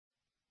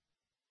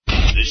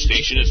This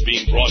station is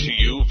being brought to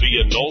you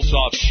via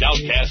Nullsoft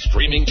Shoutcast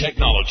streaming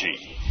technology.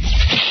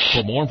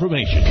 For more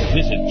information,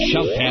 visit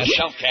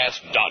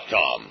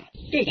shoutcast.com.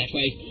 Go that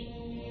way.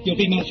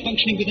 You'll be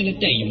malfunctioning within a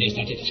day, you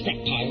nearsighted scrap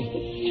pile.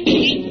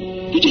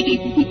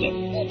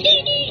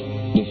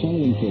 The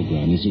following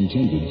program is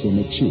intended for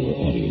mature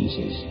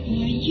audiences.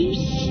 You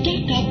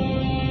stuck-up,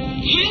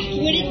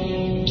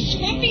 half-witted,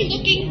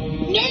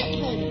 scruffy-looking nerve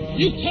herder.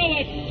 You tell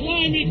that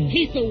slimy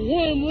piece of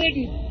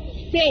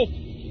worm-ridden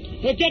filth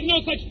he'll get no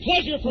such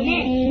pleasure from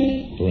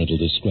us. Parental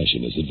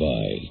discretion is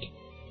advised.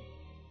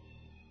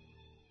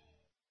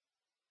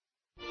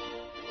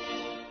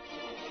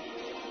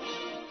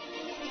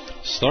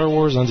 Star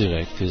Wars on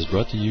Direct is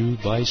brought to you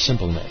by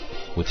SimpleNet.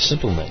 With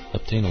SimpleNet,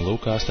 obtain a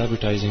low-cost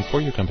advertising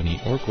for your company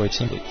or, quite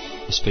simply,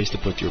 a space to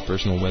put your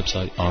personal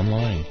website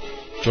online.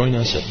 Join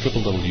us at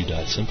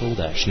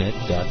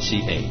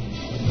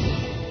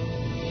www.simple-net.ca.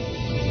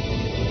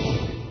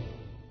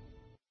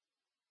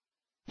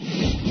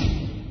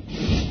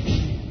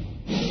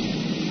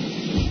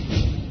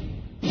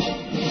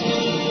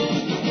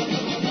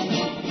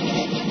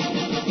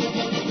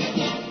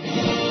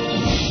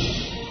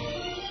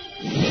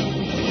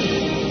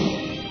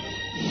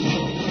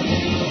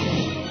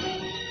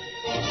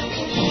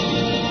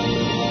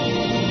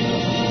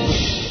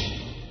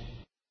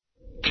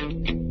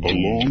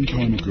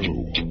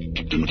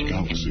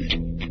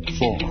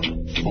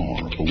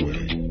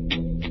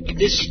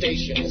 This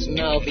station is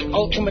now the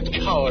ultimate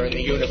power in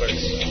the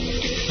universe.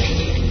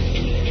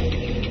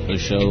 The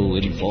show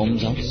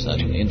informs us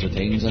and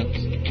entertains us,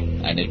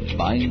 and it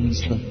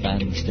binds the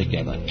fans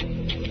together.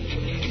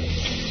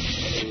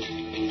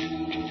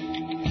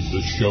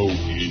 The show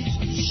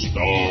is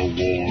Star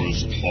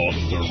Wars on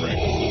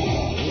Direct.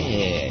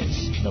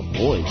 Yes, the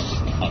voice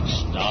of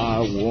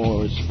Star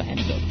Wars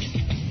fandom.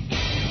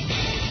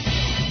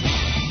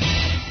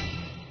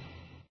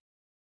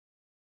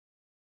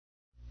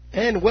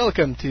 And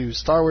welcome to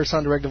Star Wars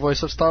on Direct, the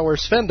voice of Star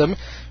Wars fandom,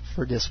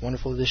 for this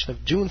wonderful edition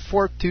of June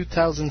 4th,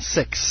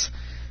 2006.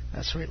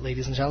 That's right,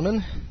 ladies and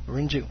gentlemen, we're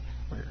in June.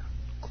 We're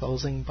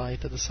closing by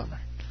to the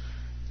summer.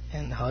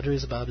 And Audrey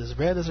is about as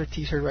red as her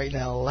t-shirt right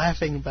now,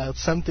 laughing about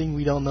something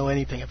we don't know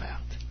anything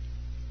about.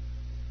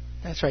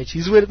 That's right,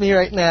 she's with me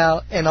right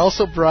now, and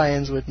also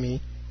Brian's with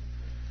me.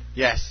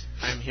 Yes,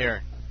 I'm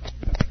here.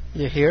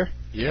 You're here?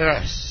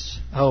 Yes.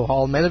 Oh,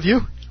 all men of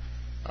you?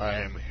 I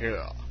am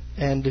here.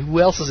 And who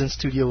else is in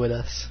studio with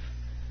us?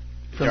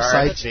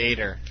 Darth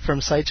Vader. From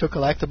Sideshow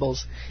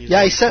Collectibles. He's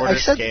I said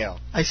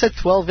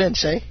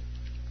 12-inch, eh?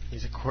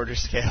 He's a quarter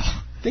scale.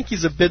 I think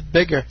he's a bit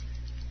bigger.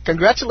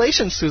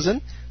 Congratulations,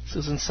 Susan.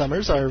 Susan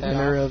Summers, our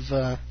winner of...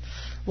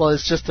 well,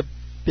 it's just a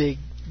big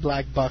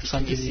black box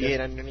underneath. Can you see it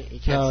underneath? You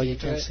can't you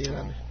can't see it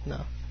under.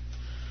 No.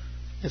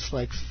 It's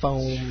like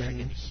foam.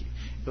 And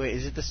wait,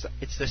 is it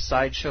it's the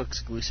Sideshow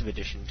exclusive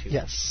edition, too?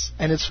 Yes,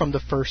 and it's from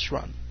the first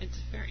run. It's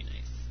very nice.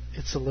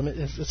 It's a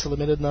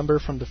limited number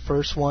from the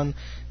first one.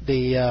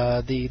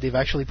 They've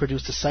actually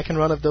produced a second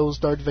run of those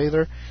Darth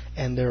Vader,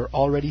 and they're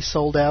already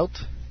sold out.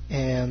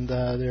 And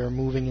they're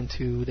moving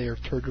into their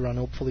third run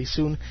hopefully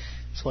soon,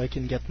 so I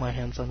can get my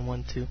hands on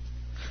one too.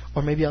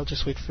 Or maybe I'll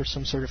just wait for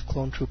some sort of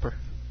clone trooper.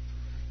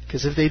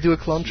 Because if they do a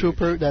clone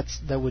trooper,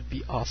 that would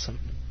be awesome.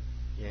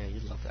 Yeah,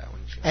 you'd love that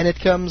one. And it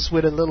comes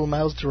with a little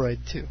mouse droid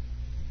too.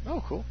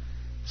 Oh, cool.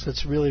 So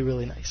it's really,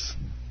 really nice.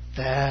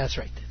 That's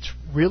right. It's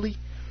really,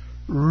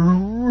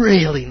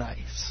 really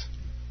nice.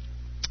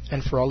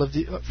 And for all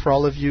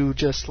of you,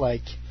 just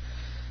like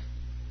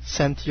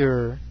sent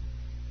your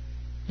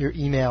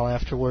email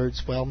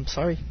afterwards. Well, I'm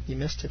sorry, you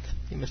missed it.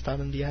 You missed out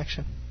on the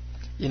action.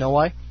 You know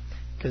why?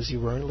 Because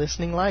you weren't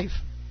listening live.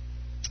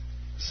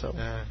 So,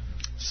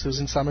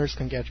 Susan Summers,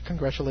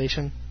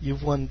 congratulations.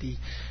 You've won the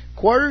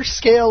quarter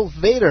scale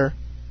Vader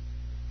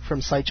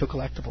from Sideshow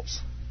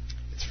Collectibles.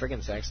 It's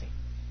friggin' sexy.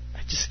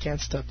 I just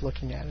can't stop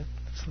looking at it.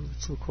 It's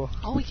so cool.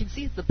 All we can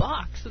see is the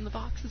box, and the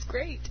box is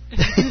great.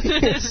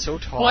 It's so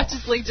tall. Watch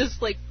us just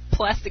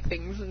plastic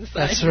things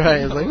inside. That's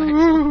right. It's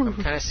I'm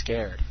kind of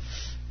scared.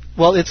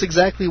 Well, it's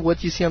exactly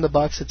what you see on the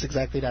box. It's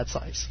exactly that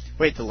size.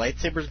 Wait, the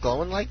lightsaber's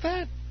glowing like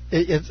that?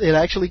 It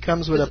actually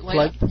comes with a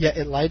plug. Yeah,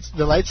 it lights.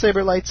 The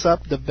lightsaber lights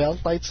up. The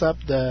belt lights up.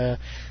 The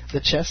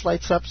chest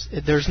lights up.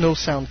 There's no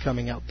sound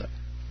coming out though.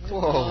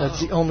 Whoa.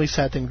 That's the only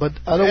sad thing. But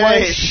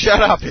otherwise, hey,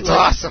 shut up! It's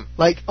awesome.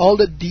 Like all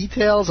the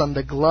details on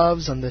the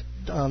gloves, on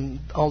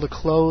all the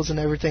clothes and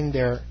everything,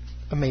 they're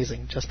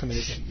amazing. Just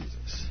amazing.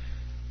 Jesus.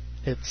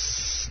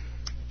 It's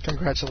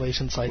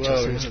congratulations, Sideshow.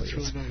 Whoa, seriously,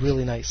 it's it's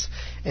really nice.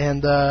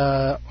 And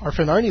our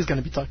friend Arnie is going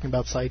to be talking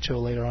about Sideshow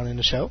later on in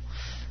the show.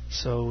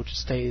 So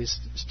just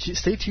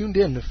stay tuned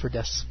in for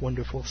this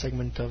wonderful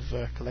segment of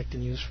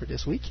collecting news for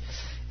this week.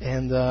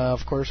 And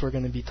of course, we're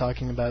going to be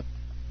talking about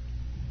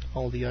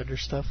all the other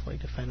stuff,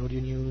 like the fan audio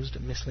news, the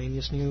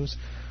miscellaneous news.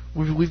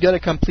 We've got a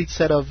complete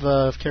set of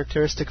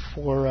characteristics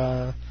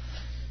for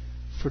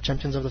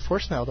Champions of the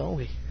Force now, don't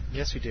we?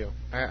 Yes, we do.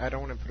 I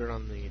don't want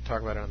to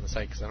talk about it on the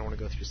site because I don't want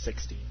to go through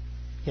 60.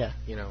 Yeah.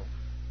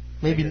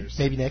 Maybe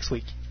next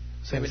week.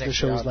 Maybe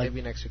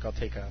next week I'll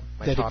take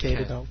my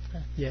dedicated. top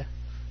 10. Yeah.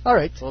 All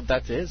right. Well,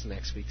 that is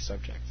next week's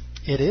subject.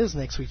 It is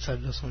next week's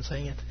subject, that's why I'm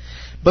saying it.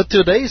 But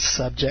today's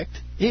subject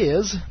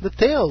is the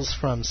Tales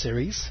from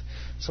series.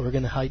 So we're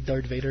going to hide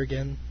Darth Vader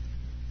again.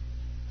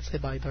 Say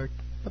bye, Darth.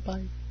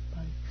 Bye-bye.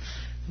 Bye.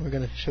 And we're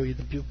going to show you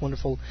the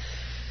wonderful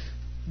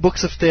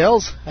books of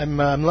tales. I'm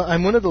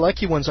one of the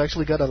lucky ones who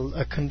actually got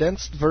a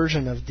condensed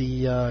version of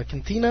the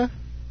Cantina,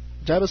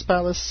 Jabba's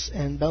Palace,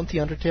 and Bounty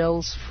Hunter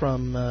Tales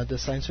from the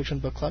Science Fiction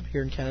Book Club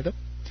here in Canada.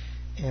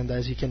 And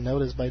as you can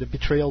notice by the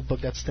Betrayal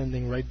book that's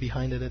standing right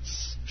behind it,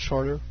 it's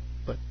shorter.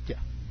 But yeah,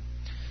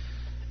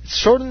 it's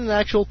shorter than an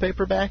actual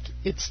paperback.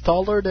 It's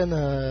taller than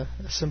a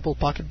simple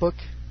pocketbook.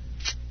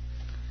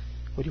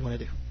 What do you want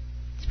to do?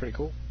 It's pretty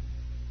cool.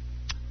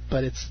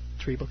 But it's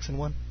 3 books in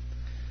one.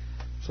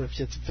 So if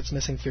it's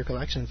missing to your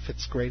collection, it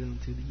fits great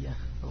into the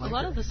library. A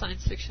lot of the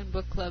Science Fiction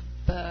Book Club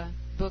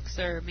books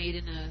are made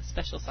in a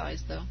special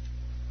size, though.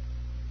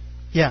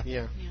 Yeah.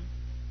 Yeah.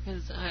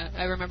 Because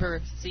I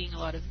remember seeing a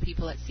lot of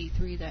people at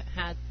C3 that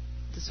had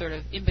the sort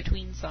of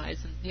in-between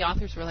size, and the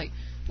authors were like,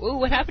 "Whoa,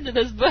 what happened to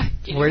this book?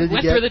 Where did you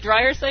went get through the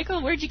dryer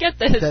cycle? Where'd you get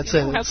this? That's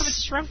How it. come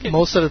it's shrunken?"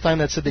 Most of the time,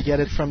 that's it. They get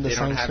it from the They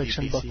don't Science have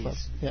Fiction Book UPCs. Club.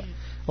 Yeah.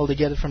 Well, they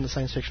get it from the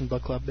Science Fiction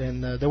Book Club,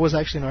 and there was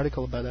actually an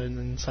article about that in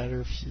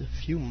Insider a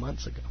few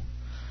months ago.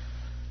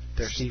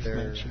 They're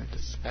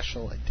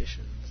special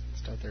editions and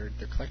stuff. They're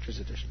collector's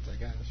editions, I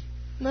guess.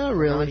 Not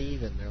really. Not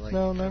even. They're like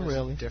no, not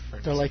really.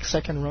 Different. They're like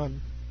second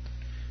run.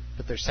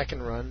 But they're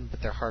second run, but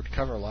they're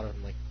hardcover. A lot of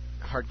them, like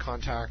Hard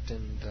Contact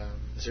and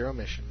Zero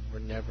Mission, were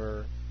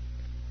never,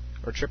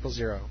 or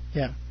 000.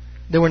 Yeah,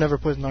 they were never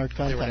put in Hard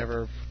Contact. They were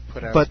never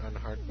put out but on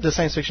hard. The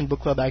Science Fiction Book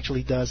Club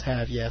actually does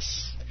have,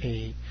 yes,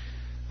 a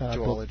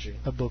duology,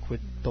 a book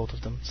with both of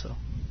them. So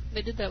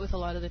they did that with a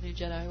lot of the new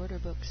Jedi Order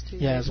books too.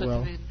 Yeah, they as put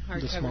well. them in The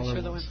hardcovers smaller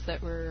for the ones. ones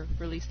that were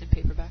released in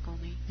paperback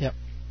only. Yep.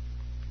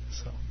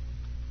 So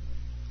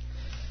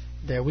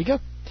there we go.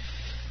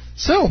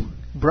 So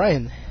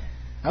Brian,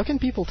 how can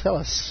people tell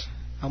us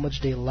how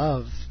much they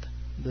loved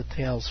the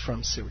Tales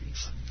from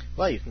series?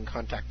 Well, you can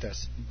contact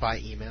us by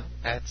email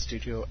at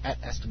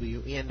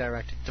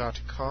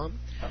studio@swendirect.com.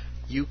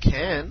 You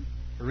can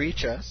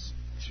reach us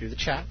through the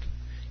chat.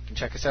 You can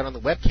check us out on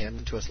the webcam,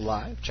 listen to us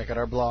live, check out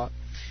our blog,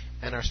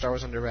 and our Star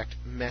Wars on Direct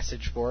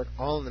message board,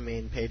 all on the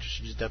main page,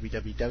 which is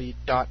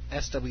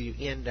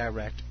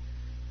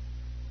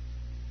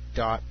www.swendirect.com,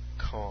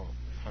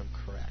 if I'm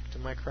correct.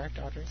 Am I correct,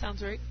 Audrey?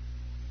 Sounds right.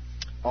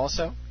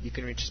 Also, you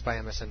can reach us by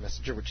MSN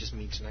Messenger, which is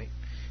me tonight,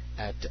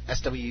 at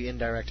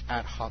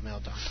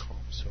swindirect@hotmail.com.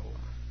 So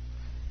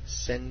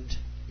send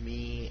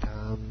me,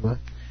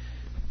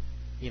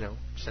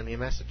 send me a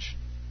message.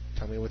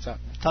 Tell me what's up.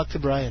 Talk to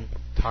Brian.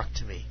 Talk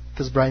to me.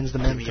 Because Brian's the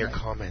man. Give me your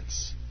tonight.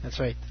 comments. That's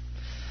right.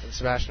 And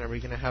Sebastian, are we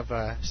going to have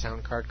a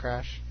sound card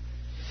crash?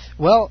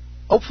 Well,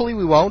 hopefully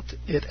we won't.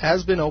 It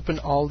has been open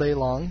all day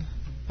long,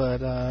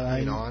 but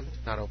on,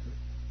 not open.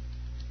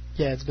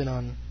 Yeah, it's been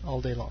on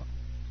all day long.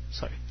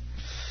 Sorry.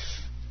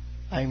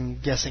 I'm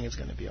guessing it's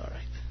going to be all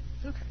right.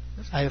 Okay.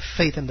 I have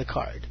faith in the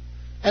card.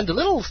 And the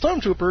little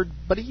stormtrooper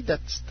buddy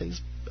that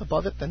stays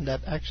above it and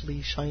that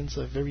actually shines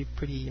a very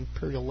pretty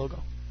Imperial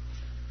logo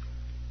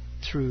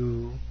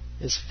through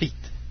his feet.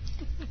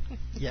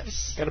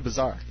 Yes. Got a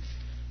bizarre.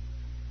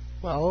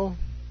 Well,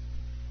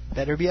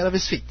 better be out of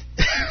his feet.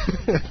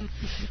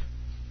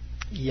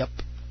 Yep.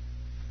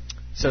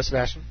 So,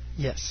 Sebastian?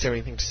 Yes. Is there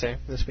anything to say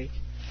this week?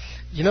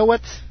 You know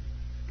what?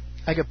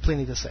 I got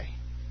plenty to say.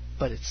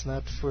 But it's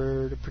not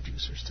for the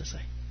producers to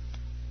say.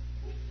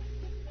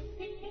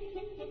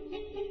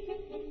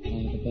 I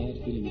have a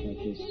bad feeling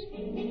about this.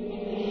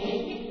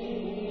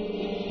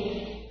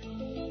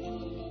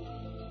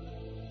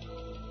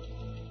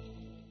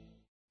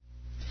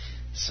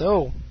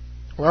 So,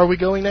 where are we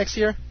going next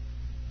year?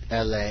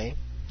 L.A.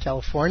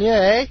 California,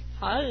 eh?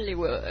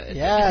 Hollywood.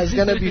 Yeah, it's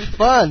gonna be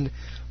fun.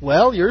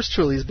 Well, yours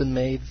truly has been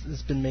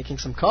making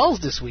some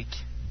calls this week.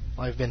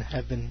 Have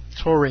been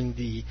touring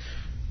the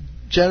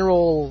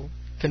General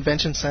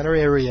Convention Center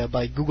area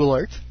by Google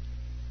Earth.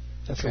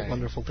 That's a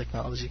wonderful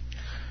technology.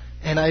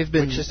 And I've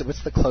been.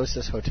 What's the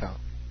closest hotel?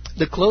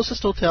 The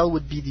closest hotel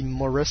would be the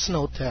Morrison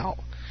Hotel.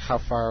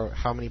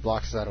 How many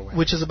blocks is that away?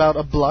 Which is about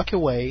a block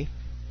away,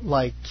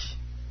 like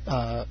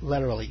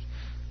laterally,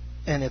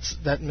 and it's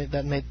that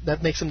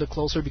makes them the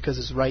closer because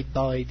it's right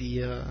by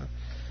the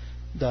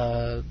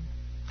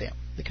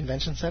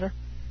convention center,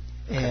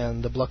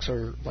 and the blocks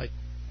are like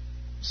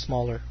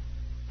smaller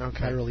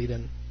laterally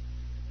than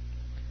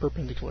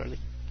perpendicularly.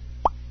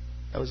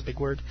 That was a big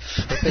word.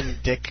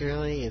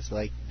 Perpendicularly is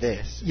like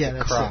this. Yeah,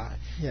 it's that's it.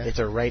 Yeah. It's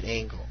a right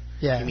angle.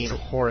 Yeah. You mean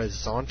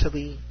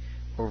horizontally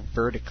or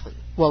vertically?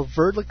 Well,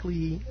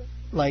 vertically,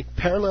 like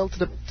parallel to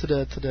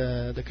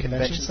the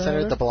convention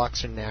center. The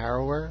blocks are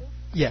narrower.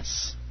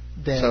 Yes.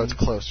 So it's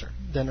closer.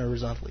 Than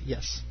horizontally.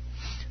 Yes.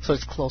 So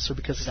it's closer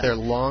because they're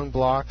long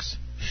blocks,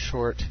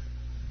 short.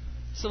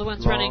 So the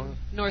ones running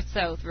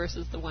north-south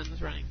versus the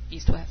ones running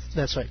east-west.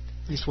 That's right.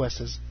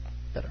 East-west is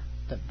better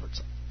than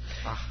north-south.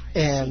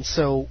 And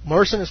so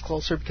Morrison is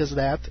closer because of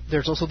that.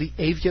 There's also the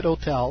Aviat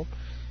Hotel,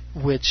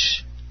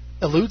 which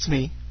eludes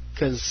me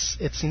because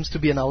it seems to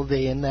be an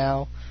Holiday Inn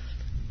now,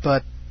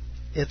 but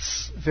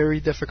it's very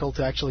difficult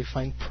to actually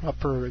find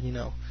proper,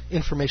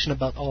 information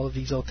about all of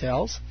these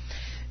hotels.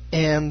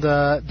 And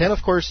then, of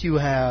course, you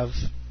have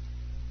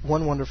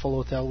one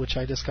wonderful hotel which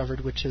I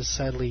discovered, which is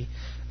sadly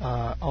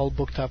all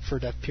booked up for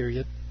that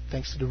period,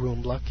 thanks to the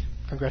room block.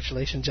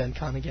 Congratulations, Gen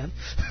Con again.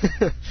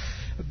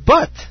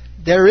 But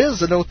there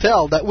is an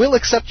hotel that will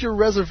accept your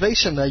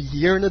reservation a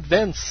year in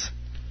advance.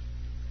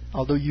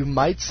 Although you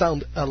might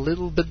sound a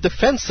little bit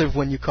defensive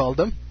when you call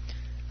them.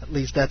 At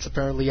least that's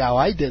apparently how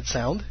I did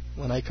sound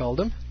when I called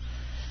them.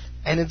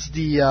 And it's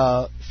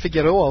the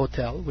Figueroa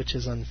Hotel, which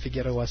is on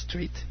Figueroa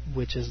Street,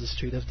 which is the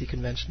street of the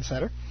convention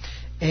center.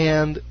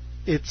 And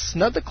it's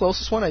not the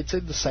closest one, I'd say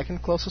the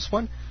second closest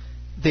one.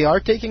 They are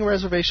taking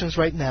reservations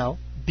right now.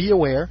 Be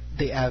aware,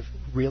 they have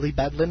really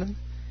bad linen.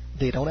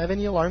 They don't have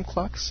any alarm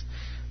clocks.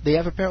 They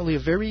have apparently a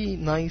very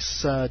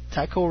nice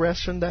taco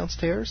restaurant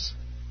downstairs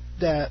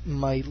that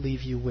might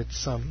leave you with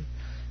some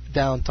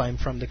downtime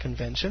from the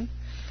convention.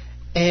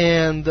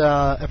 And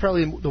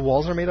apparently the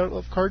walls are made out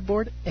of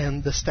cardboard,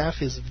 and the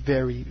staff is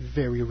very,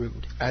 very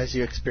rude. As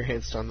you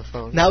experienced on the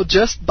phone. Now,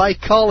 just by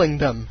calling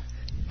them,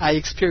 I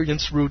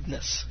experienced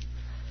rudeness.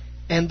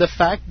 And the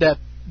fact that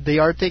they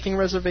are taking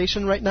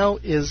reservation right now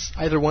is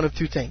either one of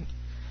two things.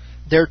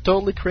 They're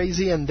totally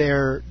crazy, and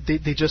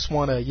they just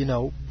want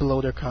to,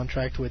 blow their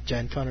contract with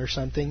Gen Con or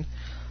something.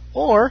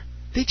 Or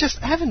they just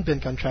haven't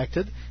been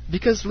contracted,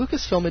 because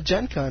Lucasfilm at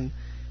Gen Con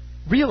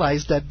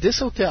realized that this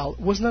hotel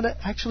was not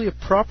actually a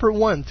proper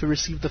one to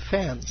receive the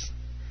fans.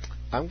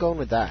 I'm going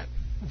with that.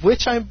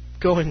 Which I'm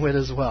going with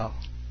as well.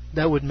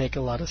 That would make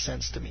a lot of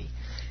sense to me.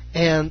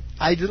 And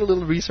I did a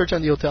little research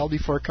on the hotel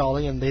before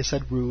calling, and they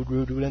said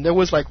rude. And there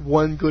was like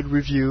one good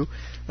review.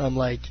 I'm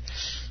like,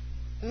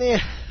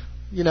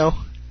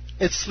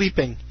 it's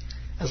sleeping.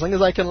 As long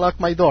as I can lock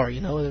my door,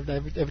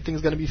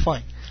 everything's going to be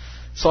fine.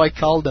 So I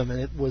called them, and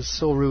it was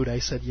so rude. I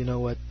said, you know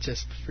what,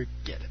 just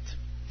forget it.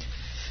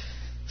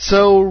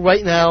 So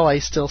right now, I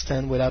still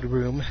stand without a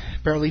room.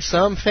 Apparently,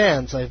 some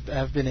fans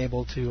have been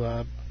able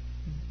to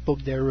book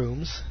their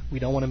rooms. We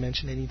don't want to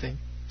mention anything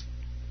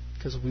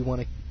because we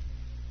want to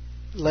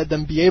let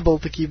them be able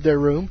to keep their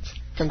rooms.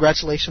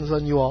 Congratulations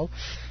on you all.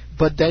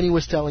 But Danny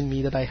was telling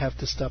me that I have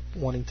to stop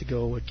wanting to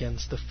go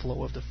against the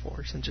flow of the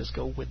Force and just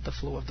go with the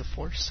flow of the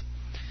Force.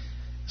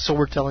 So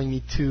we're telling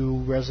me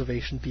 2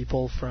 reservation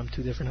people from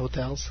 2 different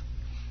hotels.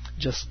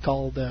 Just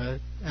call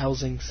the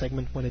housing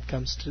segment when it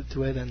comes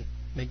to it and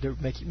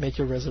make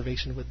your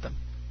reservation with them.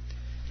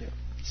 Yeah.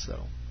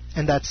 So,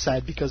 and that's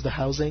sad because the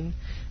housing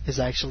is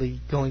actually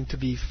going to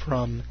be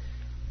from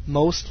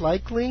most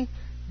likely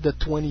the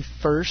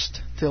 21st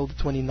till the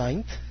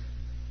 29th.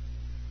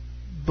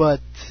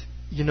 But,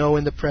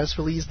 in the press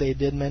release they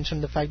did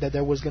mention the fact that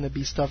there was going to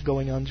be stuff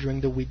going on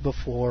during the week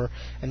before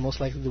and most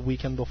likely the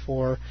weekend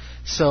before.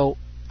 So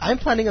I'm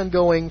planning on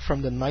going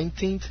from the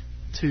 19th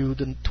to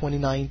the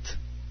 29th,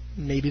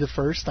 maybe the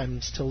 1st.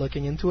 I'm still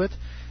looking into it.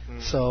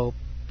 So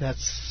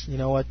that's,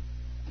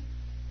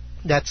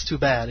 that's too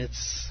bad.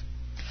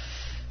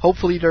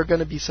 Hopefully there are going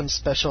to be some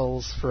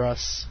specials for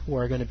us who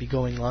are going to be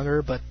going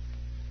longer, but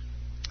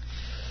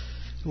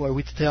who are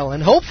we to tell?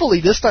 And hopefully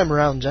this time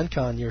around, Gen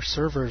Con, your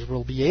servers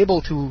will be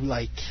able to,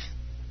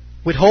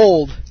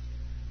 withhold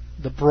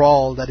the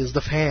brawl that is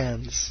the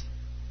fans,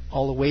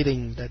 all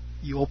awaiting that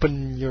you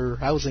open your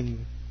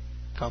housing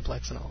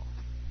complex and all.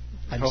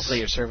 Hopefully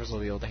your servers will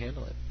be able to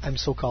handle it. I'm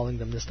so calling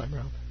them this time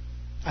around.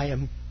 I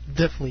am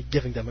definitely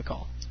giving them a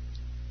call.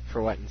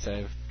 For what,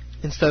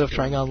 Instead of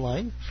trying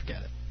online,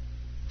 forget it.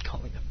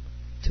 Calling them.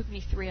 Took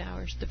me 3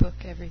 hours to book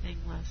everything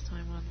last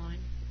time online.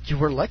 You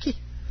were lucky.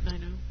 I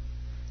know.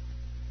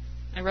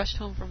 I rushed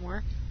home from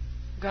work,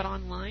 got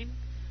online,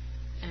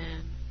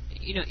 and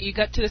you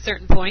got to a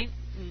certain point,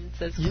 and it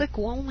says click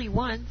only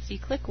once. You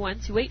click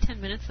once, you wait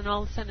 10 minutes, and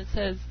all of a sudden it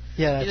says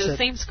the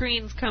same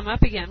screens come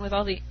up again with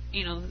all the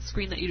the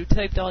screen that you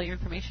typed all your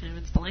information in, and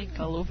it's blank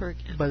all over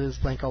again. But it's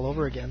blank all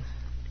over again.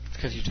 It's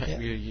because you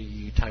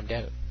timed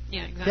out.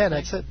 Yeah, exactly. Yeah,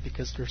 that's it,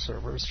 because your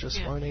servers just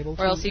weren't able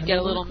to. Or else you'd get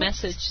a little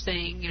message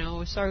saying,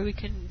 sorry, we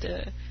couldn't,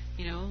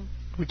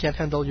 we can't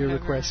handle your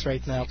request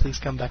right now. Please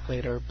come back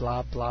later.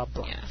 Blah, blah,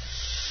 blah. Yeah.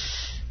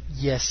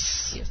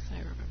 Yes. Yes, I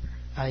remember.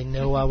 I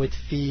know how it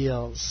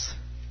feels.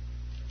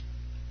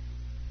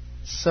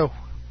 So,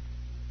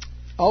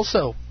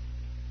 also,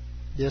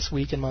 this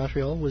week in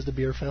Montreal was the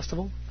beer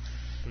festival.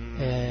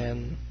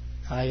 And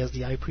I, as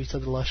the High Priest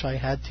of the Lush, I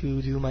had to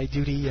do my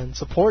duty and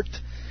support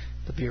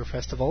the beer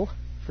festival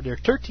for their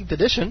 13th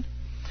edition.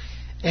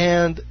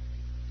 And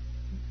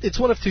it's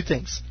one of two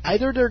things.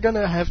 Either they're going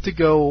to have to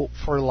go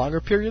for a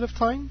longer period of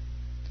time,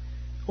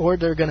 or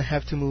they're going to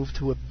have to move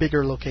to a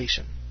bigger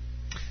location.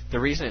 The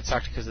reason it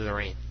sucked because of the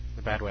rain,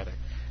 the bad weather.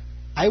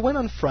 I went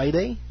on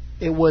Friday.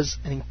 It was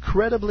an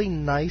incredibly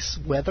nice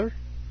weather.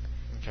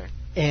 Okay.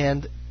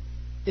 And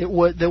there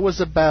was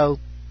about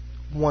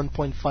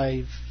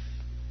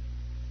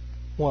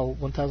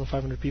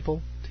 1,500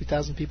 people,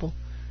 2,000 people,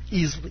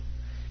 easily.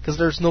 Because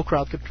there's no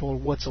crowd control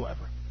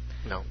whatsoever.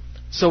 No.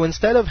 So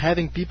instead of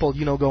having people,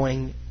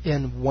 going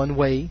in one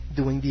way,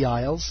 doing the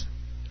aisles,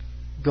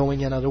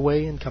 going another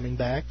way and coming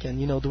back, and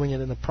doing it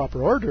in the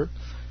proper order,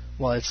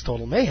 well, it's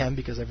total mayhem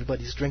because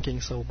everybody's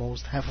drinking. So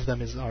half of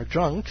them are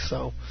drunk.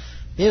 So,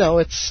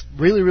 it's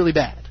really, really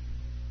bad.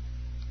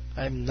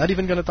 I'm not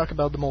even going to talk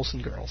about the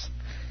Molson girls.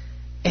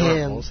 There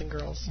were Molson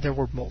girls? There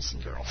were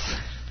Molson girls.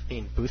 You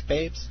mean booth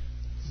babes?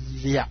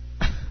 Yeah.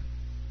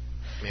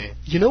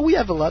 We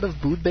have a lot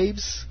of booth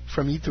babes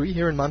from E3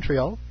 here in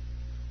Montreal.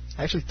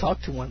 I actually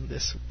talked to one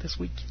this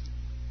week.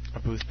 A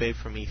booth babe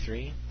from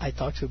E3? I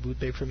talked to a booth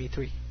babe from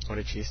E3. What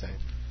did she say?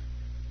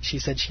 She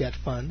said she had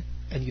fun,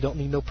 and you don't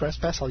need no press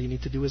pass. All you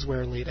need to do is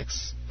wear a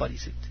latex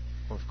bodysuit.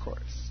 Well, of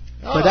course.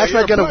 But that's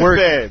not going to work.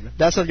 Babe.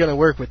 That's not going to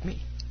work with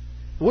me.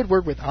 It would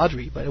work with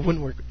Audrey, but it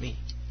wouldn't work with me.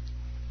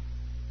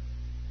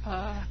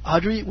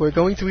 Audrey, we're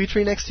going to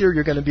E3 next year.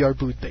 You're going to be our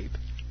booth babe.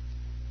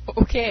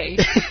 Okay.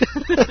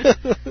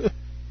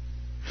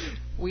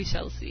 We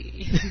shall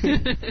see.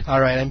 All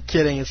right, I'm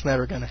kidding. It's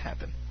never going to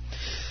happen.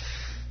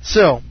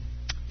 So,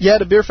 yeah,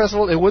 the beer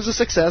festival, it was a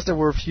success. There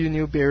were a few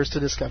new beers to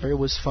discover. It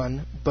was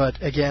fun.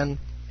 But, again,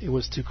 it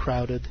was too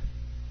crowded.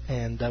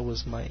 And that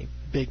was my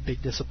big,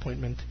 big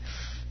disappointment.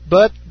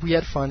 But we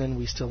had fun, and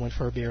we still went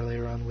for a beer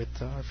later on with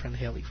our friend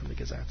Haley from the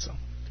Gazette. So,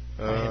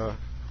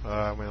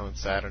 I went on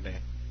Saturday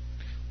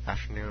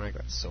afternoon. I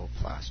got so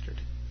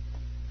plastered.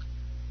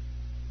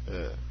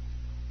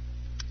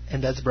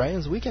 And that's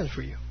Brian's weekend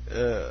for you.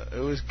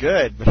 It was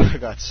good, but I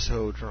got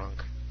so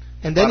drunk.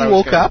 And then he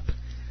woke up,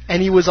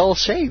 and he was all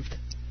shaved.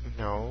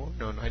 No,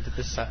 I did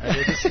this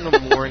in the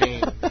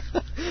morning.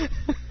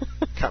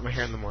 Cut my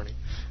hair in the morning.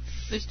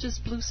 There's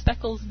just blue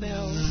speckles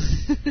now.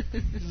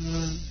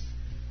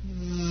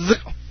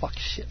 Oh, fuck,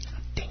 shit.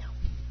 Damn.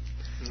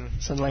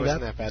 Something like that? It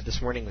wasn't that bad.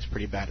 This morning was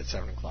pretty bad at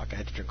 7 o'clock. I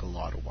had to drink a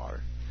lot of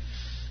water.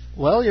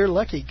 Well, you're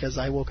lucky, because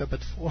I woke up at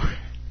 4.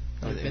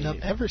 I've been up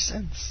ever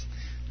since.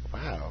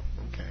 Wow,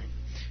 okay.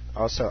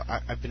 Also,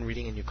 I've been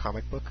reading a new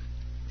comic book.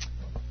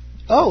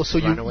 Oh, so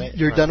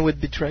you're done with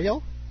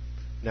Betrayal?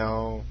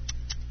 No.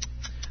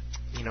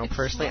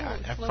 Personally,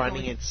 I'm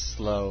finding it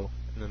slow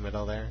in the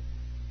middle there.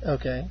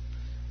 Okay.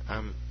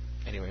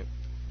 Anyway,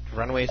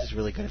 Runaways is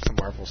really good. It's a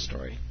Marvel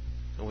story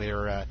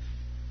where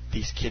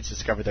these kids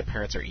discover their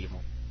parents are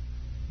evil,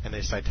 and they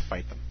decide to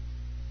fight them.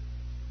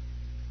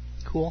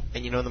 Cool.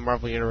 And in the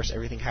Marvel Universe,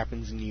 everything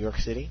happens in New York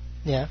City?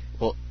 Yeah.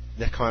 Well,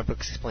 the comic book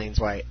explains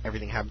why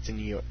everything happens in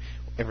New York.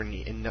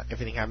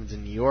 Everything happens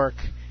in New York,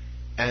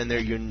 and there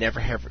you never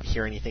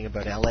hear anything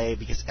about L.A.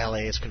 because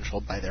L.A. is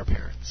controlled by their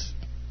parents.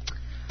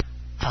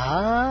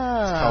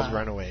 Ah. It's called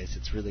Runaways.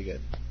 It's really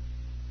good.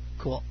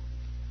 Cool.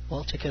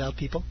 Well, check it out,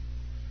 people.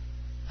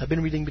 I've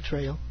been reading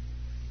Betrayal.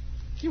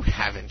 You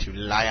haven't, you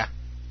liar.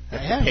 I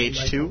have.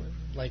 Page 2?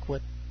 Like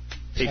what?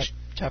 Page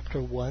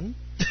chapter 1?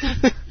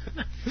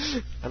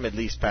 I'm at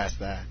least past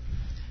that.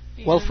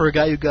 Yeah. Well, for a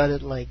guy who got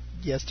it like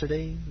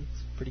yesterday,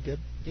 it's pretty good.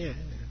 Yeah.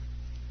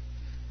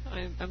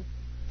 I'm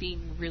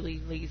being really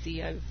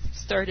lazy. I've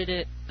started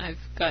it. I've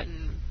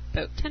gotten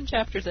about 10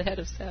 chapters ahead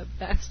of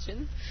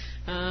Sebastian,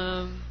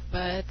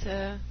 but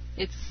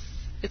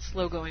it's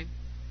slow going.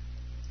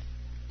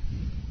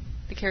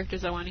 The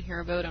characters I want to hear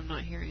about, I'm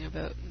not hearing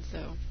about, and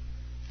so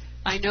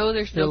I know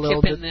there's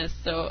no Kip in this,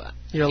 so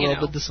you're a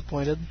little bit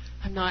disappointed.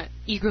 I'm not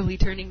eagerly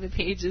turning the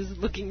pages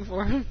looking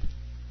for him.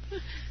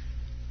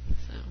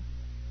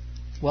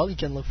 Well, you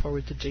can look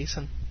forward to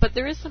Jason. But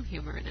there is some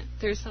humor in it.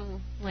 There's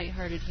some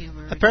lighthearted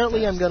humor.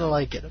 Apparently, I'm going to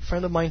like it. A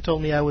friend of mine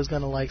told me I was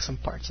going to like some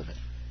parts of it.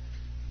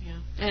 Yeah.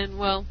 And,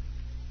 well,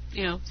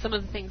 some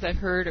of the things I've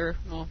heard are,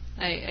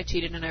 I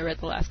cheated and I read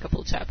the last couple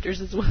of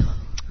chapters as well.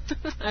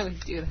 I always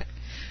do that.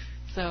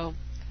 So,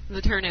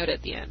 the turnout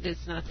at the end is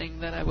nothing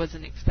that I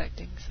wasn't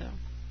expecting, so.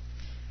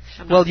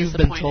 Well, you've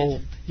been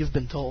told. You've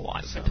been told. Well,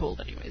 I've been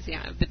told anyways.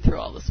 Yeah, I've been through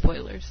all the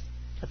spoilers.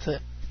 That's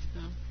it. So.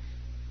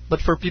 But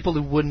for people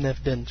who wouldn't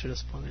have been through the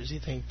spoilers, you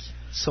think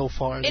so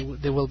far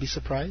they will be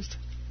surprised?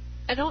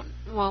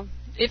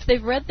 If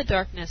they've read the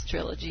Darkness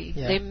trilogy,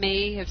 they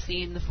may have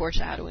seen the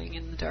foreshadowing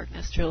in the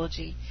Darkness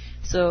trilogy.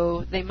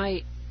 So they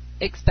might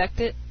expect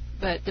it,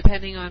 but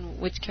depending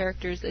on which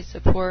characters they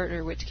support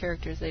or which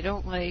characters they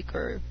don't like,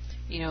 or,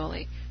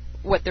 like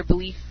what their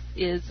belief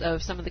is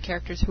of some of the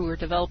characters who were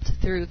developed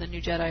through the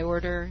New Jedi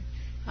Order,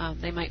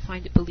 they might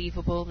find it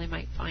believable, they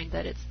might find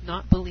that it's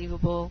not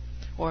believable.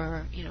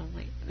 Or,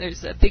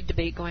 there's a big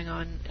debate going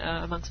on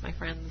amongst my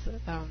friends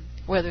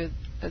whether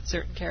a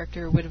certain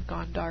character would have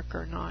gone dark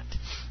or not.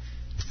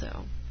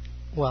 So.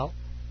 Well,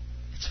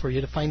 it's for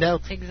you to find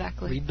out.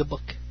 Exactly. Read the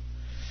book.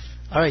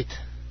 All right.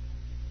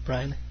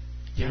 Brian,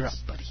 you're up,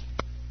 buddy.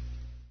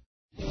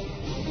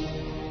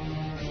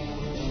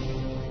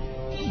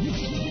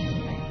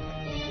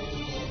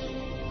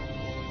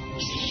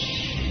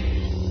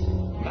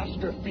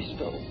 Master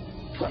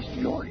Fisto, trust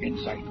your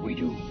insight, we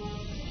do.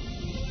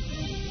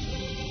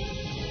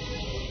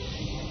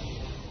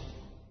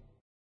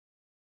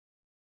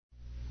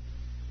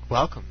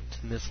 Welcome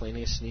to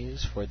Miscellaneous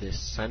News for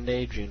this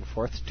Sunday, June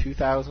 4th,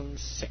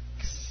 2006.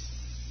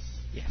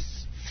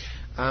 Yes.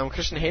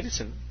 Christian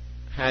Hedison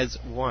has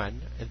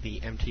won the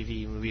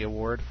MTV Movie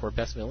Award for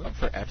Best Villain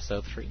for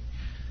Episode 3.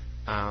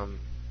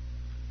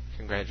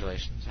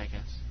 Congratulations, I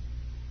guess.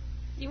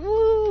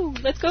 Woo!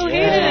 Let's go,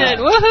 Hayden!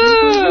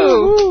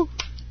 Woohoo!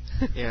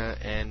 Yeah,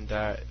 and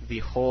the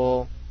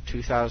whole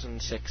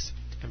 2006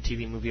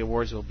 MTV Movie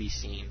Awards will be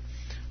seen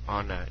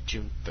on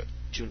June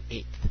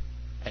 8th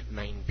at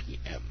 9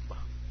 p.m.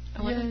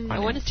 I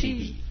want to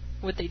see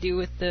what they do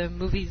with the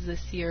movies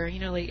this year. You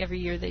know, like every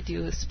year they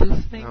do a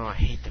spoof thing. Oh, I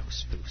hate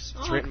those spoofs.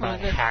 It's written by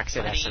hacks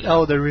at SNL.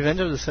 Oh, the Revenge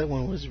of the Sith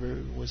one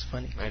was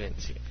funny. I didn't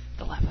see it.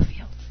 The lava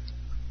fields.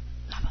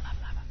 Lava.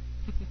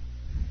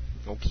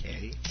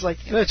 Okay. It's like,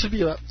 that should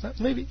be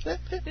maybe.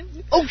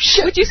 Oh,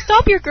 shit! Would you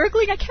stop your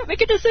gurgling? I can't make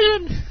a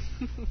decision.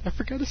 I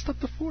forgot to stop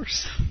the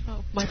Force.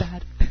 Oh, my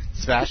bad.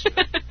 Sebastian,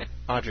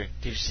 Audrey,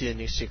 did you see the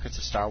new Secrets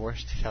of Star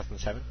Wars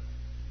 2007?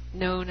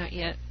 No, not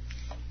yet.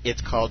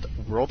 It's called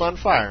World on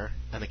Fire,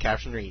 and the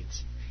caption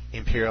reads,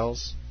 Imperial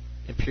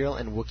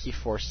and Wookiee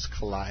forces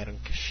collide on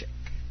Kashyyyk.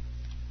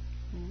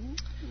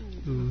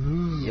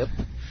 Ooh. Yep.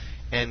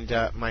 And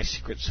my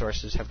secret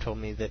sources have told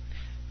me that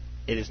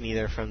it is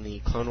neither from the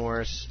Clone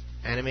Wars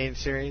animated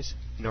series,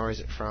 nor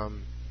is it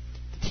from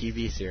the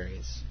TV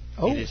series.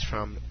 Oh. It is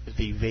from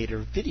the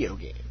Vader video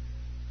game.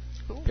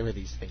 Cool. There where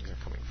these things are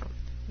coming from.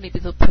 Maybe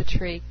they'll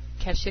portray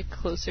Kashyyyk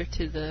closer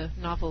to the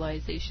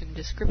novelization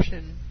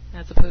description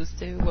as opposed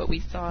to what we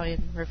saw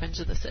in Revenge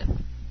of the Sith.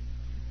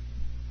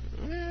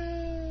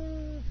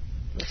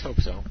 Let's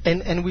hope so.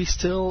 And we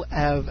still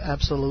have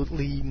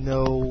absolutely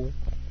no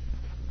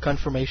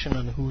confirmation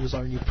on who is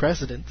our new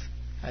president.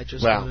 I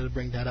just wanted to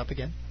bring that up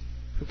again.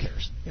 Who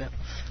cares? Yeah.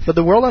 But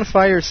the World on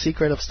Fire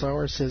secret of Star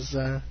Wars is, you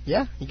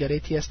got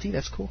ATST,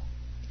 that's cool.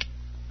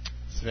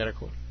 It's very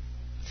cool.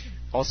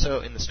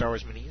 Also, in the Star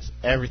Wars minis,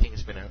 everything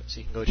has been out, so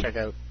you can go check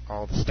out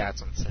all the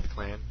stats on Sith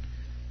Clan.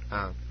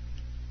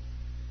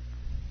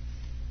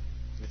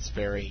 It's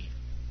a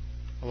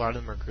lot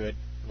of them are good,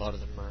 a lot of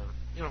them are,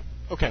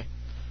 okay.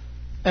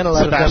 And a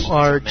lot of them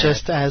are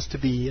just as to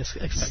be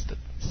expected.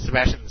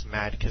 Sebastian's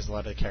mad because a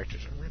lot of the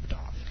characters are ripped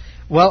off.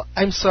 Well,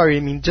 I'm sorry. I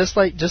mean, just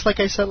like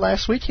I said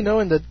last week, in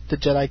the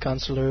Jedi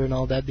Consular and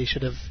all that, they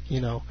should have,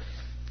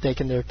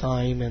 taken their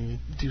time and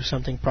do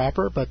something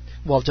proper. But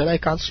Jedi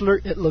Consular,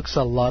 it looks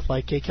a lot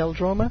like a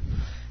Keldroma.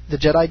 The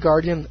Jedi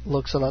Guardian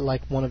looks a lot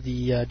like one of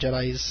the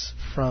Jedis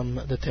from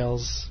the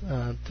Tales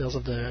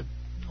of the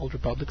Old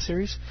Republic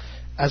series,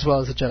 as well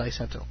as the Jedi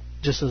Sentinel,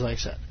 just as I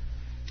said.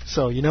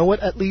 So you know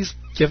what? At least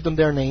give them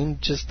their name.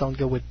 Just don't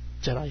go with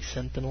Jedi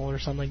Sentinel or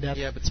something like that.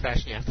 Yeah, but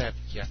Sebastian, you have to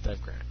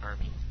have Grand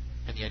Army,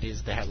 and the idea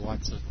is they had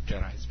lots of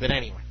Jedis. But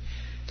anyway,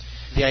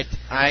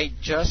 I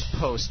just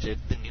posted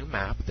the new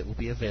map that will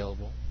be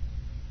available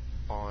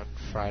on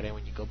Friday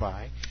when you go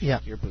buy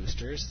your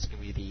boosters. It's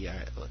going to be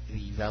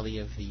the Valley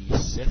of the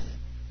Sith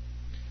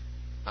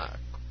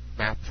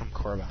map from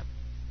Korriban.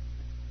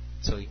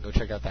 So you can go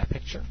check out that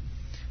picture.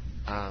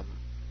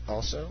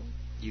 Also,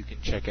 you can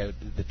check out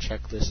the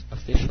checklist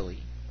officially.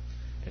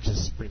 It's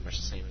just pretty much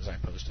the same as I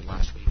posted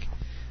last week.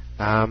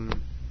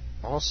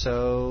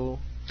 Also,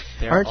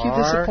 aren't you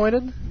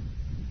disappointed?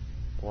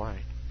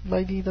 Why?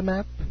 By the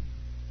map?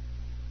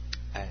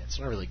 It's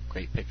not a really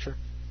great picture.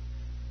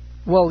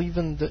 Well,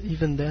 even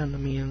then, I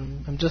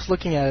mean, I'm just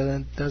looking at it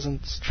and it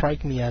doesn't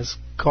strike me as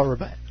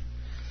Korriban.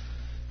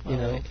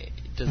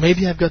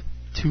 Maybe I've got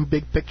too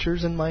big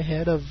pictures in my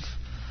head of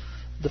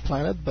the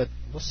planet, but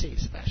we'll see,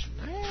 Sebastian.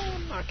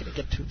 I'm not going to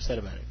get too upset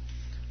about it.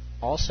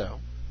 Also,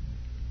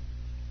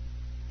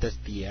 there's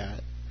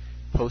the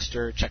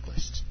poster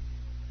checklist.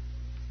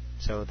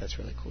 So that's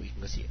really cool. You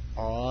can go see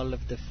all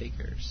of the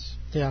figures.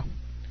 Yeah.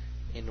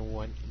 In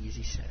one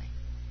easy setting.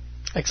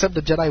 Except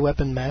the Jedi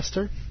Weapon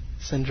Master,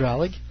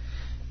 Sindralig.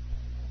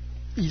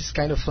 He's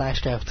kind of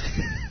flashed out.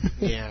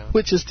 Yeah.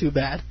 Which is too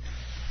bad.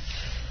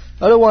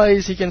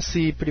 Otherwise, you can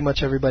see pretty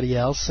much everybody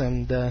else,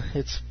 and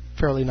it's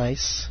fairly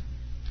nice.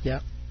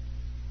 Yeah.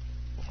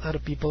 A lot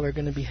of people are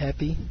going to be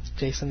happy.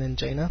 Jason and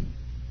Jaina.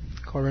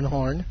 Corran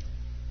Horn.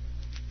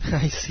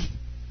 I see.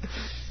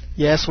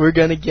 Yes, we're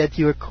going to get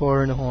you a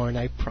Corran Horn,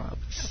 I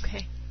promise.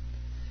 Okay.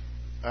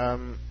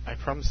 I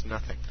promise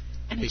nothing.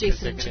 And a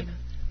Jason and Jaina.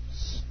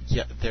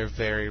 Yeah, they're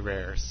very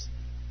rares.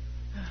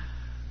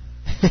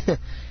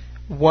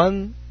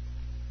 One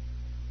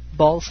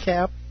balls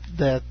cap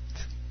that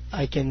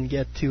I can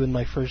get to in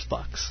my first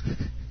box.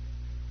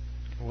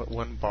 What,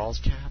 one balls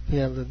cap?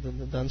 Yeah, the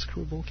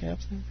unscrewable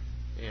caps thing.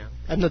 Yeah.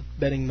 I'm not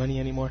betting money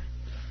anymore.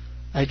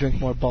 I drink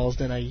more balls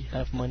than I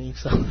have money,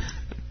 so.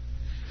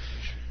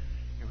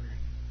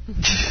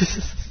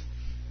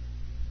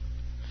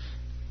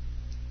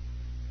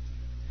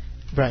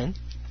 Brian?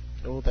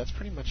 Well, that's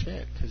pretty much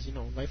it, because,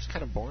 life's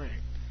kind of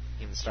boring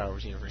in the Star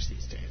Wars universe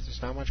these days.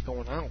 There's not much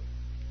going on.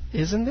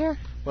 Isn't there?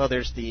 Well,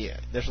 there's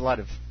a lot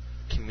of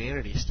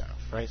community stuff,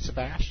 right,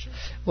 Sebastian?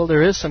 Well,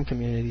 there is some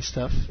community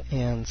stuff,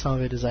 and some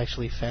of it is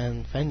actually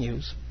fan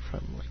news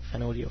from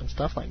Fan Audio and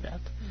stuff like that.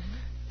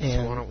 Mm-hmm.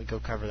 And so why don't we go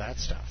cover that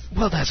stuff?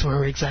 Well, that's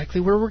exactly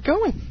where we're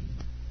going.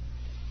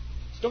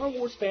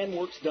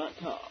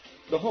 StarWarsFanWorks.com,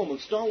 the home of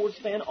Star Wars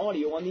fan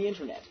audio on the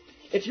internet.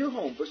 It's your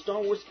home for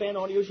Star Wars fan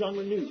audio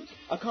genre news,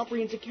 a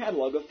comprehensive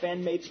catalog of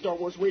fan-made Star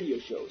Wars radio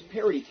shows,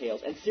 parody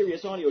tales, and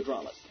serious audio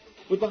dramas.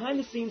 With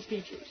behind-the-scenes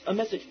features, a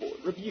message board,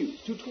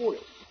 reviews,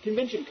 tutorials,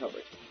 convention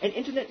coverage, an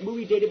internet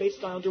movie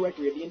database-style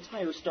directory of the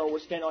entire Star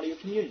Wars fan audio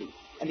community,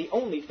 and the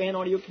only fan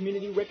audio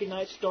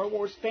community-recognized Star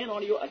Wars Fan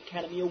Audio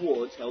Academy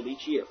Awards held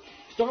each year.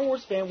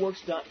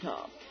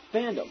 StarWarsFanWorks.com.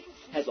 Fandom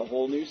has a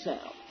whole new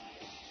sound.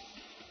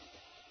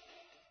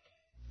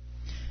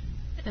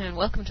 And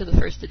welcome to the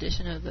first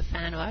edition of the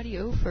Fan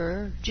Audio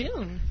for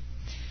June.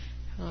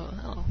 Oh,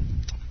 well.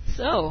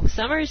 So,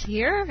 summer's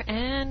here,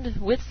 and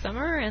with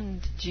summer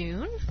and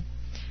June,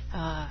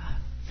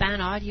 Fan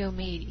Audio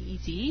Made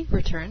Easy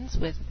returns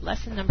with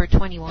lesson number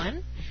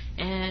 21,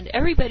 and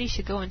everybody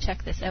should go and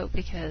check this out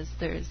because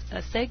there's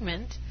a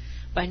segment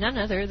by none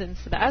other than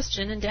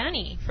Sebastian and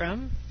Danny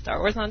from Star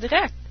Wars on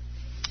Deck.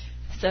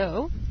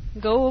 So,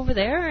 go over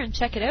there and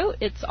check it out.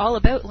 It's all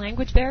about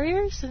language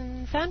barriers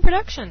and fan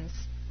productions.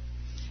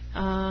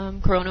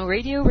 Chrono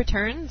Radio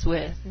returns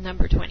with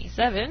number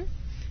 27.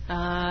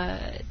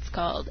 It's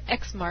called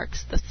X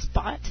Marks the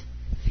Spot,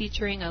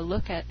 featuring a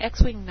look at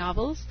X-Wing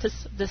novels to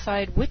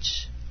decide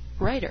which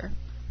writer,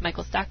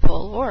 Michael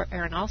Stackpole or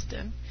Aaron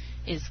Alston,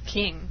 is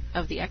king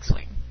of the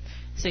X-Wing.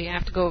 So you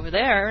have to go over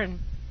there and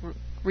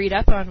read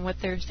up on what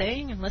they're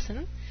saying and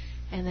listen,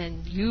 and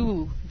then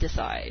you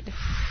decide.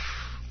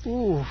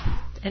 Ooh.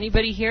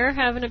 Anybody here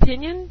have an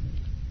opinion?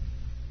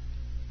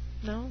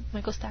 No?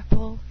 Michael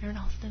Stackpole, Aaron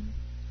Alston?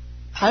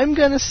 I'm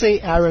going to say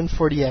Aaron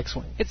for the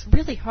X-Wing. It's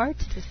really hard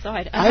to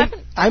decide.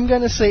 I'm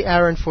going to say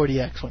Aaron for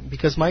the X-Wing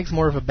because Mike's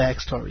more of a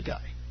backstory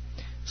guy.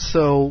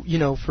 So,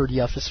 for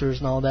the officers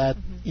and all that,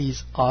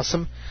 he's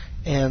awesome.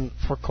 And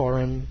for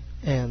Corran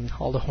and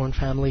all the Horn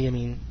family,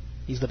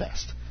 he's the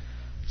best.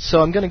 So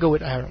I'm going to go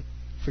with Aaron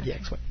for the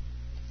X-Wing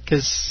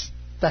because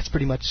that's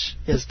pretty much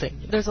his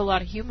thing. There's a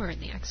lot of humor in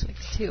the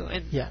X-Wings, too.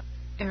 And yeah.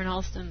 Aaron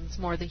Alston's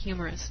more the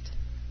humorist.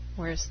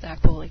 Whereas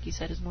Stackpole, like you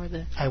said, is more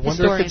the I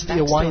wonder if it's the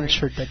Hawaiian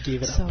shirt that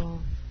gave it up. So,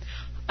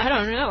 I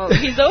don't know.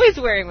 He's always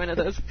wearing one of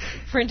those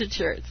printed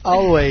shirts.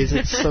 Always.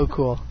 It's so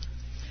cool.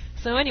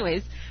 So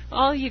anyways,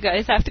 all you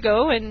guys have to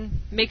go and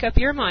make up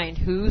your mind.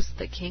 Who's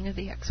the king of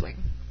the X-Wing?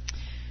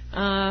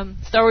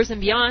 Star Wars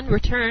and Beyond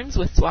returns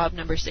with swab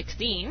number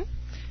 16.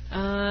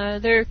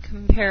 They're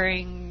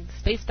comparing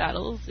space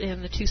battles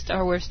in the two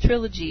Star Wars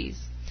trilogies.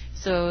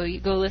 So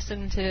you go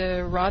listen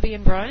to Robbie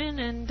and Brian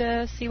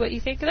and see what you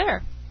think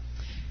there.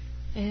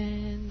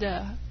 And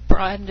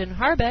Brandon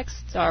Harbeck's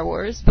Star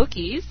Wars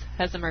Bookies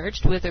has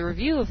emerged with a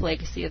review of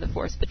Legacy of the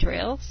Force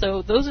Betrayal.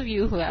 So those of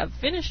you who have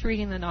finished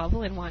reading the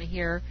novel and want to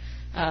hear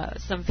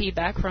some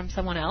feedback from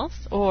someone else,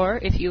 or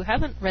if you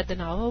haven't read the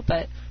novel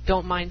but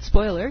don't mind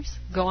spoilers,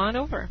 go on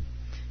over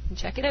and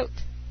check it out.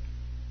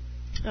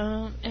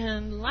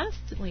 And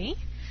lastly,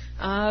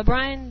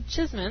 Brian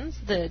Chisman's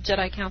The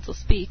Jedi Council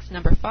Speaks,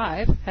 number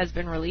 5, has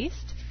been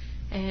released.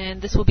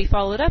 And this will be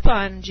followed up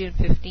on June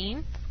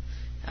 15th.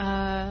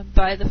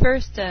 By the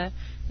first The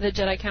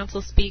Jedi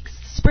Council Speaks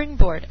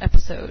Springboard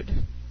episode.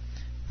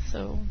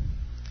 So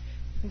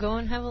go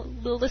and have a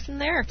little listen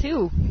there,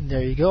 too.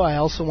 There you go. I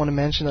also want to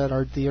mention that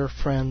our dear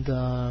friend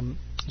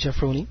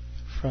Jeff Rooney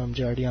from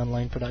JRD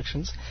Online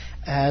Productions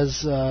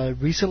has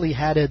recently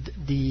added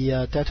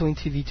the Tatooine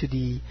TV to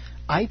the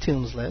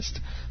iTunes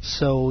list.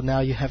 So now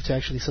you have to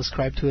actually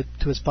subscribe to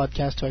his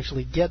podcast to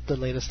actually get the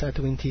latest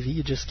Tatooine TV.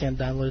 You just can't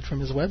download it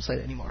from his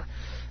website anymore.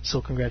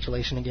 So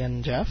congratulations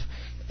again, Jeff.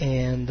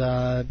 And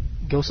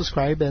go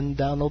subscribe and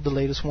download the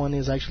latest one.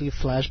 Is actually a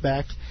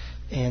flashback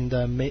and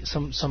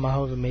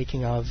somehow the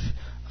making of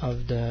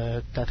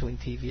the Tatooine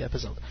TV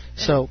episode. And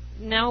so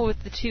now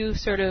with the two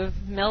sort of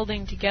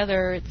melding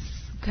together, it's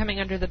coming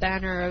under the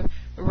banner of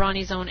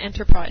Ronnie's Own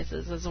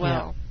Enterprises as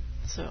well.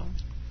 Yeah. So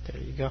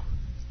there you go.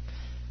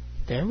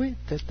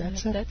 That's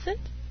it. That's it.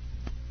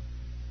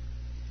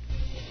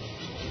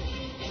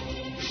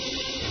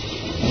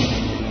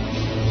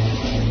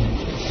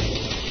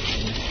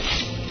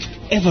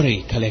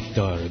 Every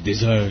collector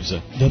deserves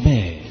the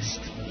best.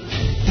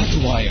 That's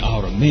why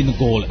our main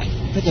goal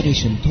at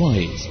Federation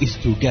Toys is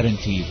to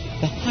guarantee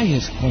the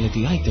highest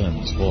quality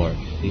items for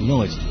the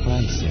lowest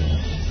prices.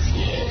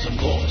 Yes, of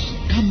course.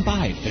 Come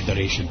by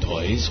Federation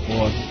Toys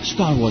for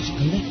Star Wars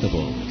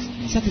collectibles.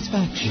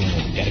 Satisfaction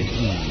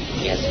guaranteed.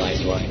 Yes,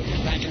 Viceroy.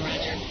 Roger,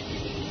 Roger.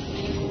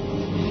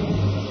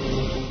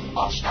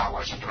 All Star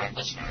Wars and Direct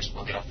listeners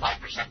will get a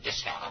 5%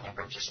 discount on their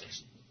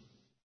purchases.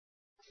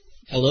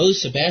 Hello,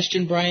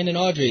 Sebastian, Brian, and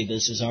Audrey.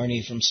 This is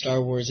Arnie from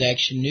Star Wars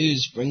Action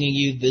News bringing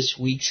you this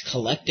week's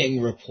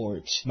collecting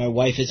report. My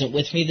wife isn't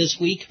with me this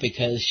week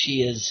because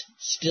she is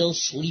still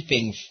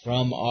sleeping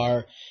from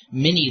our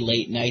mini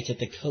late night at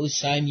the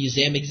Kosai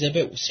Museum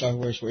exhibit, Star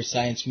Wars Where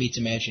Science Meets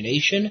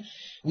Imagination.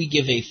 We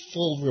give a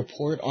full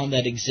report on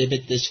that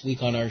exhibit this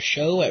week on our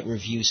show at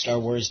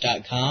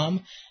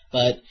ReviewStarWars.com.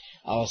 but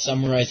I'll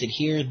summarize it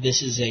here.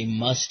 This is a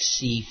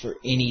must-see for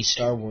any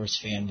Star Wars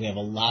fan. We have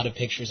a lot of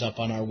pictures up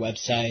on our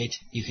website.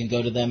 You can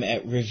go to them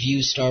at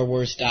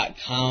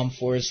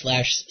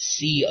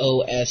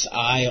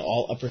reviewstarwars.com/COSI,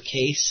 all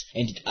uppercase.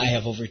 And I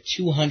have over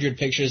 200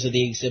 pictures of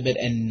the exhibit,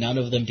 and none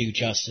of them do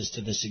justice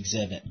to this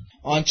exhibit.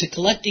 On to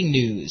collecting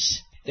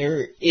news.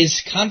 There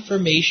is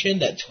confirmation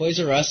that Toys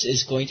R Us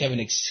is going to have an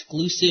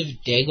exclusive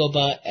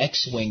Dagobah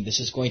X-Wing. This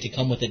is going to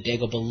come with a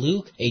Dagobah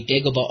Luke, a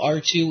Dagobah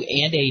R2,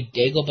 and a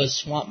Dagobah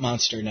Swamp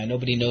Monster. Now,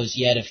 nobody knows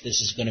yet if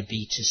this is going to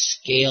be to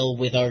scale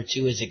with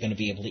R2. Is it going to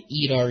be able to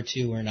eat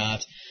R2 or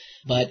not?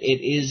 But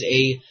it is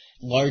a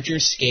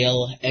larger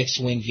scale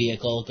X-Wing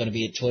vehicle going to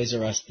be at Toys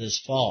R Us this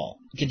fall.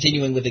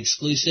 Continuing with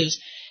exclusives,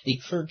 the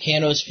Kurt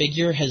Canos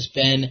figure has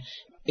been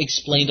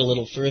explained a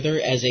little further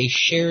as a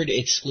shared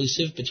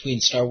exclusive between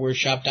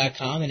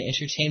StarWarsShop.com and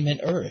Entertainment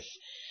Earth.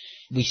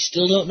 We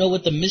still don't know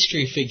what the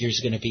mystery figure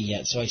is going to be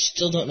yet, so I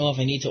still don't know if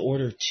I need to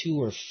order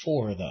 2 or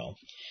 4, though.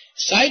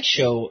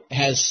 Sideshow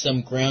has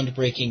some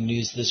groundbreaking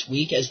news this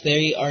week, as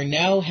they are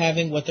now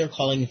having what they're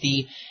calling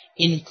the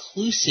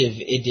Inclusive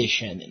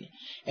Edition.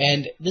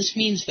 And this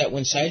means that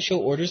when Sideshow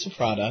orders a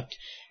product,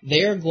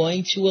 they're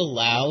going to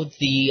allow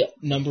the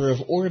number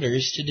of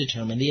orders to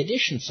determine the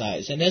edition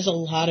size. And as a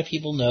lot of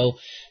people know,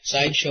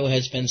 Sideshow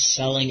has been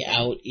selling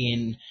out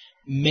in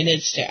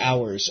minutes to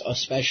hours,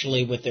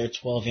 especially with their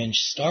 12-inch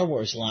Star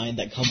Wars line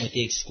that come with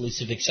the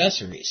exclusive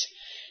accessories.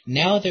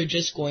 Now they're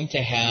just going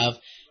to have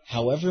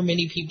however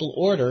many people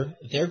order,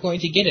 they're going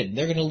to get it.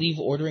 They're going to leave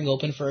ordering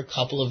open for a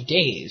couple of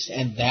days,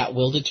 and that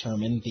will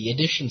determine the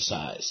edition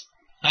size.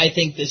 I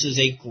think this is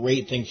a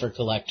great thing for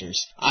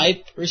collectors.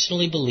 I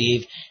personally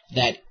believe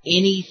that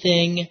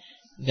anything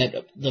that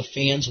the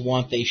fans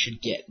want, they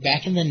should get.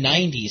 Back in the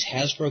 90s,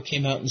 Hasbro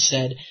came out and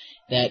said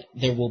that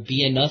there will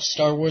be enough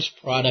Star Wars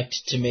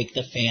product to make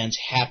the fans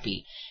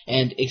happy.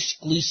 And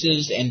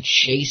exclusives and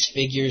chase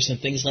figures and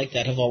things like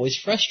that have always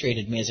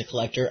frustrated me as a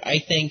collector. I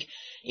think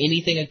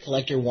anything a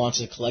collector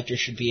wants, a collector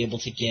should be able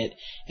to get,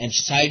 and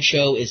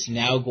Sideshow is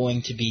now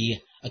going to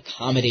be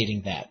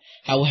accommodating that.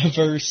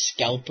 However,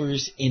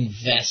 scalpers,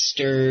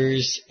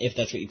 investors, if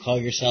that's what you call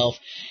yourself,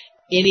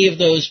 any of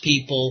those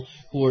people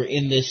who are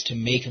in this to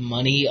make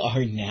money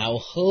are now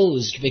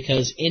hosed,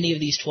 because any of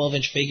these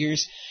 12-inch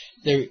figures,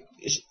 their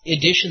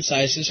edition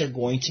sizes are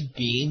going to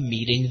be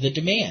meeting the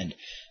demand.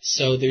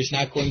 So there's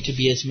not going to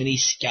be as many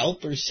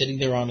scalpers sitting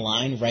there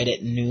online right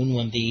at noon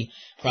when the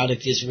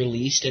product is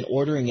released and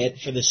ordering it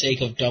for the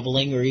sake of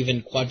doubling or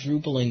even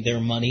quadrupling their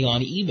money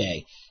on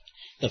eBay.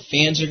 The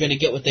fans are going to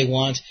get what they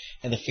want,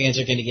 and the fans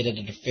are going to get it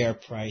at a fair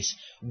price.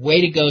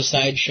 Way to go,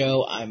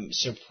 Sideshow. I'm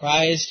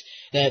surprised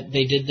that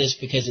they did this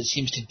because it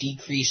seems to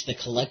decrease the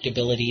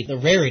collectability, the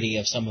rarity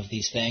of some of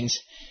these things.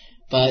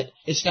 But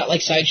it's not like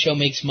Sideshow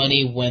makes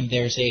money when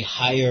there's a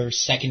higher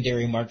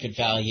secondary market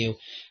value,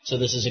 so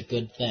this is a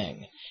good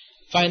thing.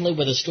 Finally,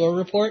 with a store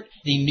report,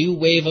 the new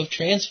wave of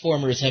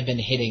Transformers have been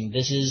hitting.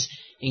 This is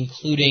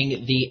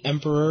including the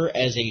Emperor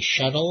as a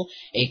shuttle,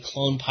 a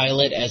clone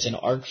pilot as an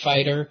arc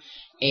fighter,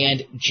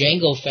 and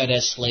Jango Fett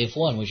as Slave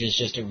One, which is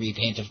just a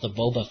repaint of the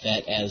Boba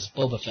Fett as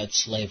Boba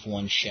Fett's Slave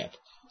One ship.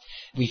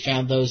 We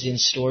found those in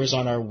stores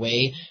on our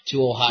way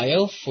to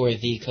Ohio for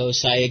the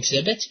COSI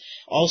exhibit.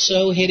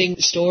 Also hitting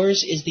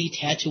stores is the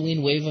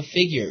Tatooine wave of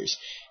figures.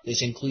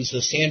 This includes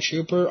the Sand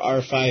Trooper,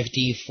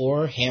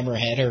 R5-D4,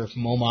 Hammerhead, or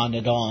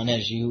Moma-Nadon,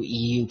 as you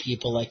EU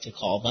people like to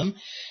call them,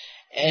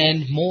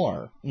 and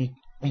more.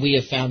 We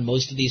have found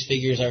most of these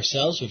figures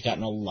ourselves. We've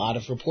gotten a lot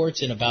of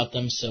reports in about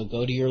them, so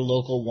go to your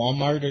local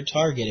Walmart or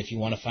Target if you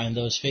want to find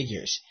those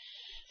figures.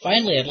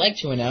 Finally, I'd like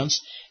to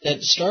announce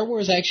that Star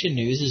Wars Action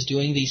News is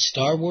doing the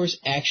Star Wars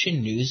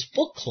Action News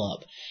Book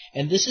Club.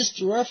 And this is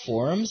through our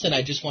forums, and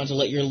I just want to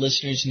let your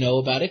listeners know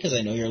about it, because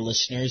I know your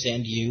listeners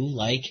and you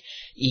like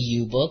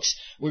EU books.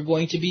 We're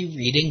going to be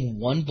reading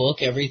one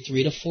book every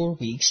 3 to 4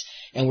 weeks,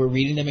 and we're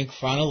reading them in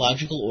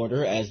chronological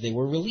order as they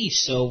were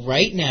released. So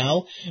right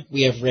now,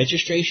 we have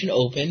registration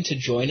open to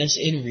join us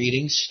in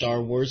reading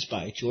Star Wars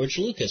by George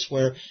Lucas,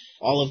 where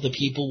all of the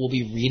people will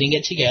be reading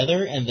it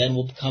together, and then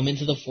we'll come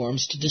into the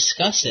forums to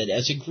discuss it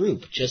as a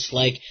group, just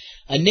like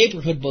a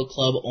neighborhood book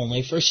club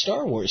only for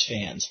Star Wars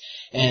fans.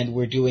 And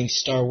we're doing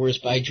Star Wars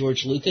by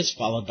George Lucas,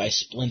 followed by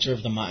Splinter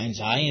of the Mind's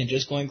Eye, and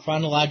just going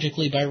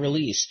chronologically by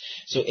release.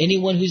 So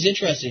anyone who's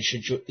interested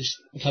should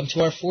come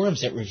to our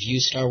forums at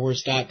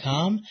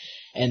reviewstarwars.com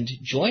and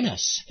join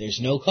us. There's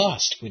no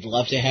cost. We'd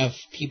love to have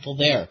people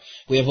there.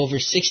 We have over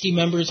 60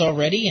 members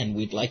already, and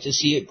we'd like to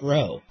see it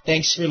grow.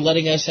 Thanks for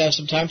letting us have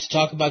some time to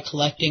talk about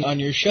collecting on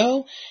your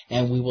show,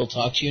 and we will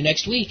talk to you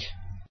next week.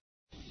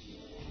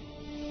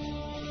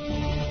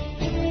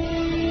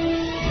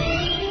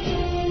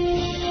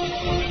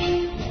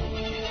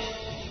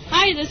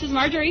 Hi, this is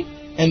Marjorie.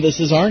 And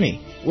this is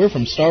Arnie. We're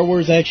from Star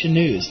Wars Action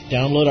News.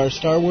 Download our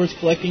Star Wars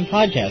collecting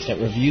podcast at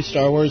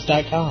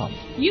reviewstarwars.com.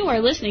 You are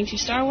listening to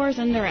Star Wars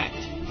Indirect.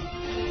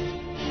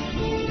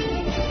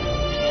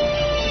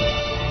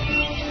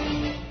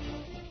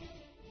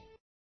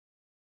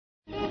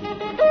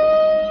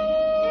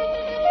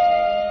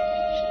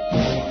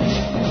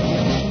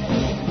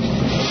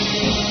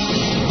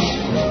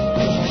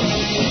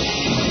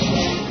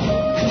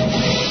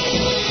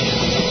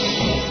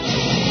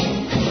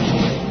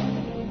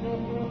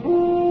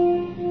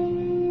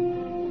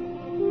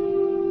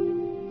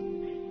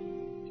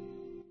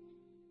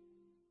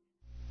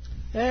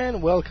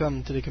 and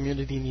welcome to the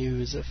community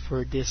news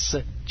for this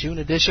June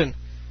edition,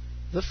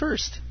 the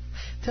 1st.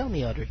 Tell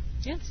me, Audrey.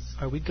 Yes.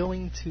 Are we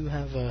going to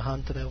have a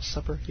haunted house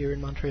supper here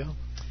in Montreal?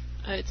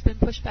 It's been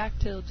pushed back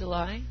till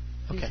July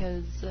Okay.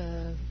 because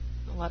a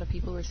lot of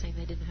people were saying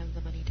they didn't have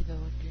the money to go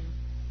in June,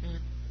 and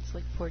it's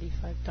like $45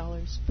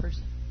 per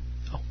person.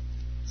 Oh.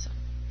 So,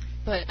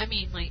 but I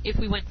mean, like if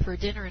we went for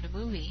dinner and a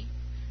movie,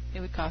 it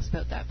would cost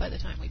about that by the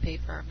time we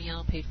paid for our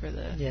meal, paid for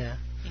the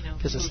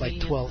because it's like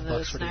movie $12 and the for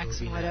the snacks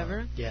movie and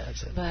whatever. now. Yeah,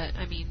 that's it. But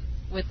I mean,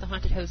 with the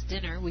haunted house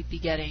dinner, we'd be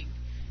getting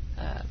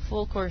a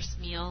full course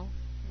meal,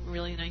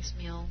 really nice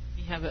meal.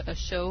 You have a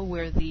show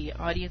where the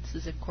audience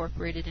is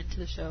incorporated into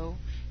the show,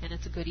 and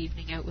it's a good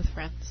evening out with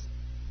friends.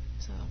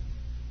 So.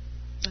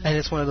 And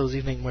it's one of those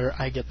evenings where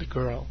I get the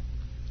girl,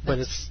 but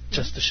it's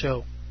just a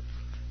show.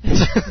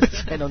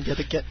 I don't get.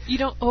 You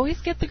don't always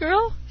get the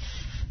girl?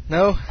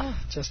 No,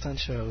 just on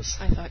shows.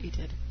 I thought you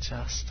did.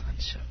 Just on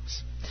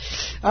shows.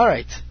 All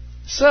right.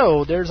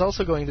 So there's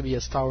also going to be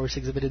a Star Wars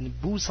exhibit in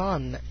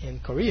Busan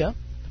in Korea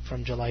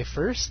from July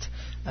 1st.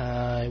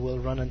 It will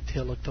run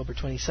until October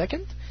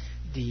 22nd.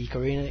 The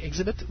Korean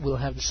exhibit will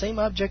have the same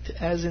object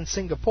as in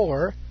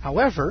Singapore.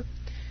 However,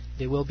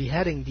 they will be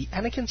adding the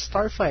Anakin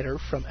Starfighter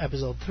from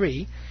Episode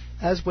 3,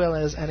 as well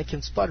as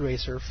Anakin Spud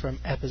Racer from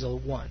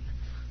Episode 1.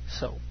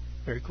 So,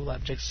 very cool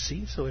objects to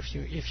see. So if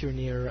you're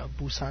near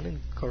Busan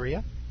in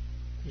Korea,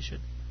 you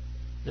should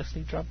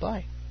definitely drop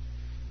by.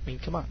 I mean,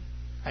 come on.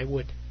 I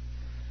would.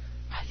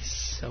 I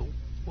so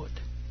would.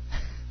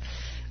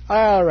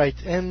 All right,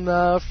 and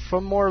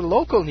from more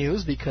local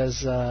news,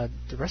 because the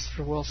rest of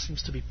the world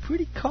seems to be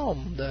pretty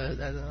calm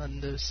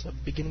on this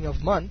beginning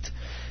of month,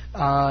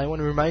 I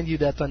want to remind you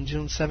that on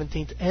June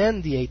 17th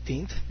and the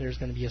 18th, there's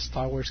going to be a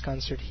Star Wars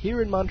concert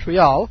here in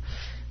Montreal.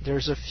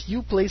 There's a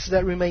few places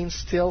that remain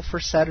still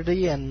for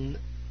Saturday and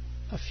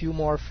a few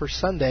more for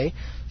Sunday,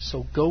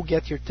 so go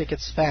get your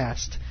tickets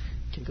fast.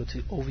 You can go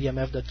to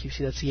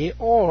ovmf.qc.ca,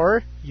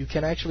 or you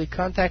can actually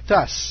contact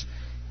us,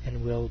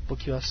 and we'll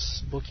book you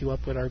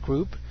up with our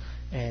group,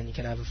 and you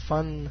can have a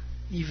fun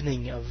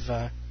evening of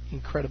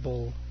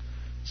incredible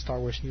Star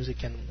Wars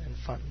music and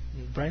fun.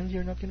 And Brian,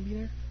 you're not going to be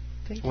there,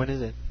 I think? When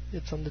is it?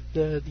 It's on the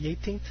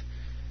 18th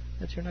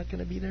that you're not going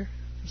to be there.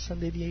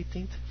 Sunday the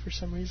 18th for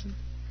some reason.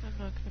 I'm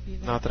not going to be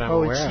there. Not that I'm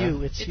aware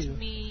of. It's you. It's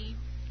me.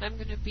 I'm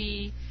going to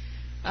be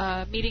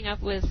meeting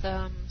up with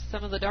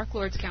some of the Dark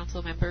Lords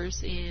Council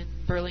members in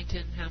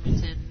Burlington,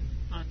 Hamilton,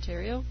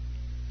 Ontario.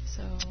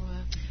 So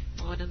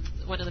one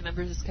of the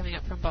members is coming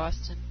up from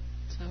Boston,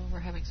 so we're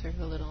having sort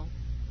of a little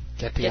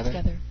get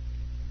together.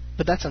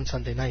 But that's on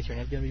Sunday night. You're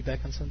not going to be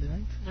back on Sunday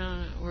night? No,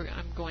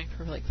 I'm going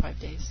for like 5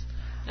 days.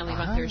 I leave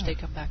on Thursday,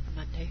 come back on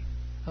Monday.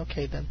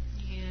 Okay then.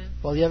 Yeah.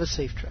 Well, you have a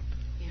safe trip.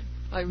 Yeah.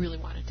 I really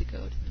wanted to go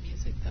to the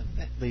music though.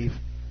 But Leave.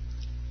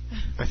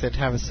 I said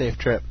have a safe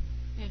trip.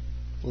 Yeah.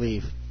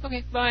 Leave.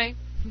 Okay, bye.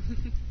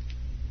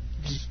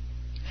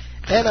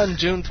 And on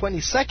June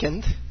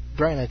 22nd,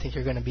 Brian, I think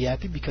you're going to be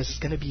happy because it's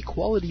going to be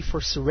Equality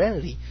for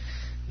Serenity.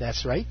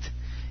 That's right.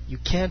 You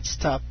can't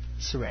stop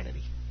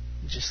Serenity.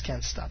 You just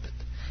can't stop it.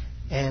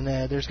 And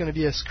there's going to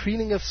be a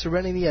screening of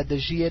Serenity at the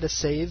Gilles de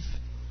Sèvres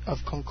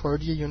of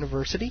Concordia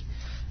University.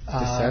 De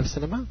Sèvres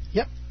Cinema?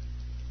 Yep.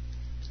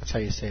 That's how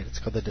you say it. It's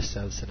called the De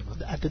Sèvres Cinema.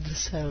 At the De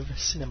Sèvres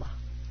Cinema.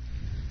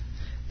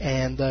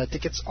 And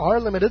tickets are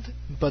limited,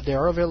 but they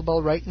are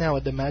available right now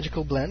at the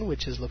Magical Blend,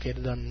 which is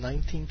located on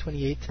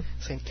 1928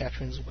 St.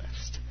 Catharines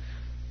West.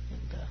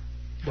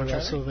 And they're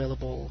also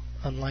available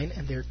online,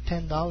 and they're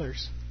 $10.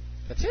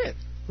 That's it.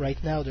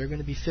 Right now, they're going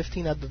to be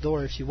 $15 at the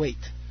door if you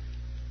wait.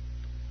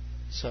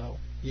 So,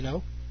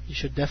 you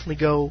should definitely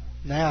go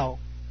now,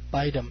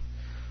 buy them.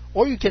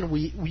 Or you can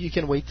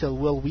wait till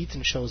Will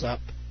Wheaton shows up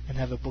and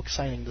have a book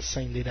signing the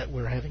same day that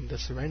we're having the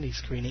Serenity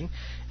screening,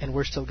 and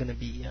we're still going to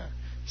be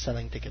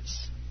selling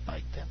tickets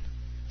by then.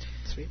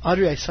 Sweet.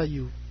 Audrey, I saw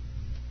you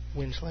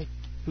whinge like,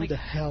 who the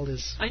hell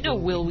is... I know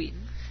Will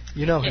Wheaton.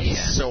 You know him.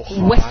 He's so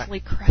hot. Wesley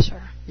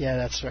Crusher. Yeah,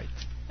 that's right.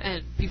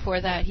 And before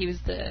that, he was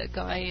the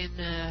guy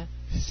in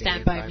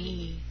Stand By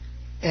Me.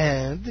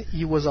 And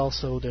he was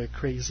also the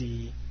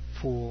crazy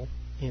fool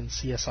in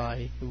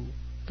CSI who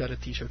got a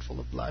t-shirt full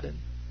of blood and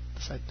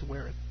decided to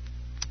wear it.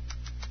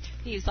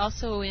 He's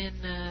also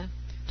in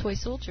Toy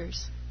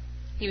Soldiers.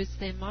 He was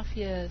the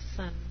mafia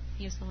son.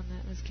 He was the one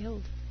that was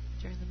killed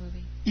during the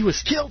movie. He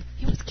was killed?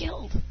 He was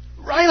killed.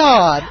 Right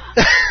on!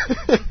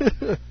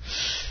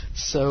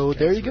 So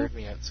there you go.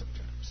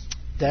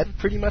 That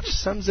pretty much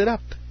sums it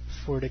up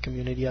for the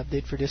community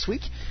update for this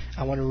week.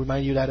 I want to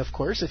remind you that, of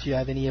course, if you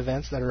have any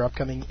events that are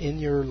upcoming in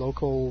your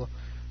local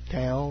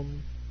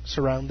town,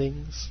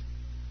 surroundings,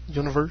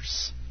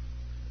 universe,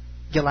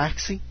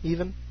 galaxy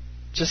even,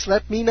 just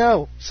let me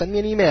know. Send me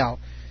an email.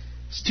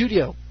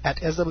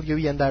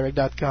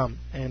 studio@swendirect.com,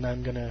 and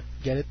I'm gonna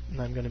get it,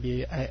 and I'm gonna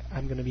be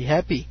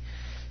happy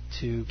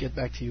to get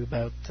back to you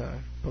about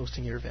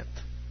posting your event.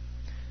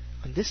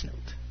 On this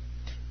note,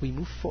 we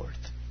move forward,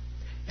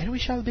 and we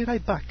shall be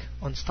right back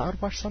on Star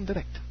Wars on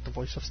Direct, the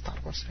voice of Star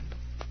Wars fandom.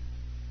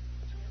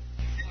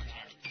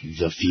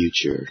 The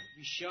future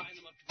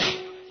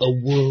A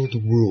world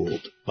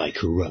ruled by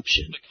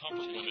corruption,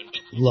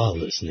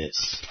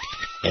 lawlessness,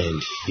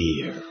 and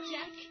fear.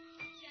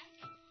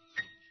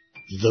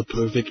 The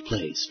perfect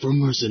place for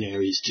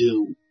mercenaries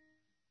to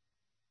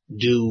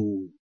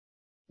do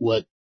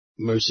what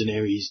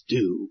mercenaries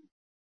do.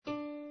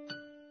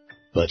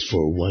 But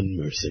for one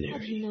mercenary, How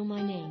do you know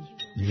my name?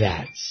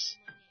 that's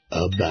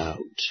about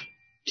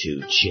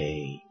to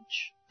change.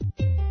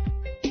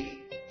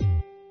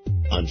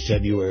 On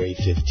February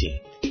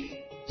 15th,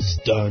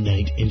 Star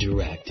Night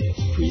Interactive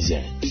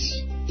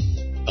presents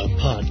a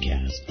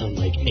podcast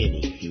unlike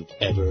any you've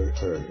ever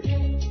heard.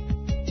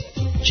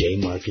 J.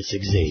 Marcus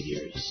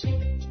Xavier's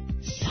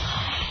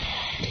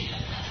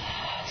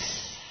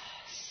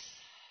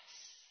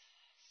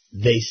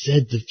They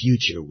said the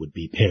future would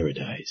be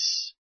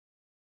paradise.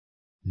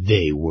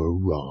 They were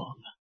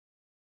wrong.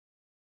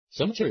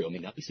 Some material may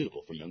not be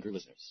suitable for younger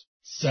listeners.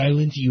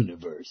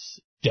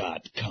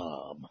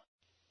 SilentUniverse.com.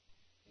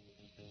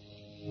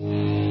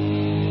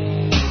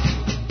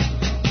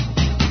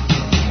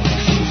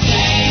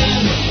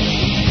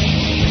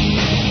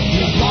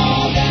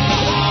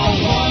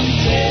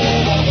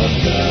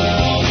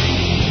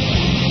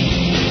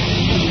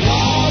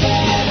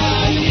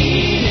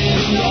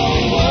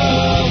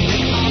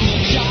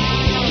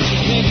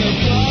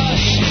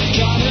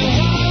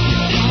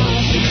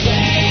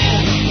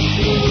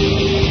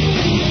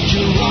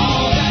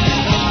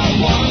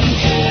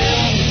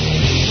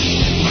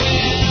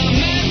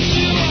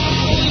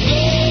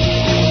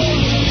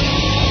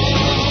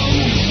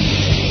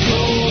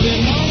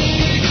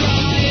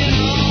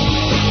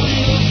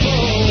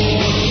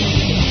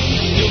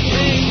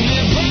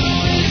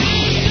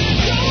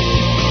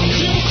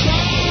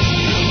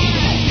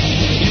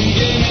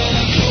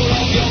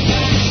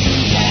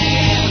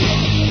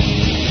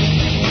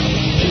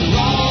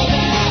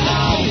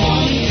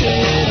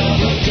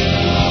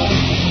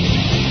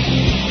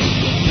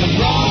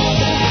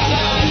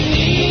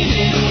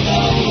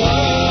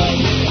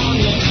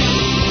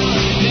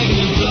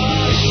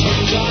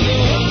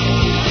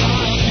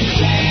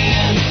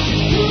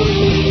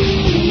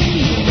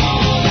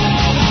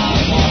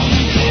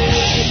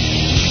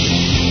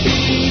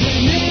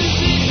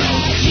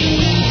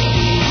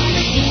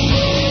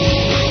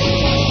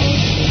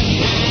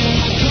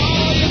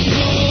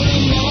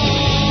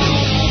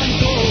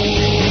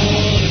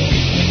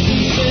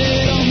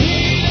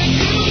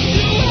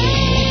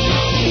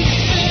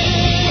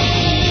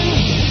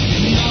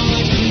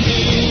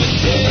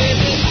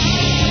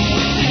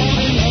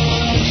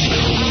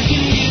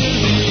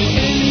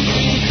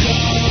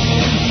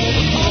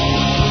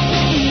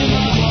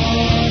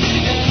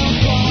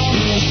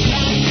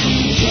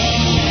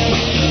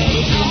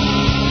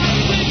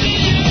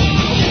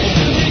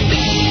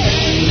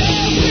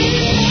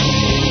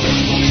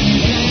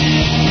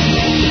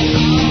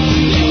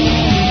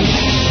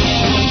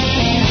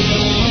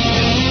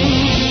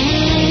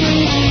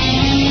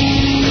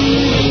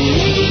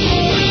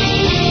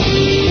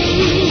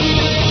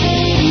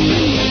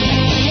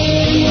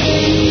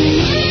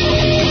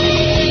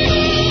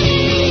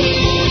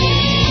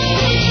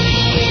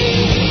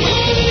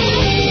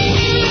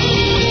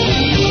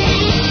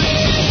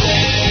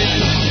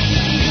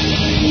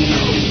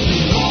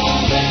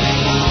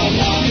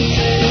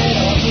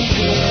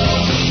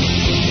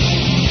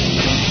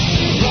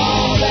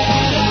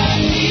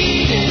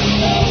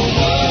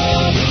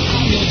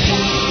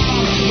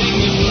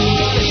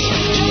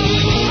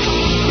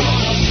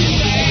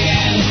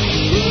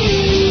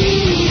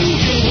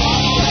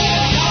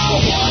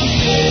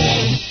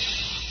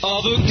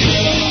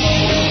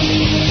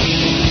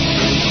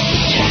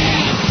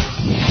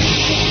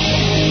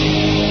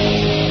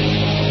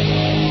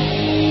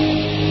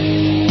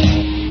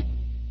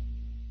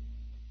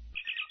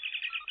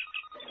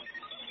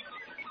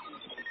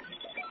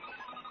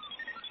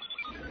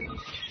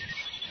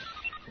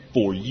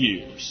 For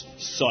years,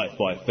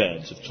 sci-fi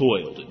fans have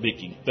toiled at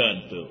making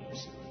fan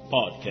films,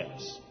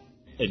 podcasts,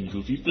 and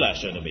goofy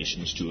flash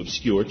animations to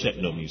obscure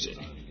techno music.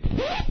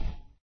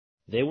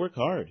 They work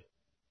hard.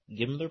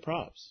 Give them their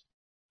props.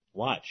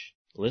 Watch,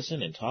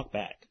 listen, and talk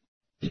back.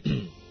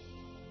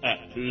 At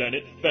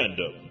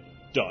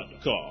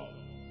planetfandom.com.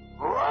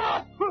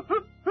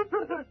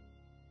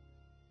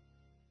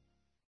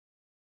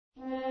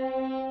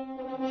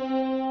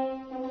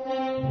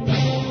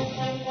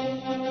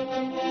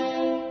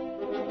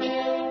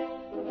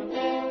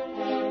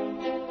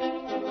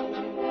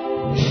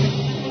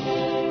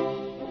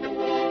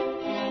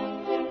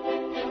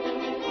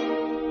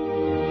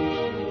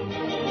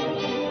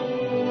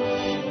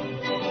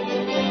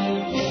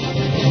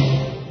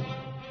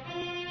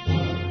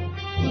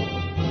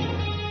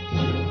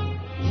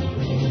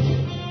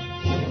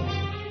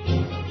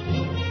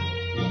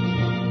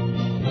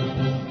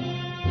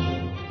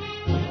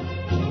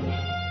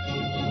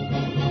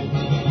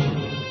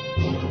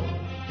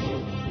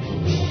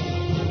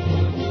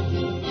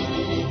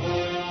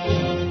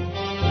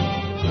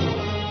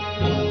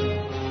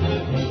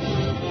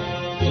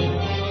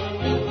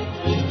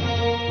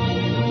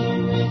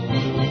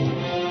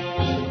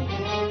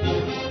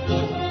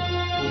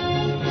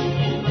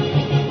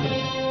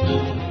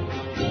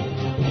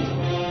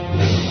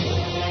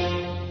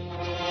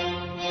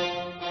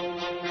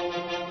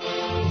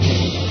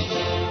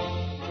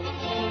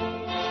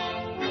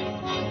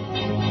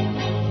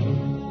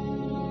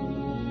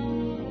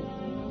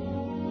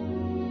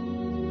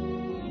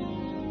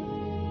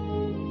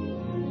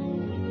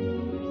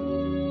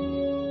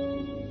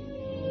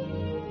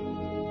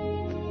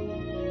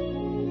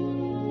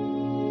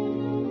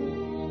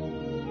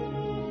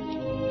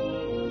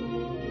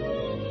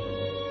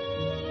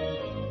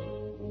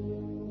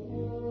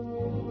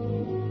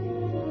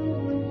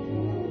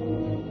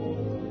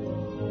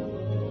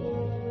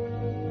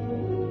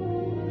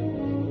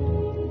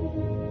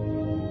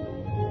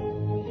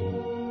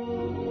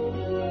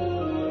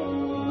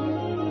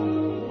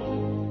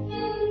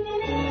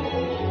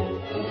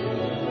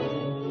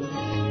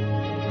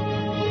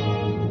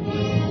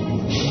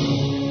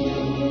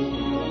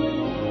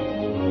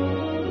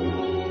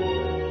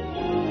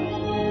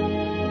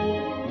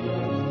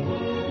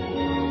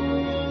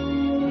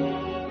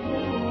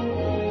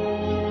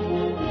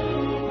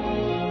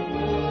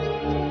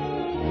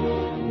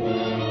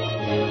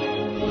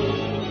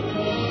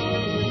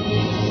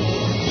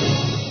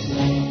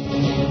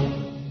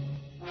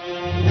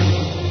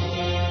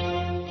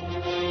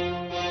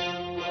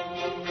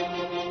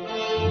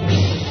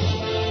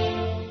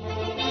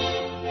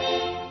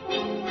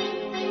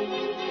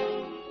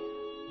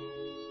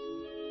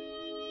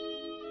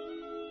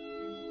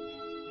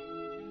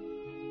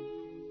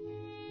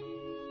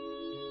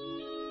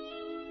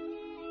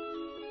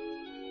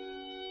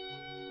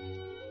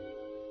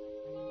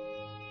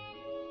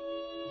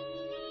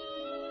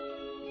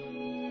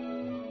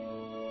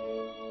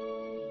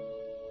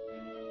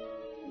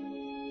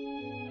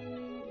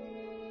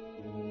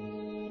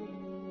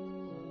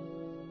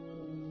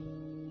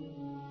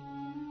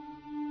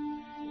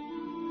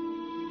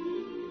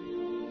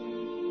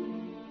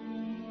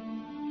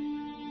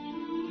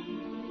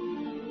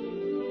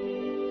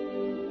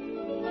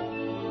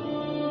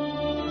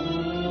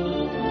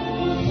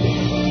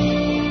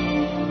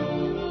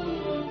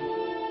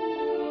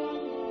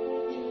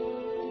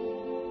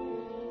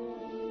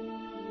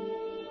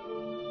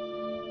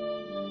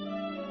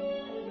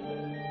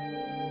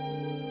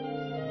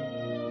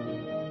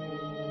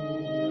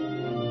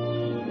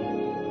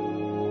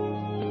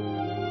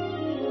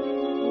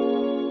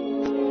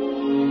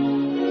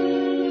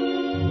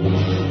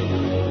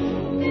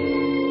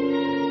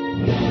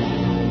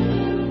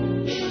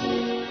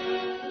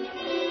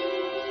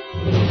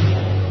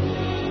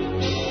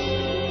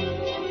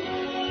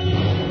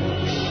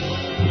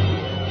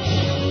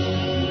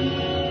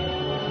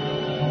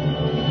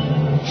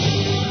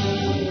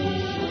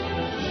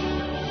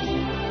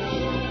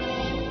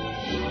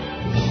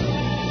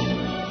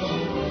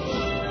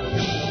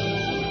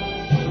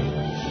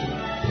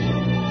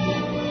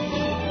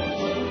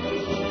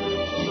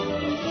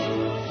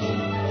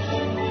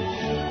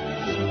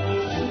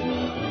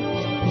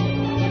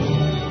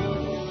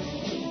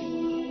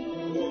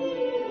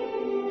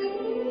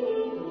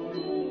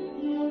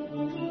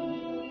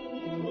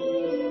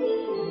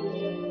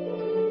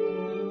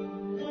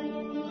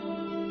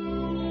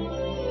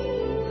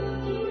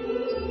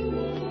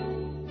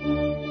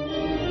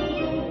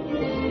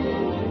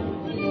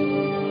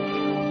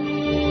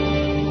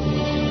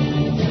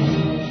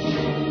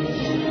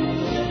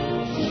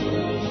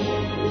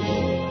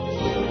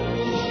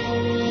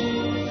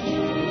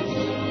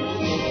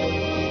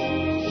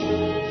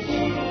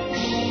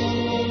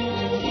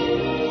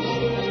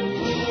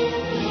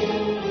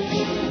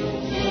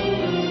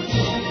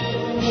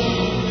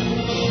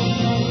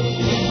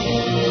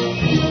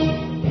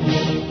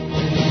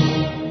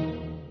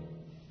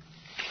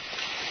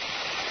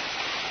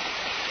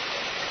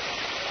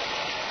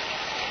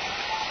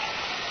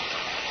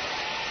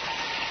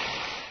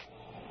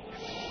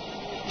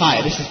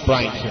 Hi, this is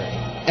Brian Curry.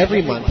 Every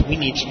month, we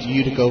need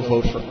you to go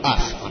vote for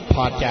us on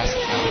Podcast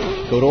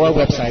Alley. Go to our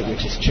website,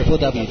 which is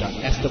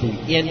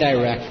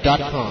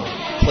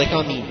www.sweindirect.com. Click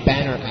on the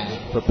banner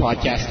ad for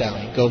Podcast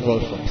Alley and go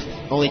vote for us.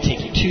 It'll only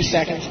take you 2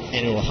 seconds,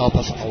 and it will help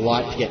us a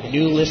lot to get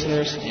new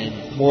listeners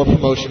and more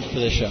promotion for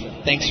the show.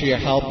 Thanks for your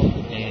help,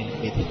 and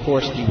may the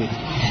force be with you.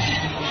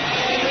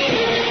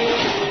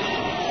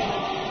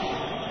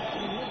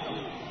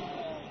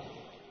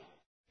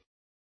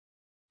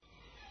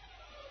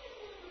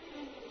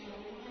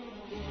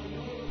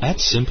 At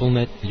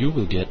SimpleNet, you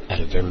will get, at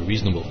a very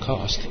reasonable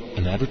cost,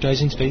 an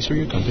advertising space for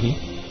your company,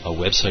 a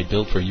website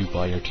built for you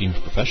by our team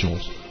of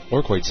professionals,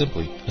 or quite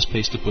simply, a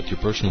space to put your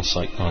personal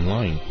site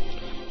online.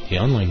 The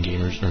online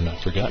gamers are not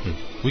forgotten.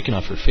 We can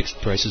offer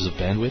fixed prices of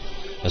bandwidth,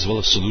 as well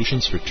as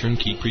solutions for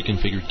turnkey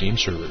pre-configured game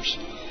servers.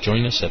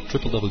 Join us at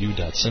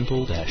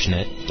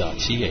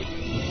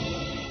www.simple-net.ca.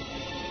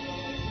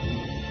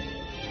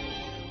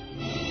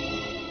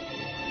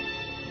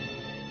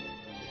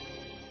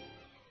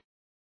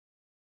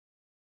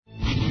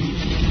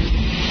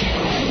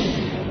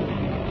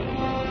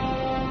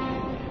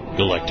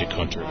 Galactic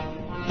Hunter,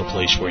 the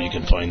place where you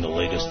can find the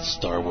latest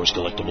Star Wars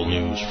collectible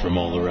news from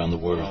all around the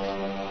world.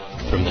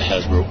 From the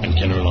Hasbro and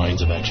Kenner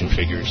lines of action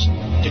figures,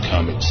 to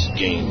comics,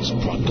 games,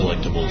 prop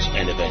collectibles,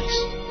 and events,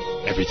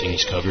 everything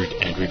is covered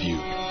and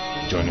reviewed.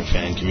 Join our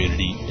fan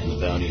community in the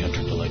Bounty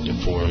Hunter Collective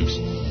forums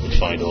and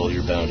find all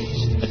your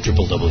bounties at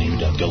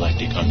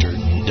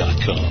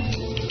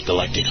www.galactichunter.com.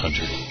 Galactic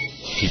Hunter,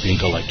 keeping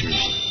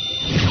collectors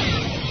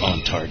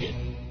on target.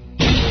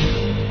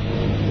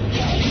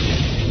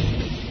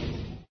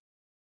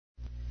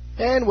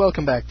 And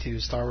welcome back to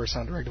Star Wars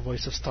Sound Direct, the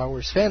voice of Star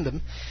Wars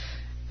fandom,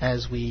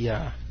 as we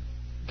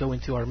go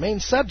into our main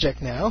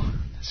subject now.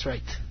 That's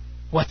right.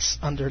 What's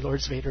under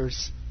Lord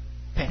Vader's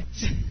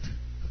pants?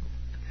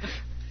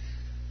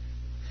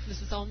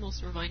 This is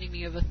almost reminding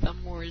me of a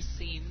Thumb Wars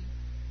scene,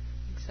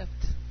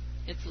 except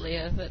it's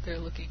Leia that they're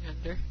looking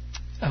under.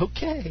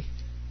 Okay.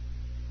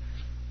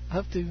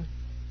 I'll have to...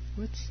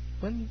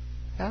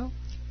 How?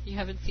 You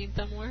haven't seen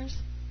Thumb Wars?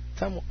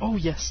 Oh,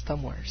 yes,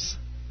 Thumb Wars.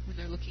 When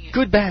they're looking at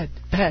good, bad,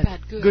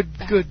 bad, good,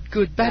 bad, good,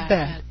 good, bad,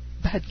 bad,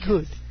 bad,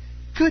 good,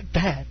 good,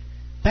 bad,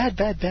 bad,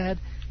 bad, bad,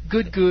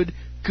 good, good,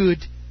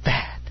 good,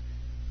 bad,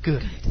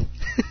 good.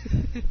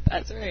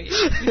 That's right.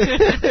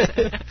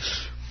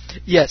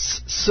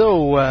 Yes,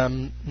 so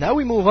now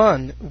we move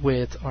on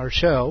with our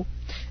show,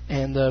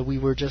 and we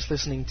were just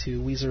listening to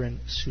Weezer and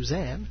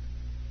Suzanne.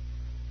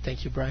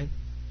 Thank you, Brian.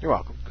 You're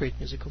welcome. Great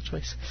musical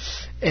choice.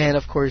 And,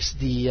 of course,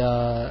 the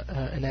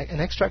an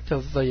extract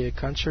of a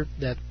concert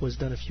that was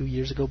done a few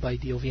years ago by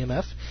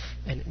DOVMF,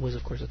 and it was,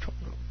 of course, a Throne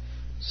Room.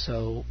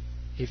 So,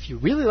 if you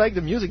really like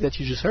the music that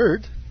you just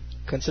heard,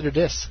 consider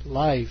this,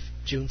 live,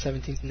 June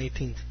 17th and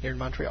 18th, here in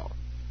Montreal.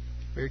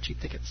 Very cheap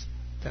tickets,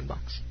 $10.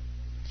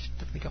 Should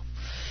definitely go.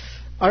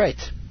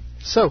 Alright,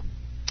 so,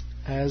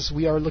 as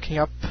we are looking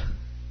up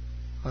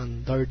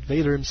on Darth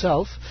Vader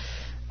himself,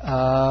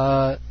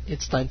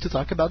 it's time to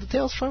talk about the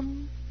tales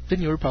from the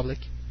New Republic,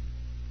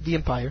 the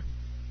Empire,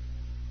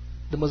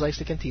 the Mos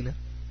Eisley Cantina,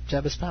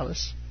 Jabba's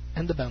Palace,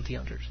 and the Bounty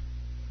Hunters.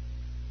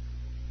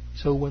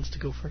 So who wants to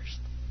go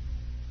first?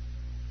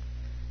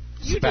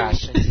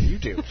 Sebastian, you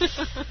do.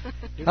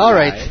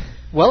 Alright,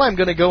 well, I'm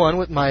going to go on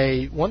with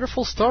my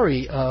wonderful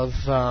story of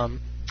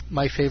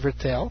my favorite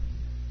tale,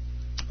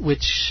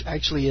 which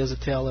actually is a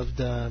tale of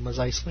the Mos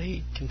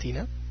Eisley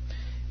Cantina.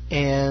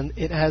 And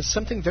it has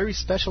something very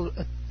special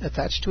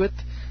attached to it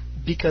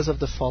because of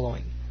the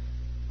following.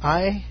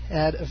 I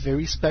had a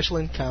very special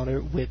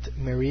encounter with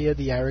Maria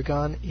de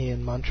Aragon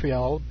in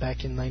Montreal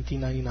back in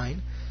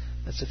 1999.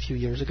 That's a few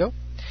years ago.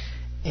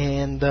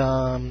 And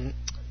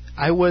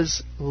I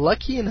was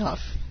lucky enough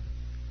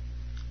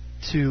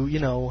to,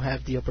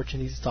 have the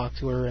opportunity to talk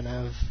to her and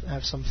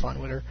have some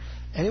fun with her.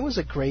 And it was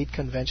a great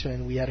convention,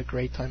 and we had a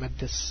great time at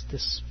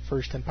this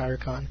first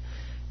EmpireCon.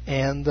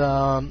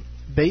 And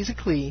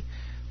basically,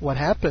 what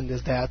happened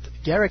is that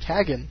Garrick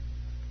Hagen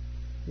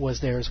was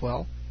there as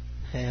well,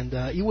 and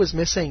he was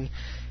missing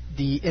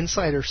the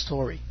insider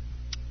story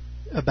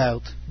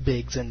about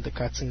Biggs and the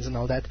cutscenes and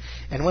all that.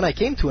 And when I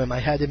came to him, I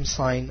had him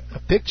sign a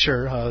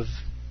picture of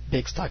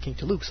Biggs talking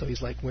to Luke. So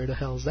he's like, where the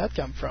hell does that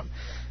come from?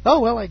 Oh,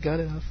 well, I got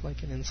it off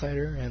like an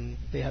insider, and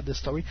they had this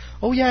story.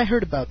 Oh, yeah, I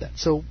heard about that.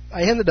 So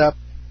I ended up,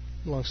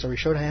 long story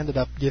short,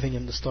 giving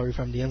him the story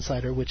from the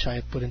insider, which I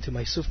had put into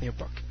my souvenir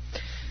book.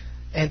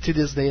 And to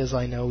this day, as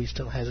I know, he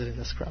still has it in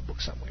a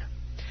scrapbook somewhere.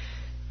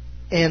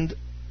 And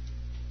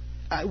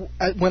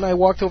when I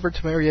walked over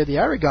to Maria de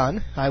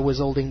Aragon, I was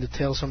holding the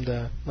tales from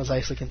the Mos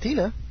Eisley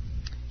Cantina,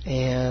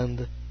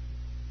 and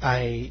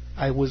I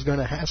was going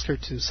to ask her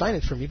to sign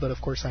it for me, but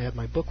of course I had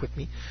my book with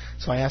me,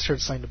 so I asked her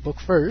to sign the book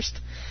first.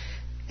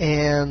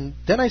 And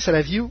then I said,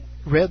 have you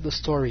read the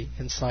story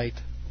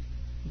inside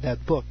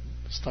that book,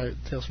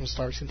 Tales from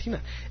Star Wars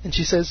Cantina? And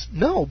she says,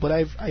 no, but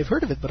I've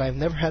heard of it, but I've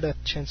never had a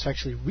chance to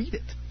actually read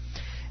it.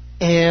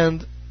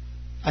 And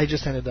I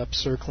just ended up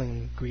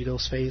circling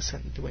Greedo's face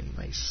and doing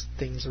nice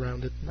things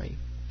around it, and I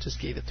just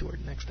gave it to her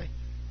the next day.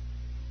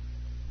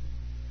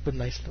 with a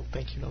nice little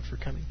thank you note for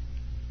coming.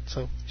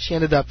 So she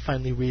ended up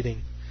finally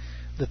reading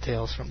the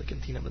tales from the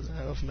cantina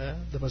of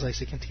the Mos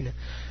Eisley Cantina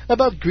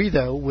about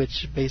Greedo,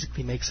 which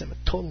basically makes him a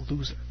total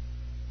loser.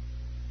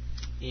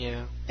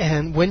 Yeah.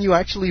 And when you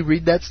actually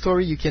read that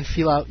story, you can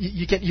feel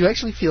you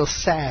actually feel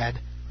sad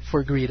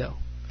for Greedo.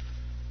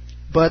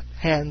 But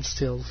Han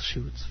still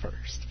shoots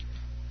first.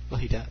 Well,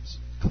 he does,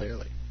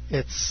 clearly.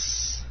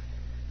 It's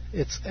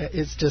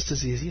just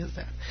as easy as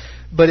that.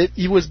 But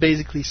he was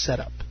basically set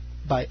up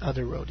by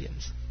other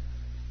Rhodians.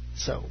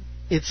 So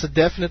it's a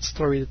definite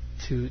story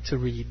to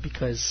read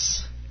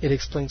because it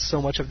explains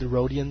so much of the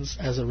Rhodians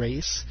as a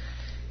race,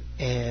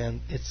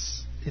 and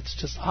it's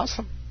just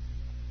awesome.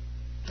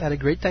 I had a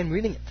great time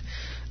reading it.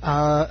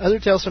 Other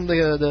tales from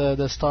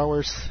the Star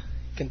Wars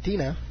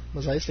Cantina,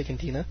 Mos Eisley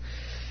Cantina.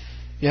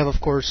 You have,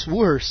 of course,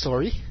 Wooher's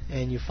story,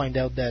 and you find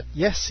out that,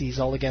 yes, he's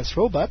all against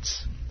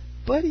robots,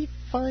 but he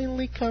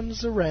finally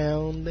comes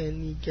around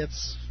and he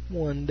gets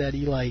one that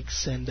he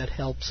likes and that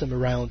helps him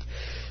around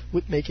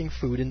with making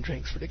food and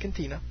drinks for the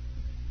cantina.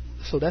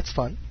 So that's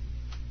fun.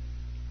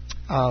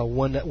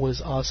 One that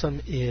was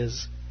awesome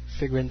is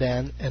Figure and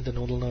Dan and the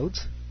Nodal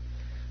Nodes.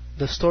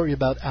 The story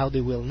about how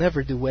they will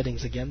never do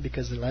weddings again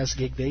because the last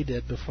gig they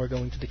did before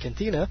going to the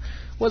cantina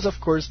was, of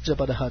course,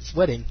 Jabba the Hutt's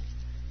wedding.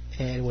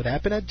 And what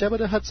happened at Jabba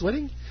the Hutt's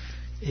wedding?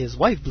 His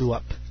wife blew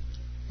up.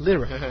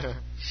 Literally.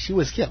 She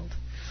was killed.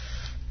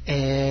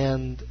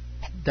 And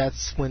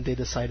that's when they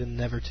decided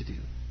never to do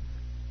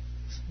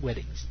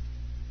weddings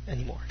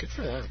anymore. Good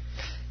for them.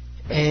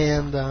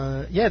 And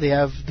they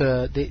have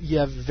you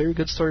have a very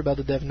good story about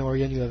the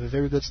Devanorian. You have a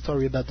very good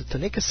story about the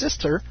Tanika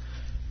sister,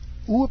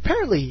 who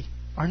apparently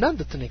are not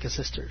the Tanika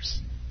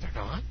sisters. They're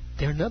not?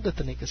 They're not the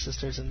Tanika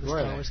sisters in the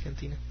Star Wars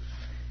Cantina.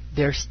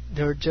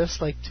 They're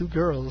just like two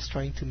girls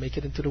trying to make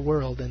it into the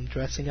world and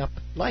dressing up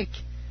like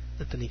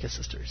the Tanika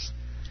sisters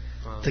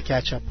to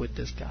catch up with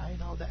this guy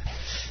and all that.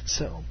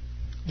 So,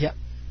 yeah,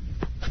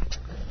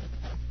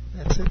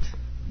 that's it.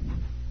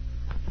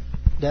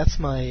 That's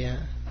my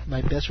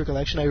my best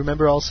recollection. I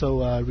remember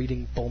also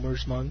reading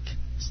Bulmer's Monk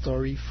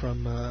story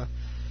from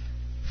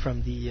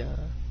the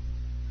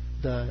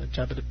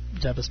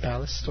Jabba's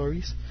Palace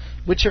stories,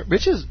 which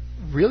is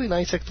really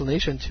nice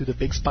explanation to the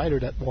big spider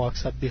that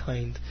walks up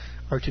behind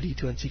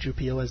R2-D2 and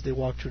C-3PO as they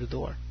walk through the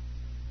door.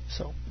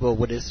 So, well,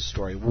 what is the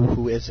story?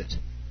 Who is it?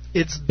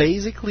 It's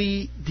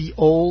basically the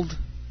old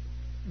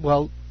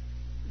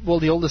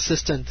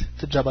assistant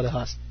to Jabba the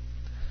Hutt.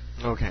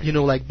 Okay. You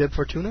know, like Bib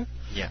Fortuna?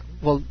 Yeah.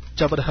 Well,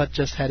 Jabba the Hutt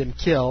just had him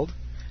killed,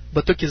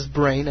 but took his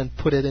brain and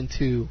put it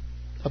into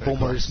a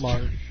Bulmer's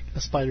Monk,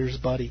 a spider's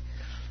body.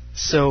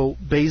 So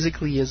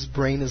basically, his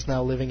brain is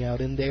now living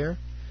out in there,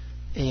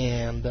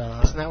 and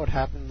isn't that what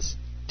happens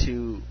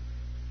to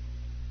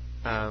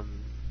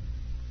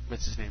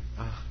what's his name?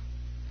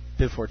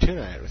 Bib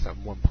Fortuna at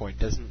one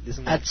point, isn't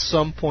that? At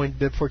some point,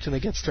 Bib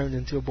Fortuna gets turned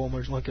into a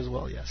Bulmer's Monk as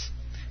well. Yes.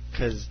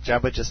 Because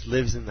Jabba just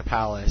lives in the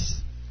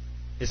palace.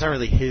 It's not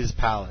really his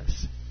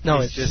palace. No,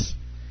 he just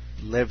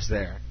lives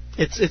there.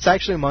 It's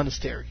actually a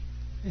monastery,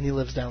 and he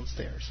lives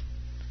downstairs.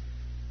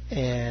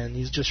 And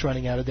he's just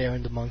running out of there,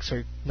 and the monks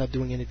are not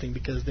doing anything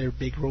because they're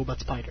big robot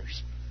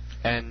spiders.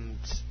 And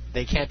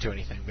they can't do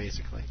anything,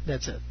 basically.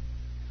 That's it.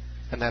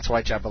 And that's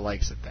why Jabba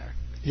likes it there.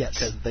 Yes.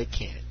 Because they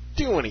can't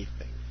do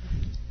anything.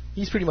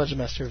 He's pretty much a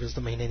master of his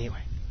domain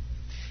anyway.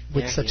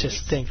 With such a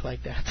stink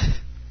like that.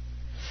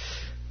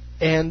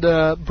 And,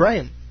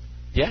 Brian.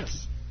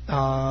 Yes.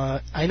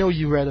 I know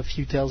you read a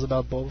few tales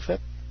about Boba Fett.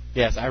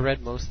 Yes, I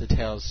read most of the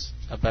tales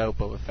about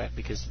Boba Fett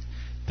because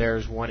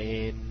there's one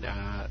in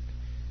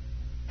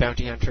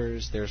Bounty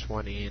Hunters, there's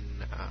one in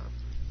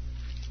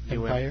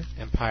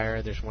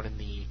Empire, there's one in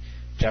the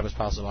Jabba's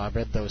Palace. I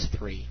read those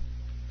three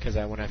because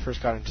when I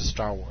first got into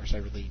Star Wars, I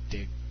really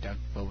dug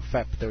Boba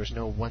Fett, but there was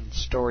no one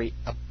story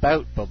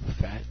about Boba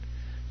Fett.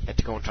 You had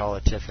to go into all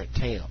the different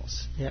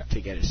tales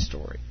to get his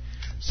story.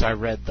 So I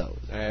read those.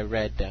 I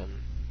read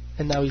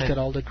and now he's got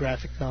all the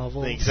graphic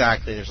novels.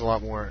 Exactly. There's a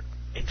lot more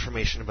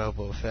information about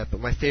Boba Fett, but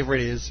my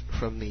favorite is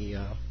from the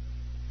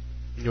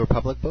New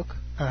Republic book,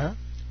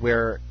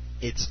 where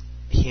it's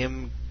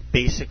him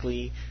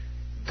basically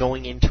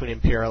going into an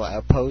Imperial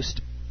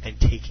outpost and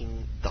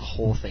taking the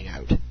whole thing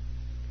out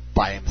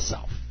by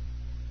himself.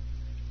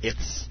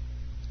 It's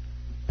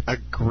a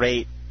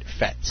great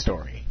Fett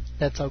story.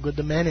 That's how good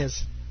the man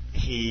is.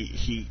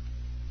 The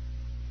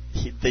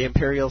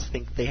Imperials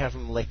think they have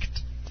him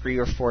licked 3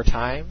 or 4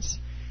 times,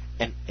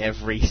 and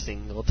every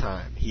single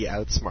time he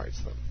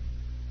outsmarts them.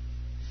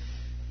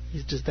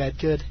 He's just that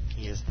good.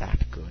 He is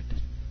that good.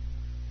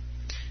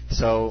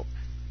 So,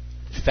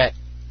 Fett,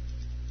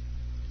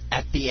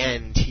 at the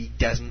end, he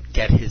doesn't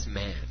get his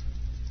man.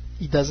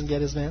 He doesn't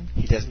get his man?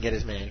 He doesn't get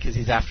his man, because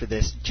he's after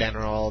this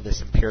general,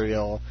 this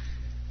Imperial.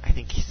 I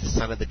think he's the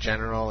son of the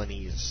general, and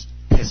he's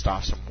pissed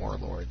off some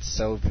warlords.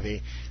 So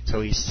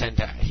he's sent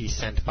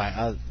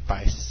by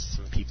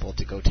some people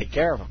to go take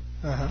care of him.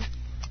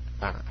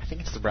 I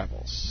think it's the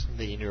rebels.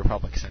 The New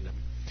Republic send him.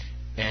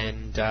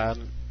 And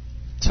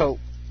so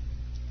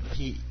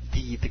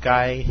the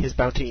guy, his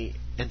bounty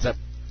ends up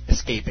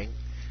escaping,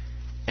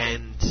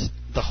 and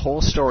the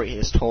whole story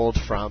is told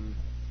from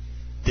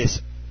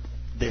this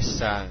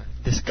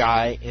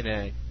guy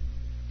in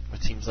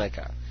what seems like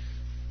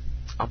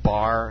a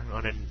bar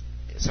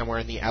somewhere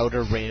in the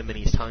Outer Rim, and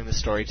he's telling the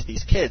story to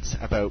these kids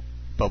about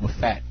Boba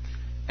Fett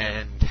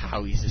and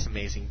how he's this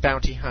amazing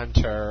bounty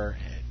hunter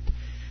and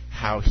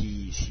how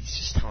he's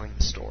just telling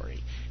the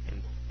story.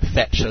 And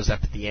Fett shows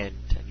up at the end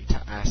and he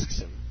asks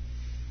him,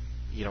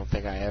 "You don't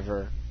think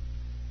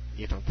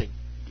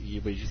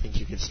you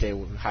could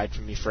hide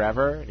from me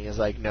forever?" And he was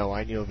like, "No,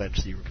 I knew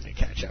eventually you were going to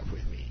catch up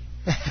with me."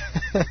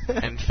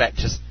 And Fett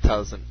just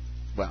tells him,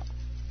 "Well,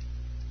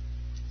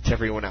 to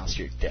everyone else,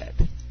 you're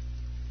dead.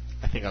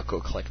 I think I'll go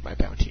collect my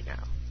bounty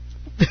now."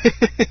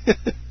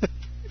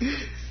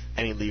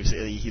 And he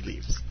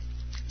leaves.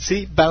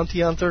 See,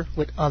 bounty hunter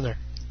with honor.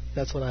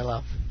 That's what I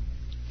love.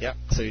 Yep.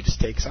 So he just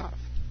takes off.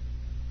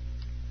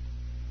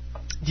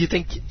 Do you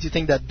think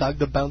that Doug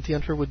the bounty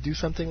hunter would do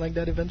something like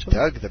that eventually?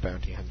 Doug the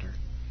bounty hunter.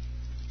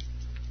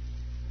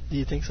 Do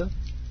you think so?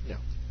 No.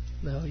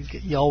 No,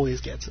 he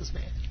always gets us,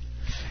 man.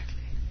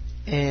 Exactly.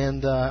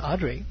 And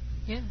Audrey,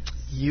 yeah,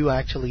 you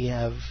actually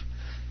have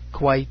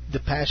quite the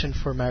passion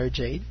for Mara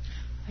Jade.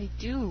 I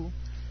do.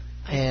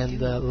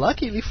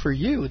 Luckily for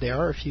you, there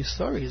are a few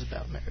stories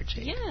about Mara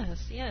Jade.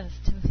 Yes.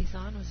 Timothy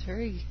Zahn was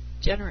very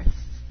generous.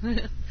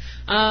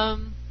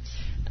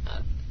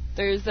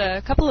 There's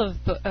a couple of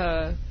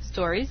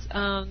stories.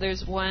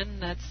 There's one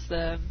that's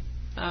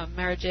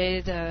Mara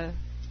Jade, the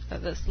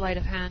sleight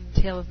of hand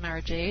tale of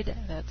Mara Jade.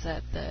 That's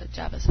at the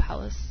Jabba's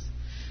palace.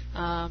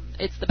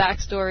 It's the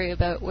backstory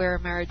about where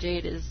Mara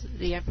Jade is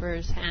the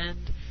Emperor's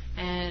hand,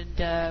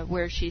 and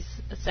where she's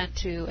sent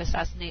to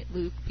assassinate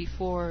Luke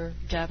before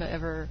Jabba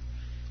ever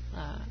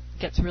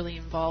gets really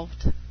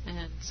involved.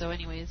 And so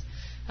anyways,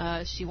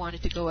 she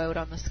wanted to go out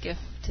on the skiff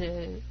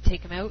to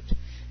take him out,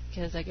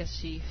 because I guess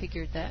she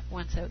figured that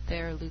once out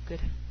there, Luke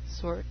could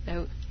sort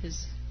out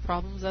his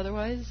problems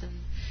otherwise,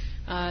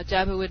 and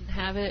Jabba wouldn't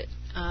have it.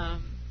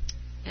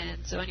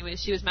 And so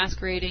anyways, she was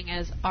masquerading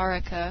as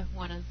Arika,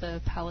 one of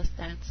the palace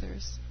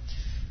dancers.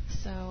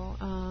 So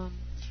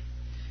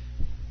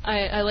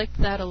I liked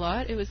that a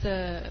lot. It was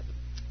an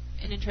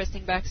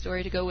interesting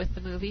backstory to go with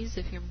the movies,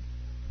 if you're,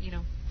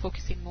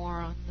 focusing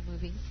more on the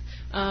movies.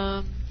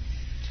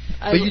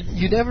 But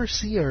you never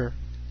see her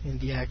in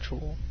the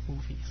actual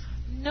movies.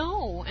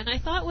 No, and I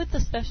thought with the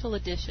special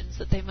editions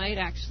that they might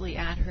actually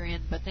add her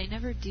in, but they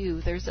never do.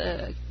 There's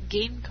a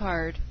game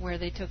card where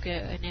they took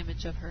an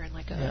image of her in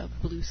like a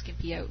blue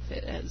skimpy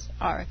outfit as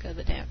Arika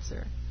the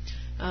dancer.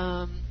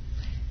 Thank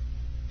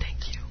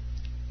you.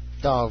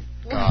 Oh,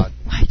 God.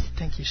 What?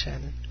 Thank you,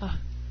 Shannon. Oh,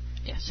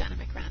 yeah,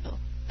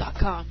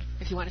 ShannonMcRandall.com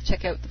if you want to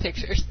check out the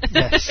pictures.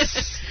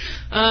 Yes.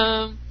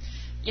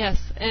 Yes,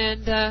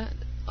 and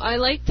I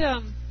liked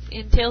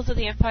in Tales of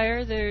the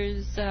Empire,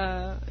 there's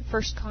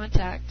First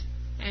Contact,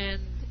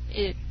 and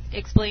it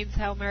explains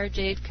how Mara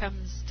Jade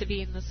comes to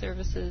be in the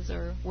services,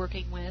 or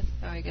working with,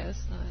 I guess.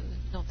 I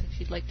don't think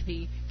she'd like to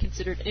be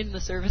considered in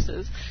the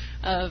services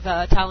of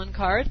Talon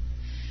Card.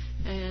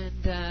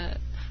 And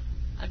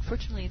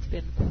unfortunately, it's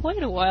been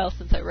quite a while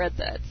since I read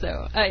that.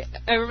 So I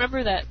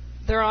remember that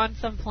they're on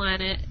some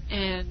planet,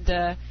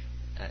 and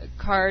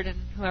Card and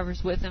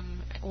whoever's with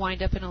him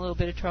wind up in a little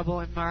bit of trouble,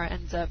 and Mara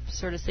ends up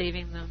sort of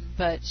saving them.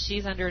 But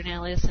she's under an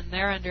alias, and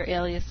they're under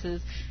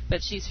aliases,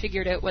 but she's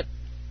figured out what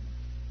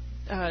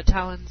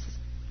Talon's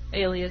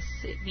alias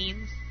it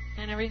means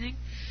and everything.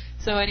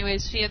 So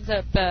anyways, she ends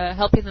up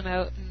helping them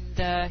out,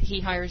 and he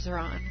hires her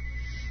on.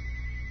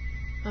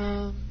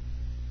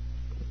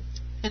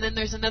 And then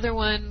there's another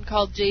one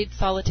called Jade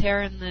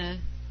Solitaire in the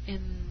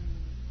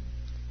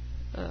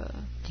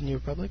New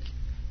Republic?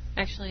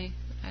 Actually,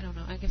 I don't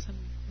know. I guess I'm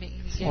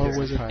making these Or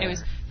was it?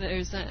 Anyways,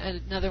 there's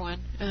another one,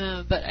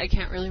 but I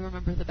can't really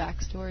remember the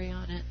backstory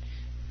on it.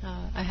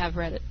 I have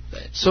read it,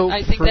 but so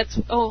I think that's.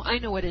 Oh, I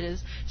know what it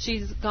is.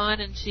 She's gone,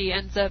 and she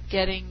ends up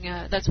getting.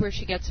 That's where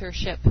she gets her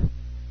ship,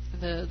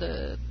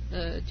 the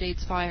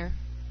Jade's Fire.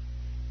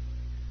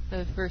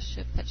 The first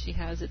ship that she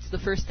has. It's the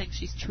first thing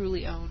she's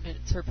truly owned, and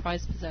it's her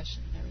prized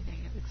possession and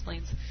everything. It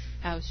explains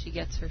how she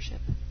gets her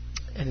ship.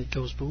 And it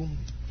goes boom.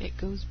 It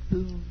goes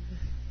boom.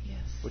 Yes.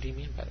 What do you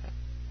mean by that?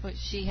 Well,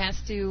 she has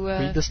to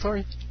read the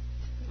story.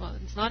 Well,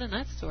 it's not in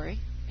that story.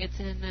 It's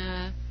in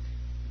the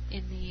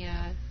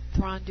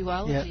Thrawn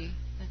duology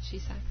that she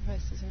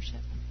sacrifices her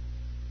ship.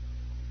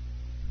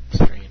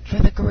 Strange.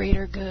 For the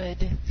greater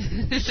good.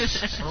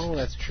 Oh,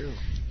 that's true.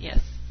 Yes.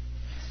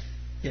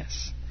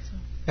 Yes.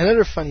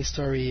 Another funny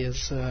story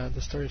is the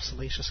story of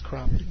Salacious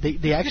Crumb.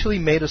 They actually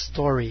made a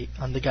story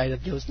on the guy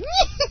that goes.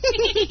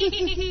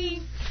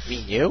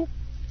 Mean you?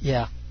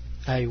 Yeah,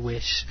 I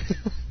wish.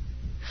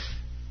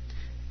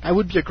 I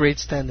would be a great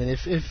stand-in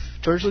if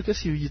George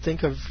Lucas, you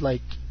think of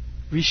like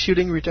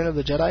reshooting Return of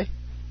the Jedi,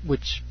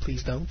 which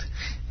please don't.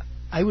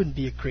 I wouldn't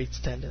be a great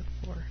stand-in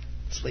for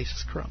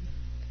Salacious Crumb.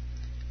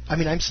 I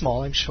mean, I'm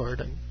small, I'm short,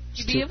 I'm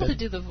You'd stupid. be able to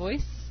do the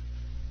voice.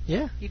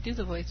 Yeah. You do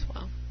the voice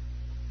well.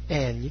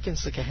 And you can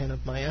stick a hand up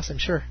my ass, I'm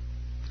sure.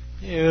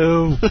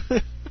 Ew.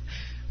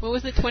 What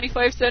was it,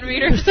 25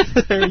 centimeters?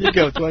 There you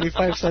go,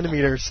 25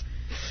 centimeters.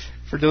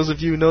 For those of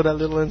you who know that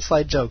little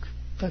inside joke.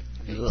 But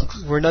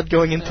we're not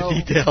going into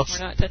details.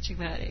 We're not touching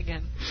that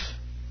again.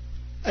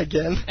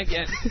 Again?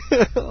 Again.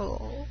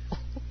 Oh,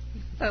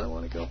 I don't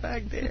want to go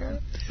back there.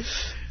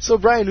 So,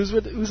 Brian, who's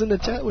in the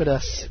chat with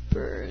us?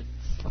 Birds.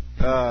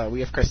 We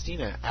have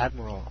Christina,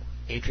 Admiral,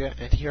 Adria,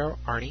 Antihero,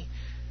 Arnie,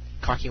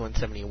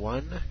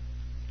 Cocky171,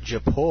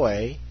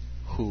 Japoi,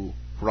 who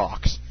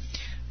rocks,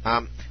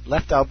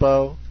 Left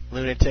Elbow,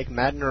 Lunatic,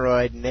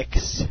 Madneroid,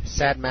 Nyx,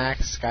 Sad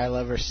Max,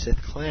 Skylover,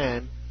 Sith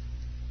Clan,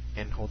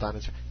 and hold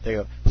on, there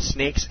you go,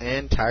 Snakes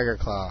and Tiger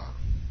Claw.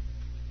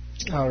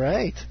 All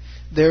right.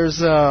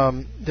 There's a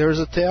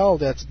tale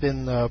that's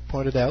been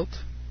pointed out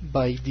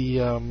by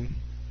the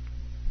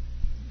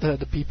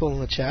people in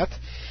the chat.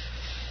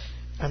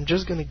 I'm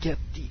just gonna get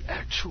the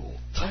actual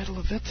title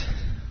of it.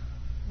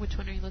 Which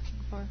one are you looking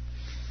for?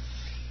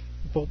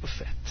 Boba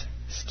Fett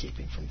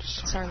escaping from the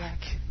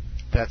Sarlacc.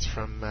 That's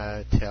from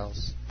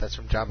Tales. That's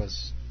from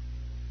Jabba's.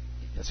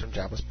 That's from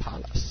Jabba's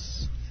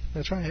palace.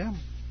 That's right. Yeah.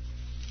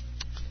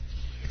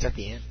 It's at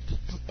the end.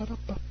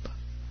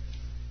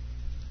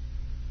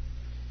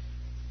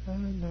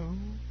 No.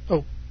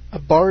 Oh, A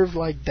Barv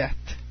Like That,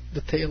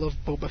 The Tale of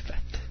Boba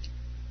Fett.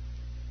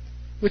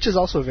 Which is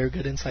also a very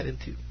good insight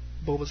into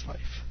Boba's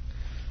life.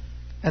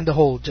 And the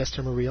whole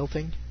Jester Muriel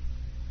thing.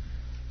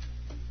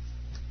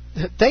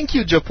 Thank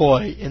you,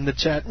 Japoi, in the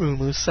chat room,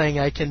 who's saying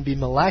I can be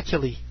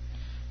Malakuli.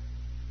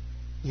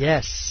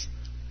 Yes.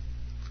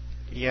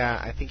 Yeah,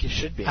 I think you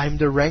should be. I'm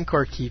the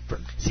Rancor Keeper.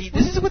 See,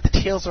 this is what the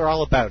tales are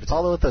all about. It's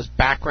all about those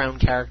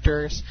background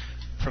characters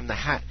from the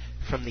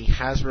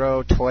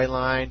Hasbro toy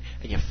line,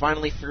 and you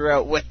finally figure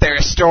out what their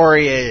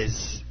story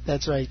is.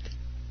 That's right.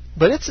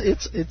 But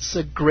it's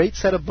a great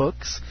set of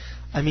books.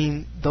 I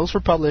mean, those were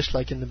published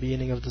like in the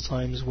beginning of the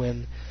times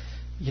when,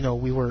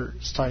 we were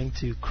starting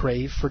to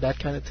crave for that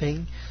kind of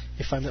thing.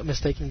 If I'm not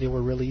mistaken, they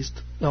were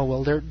released. No,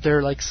 well,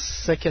 they're like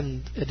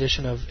second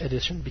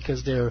edition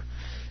because they're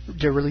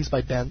released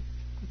by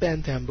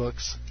Bantam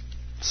Books.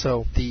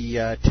 So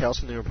the Tales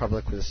from the New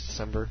Republic was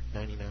December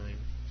 '99.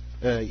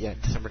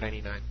 December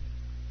 '99.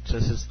 So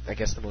this is, I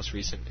guess, the most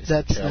recent.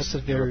 That's a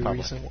very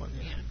recent one.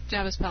 Yeah.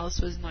 Jabba's Palace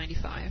was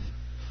 '95.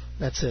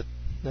 That's it.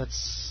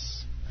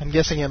 I'm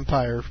guessing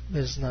Empire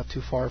is not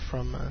too far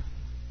from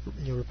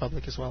New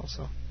Republic as well.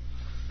 So,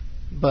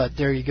 but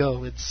there you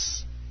go.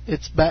 It's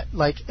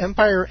like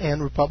Empire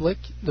and Republic.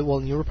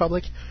 New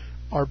Republic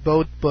are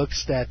both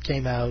books that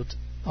came out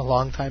a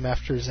long time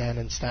after Zan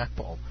and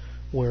Stackpole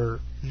were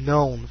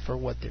known for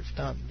what they've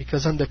done.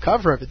 Because on the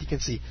cover of it, you can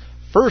see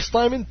first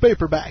time in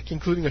paperback,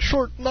 including a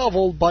short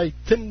novel by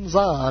Tim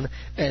Zahn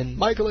and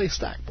Michael A.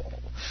 Stackpole.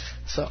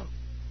 So,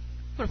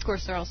 but of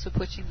course, they're also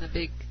pushing the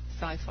big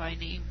sci-fi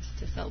names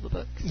to sell the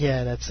books.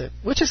 Yeah, that's it.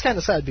 Which is kind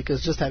of sad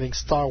because just having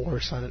Star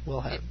Wars on it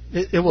will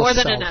it will more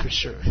than sell enough. for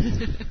sure.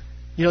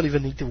 You don't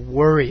even need to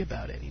worry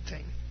about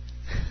anything.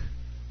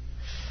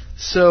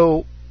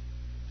 So,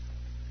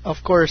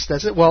 of course,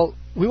 that's it. Well,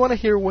 we want to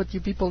hear what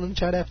you people in the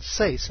chat have to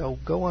say, so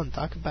go on,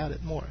 talk about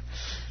it more.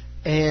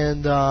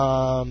 And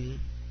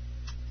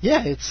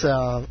it's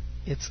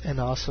an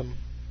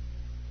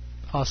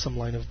awesome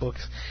line of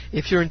books.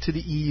 If you're into the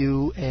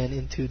EU and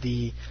into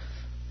the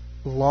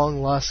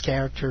long lost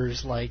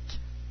characters like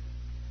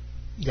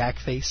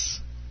Yakface,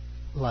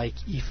 like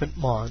Ethan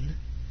Mon,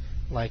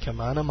 like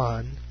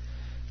Aman,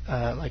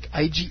 like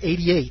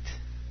IG-88.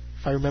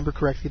 If I remember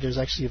correctly, there's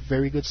actually a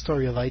very good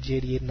story of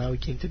IG-88 and how he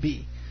came to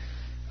be.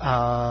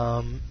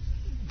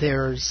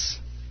 There's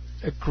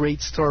a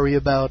great story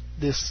about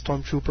this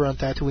stormtrooper on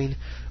Tatooine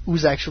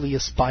who's actually a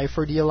spy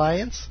for the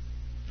Alliance,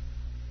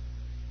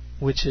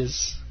 which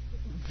is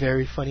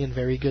very funny and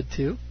very good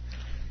too.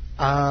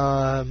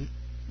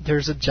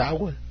 There's a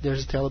Jawa.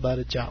 There's a tale about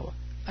a Jawa.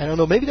 I don't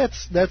know. Maybe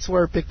that's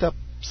where I picked up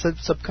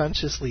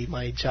subconsciously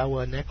my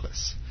Jawa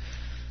necklace.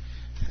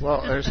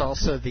 Well, there's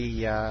also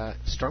the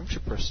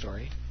Stormtrooper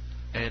story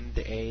and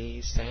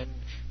a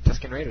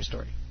Tusken Raider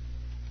story.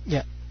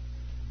 Yeah.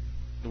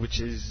 Which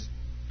is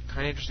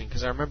kind of interesting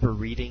because I remember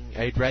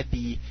I'd read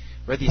the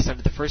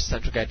first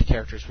Essential Guide to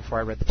Characters before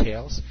I read the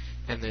tales,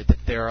 and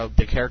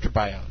the character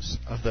bios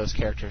of those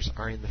characters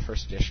are in the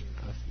first edition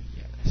of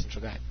the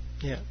Essential Guide.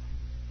 Yeah.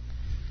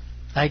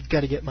 I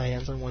got to get my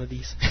hands on one of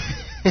these.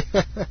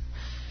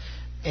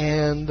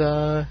 And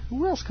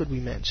who else could we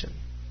mention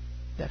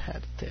that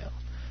had a tale?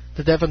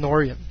 The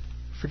Devanorian.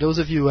 For those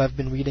of you who have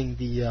been reading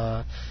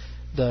the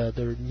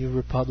New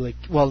Republic,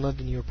 well, not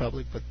the New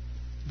Republic, but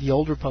the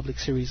Old Republic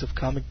series of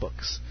comic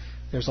books,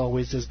 there's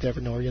always this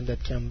Devanorian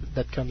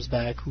that comes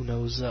back who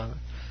knows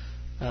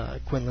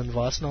Quinlan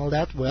Voss and all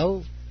that.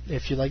 Well,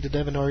 if you like the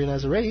Devanorian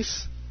as a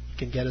race, you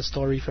can get a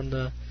story from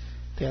the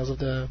Tales of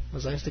the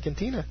Mos Eisley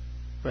Cantina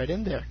right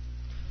in there.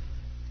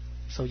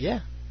 So yeah,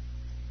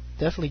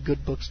 definitely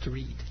good books to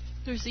read.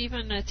 There's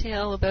even a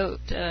tale about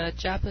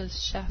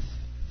Jabba's chef.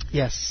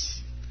 Yes,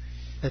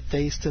 A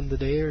Taste in the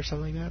Day or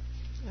something like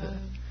that.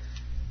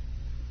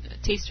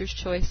 Taster's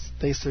Choice.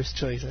 Taster's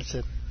Choice, that's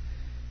it.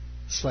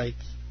 It's like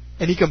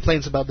And he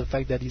complains about the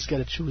fact that he's got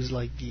to choose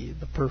like the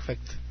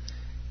perfect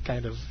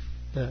kind of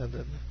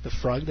the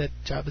frog that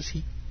Jabba's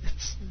eat.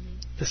 It's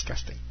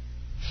disgusting.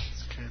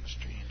 It's kind of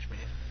strange,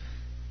 man.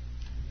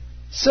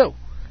 So,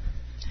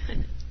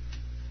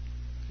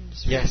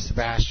 yes,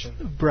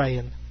 Sebastian.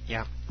 Brian.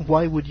 Yeah.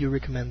 Why would you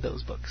recommend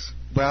those books?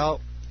 Well,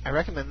 I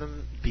recommend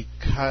them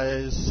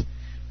because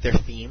they're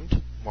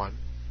themed. One.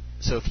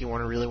 So if you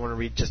really want to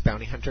read just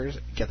bounty hunters,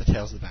 get the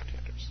Tales of the Bounty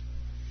Hunters.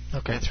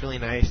 Okay. And it's really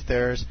nice.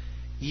 There's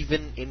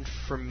even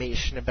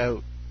information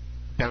about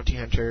bounty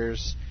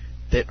hunters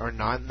that are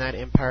not in that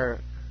Empire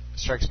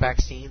Strikes Back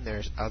scene.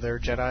 There's other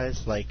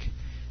Jedis, like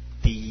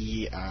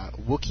the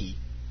Wookiee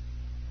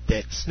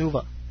that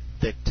Snuva,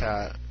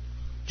 that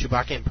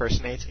Chewbacca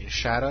impersonates in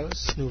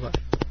Shadows. Snuva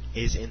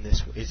is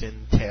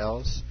in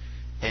Tales,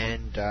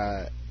 and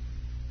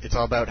it's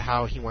all about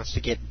how he wants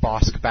to get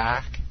Bosk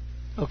back.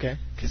 Okay.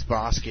 Because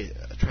Bosk is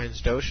a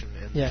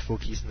Transdoshan, and yeah. the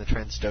Wookiees and the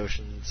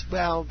Transdoshans,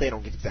 well, they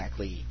don't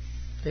exactly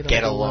they don't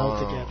get along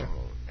together.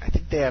 I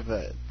think they have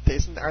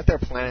aren't their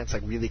planets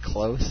like really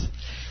close,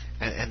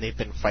 and they've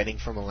been fighting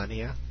for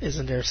millennia.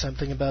 Isn't there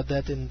something about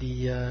that in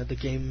the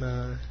game?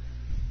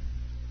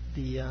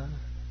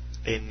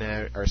 In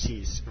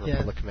RC's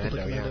Republic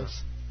Commando,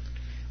 Commandos.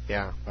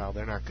 Yeah, well,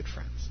 they're not good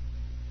friends.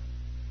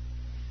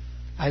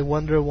 I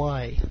wonder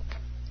why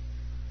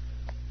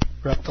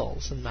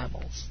reptiles and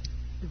mammals,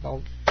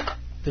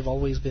 they've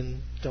always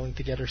been going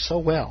together so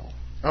well.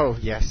 Oh,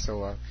 yes, so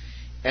well.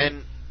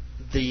 And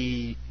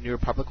the New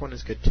Republic one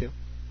is good, too.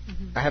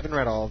 Mm-hmm. I haven't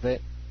read all of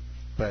it,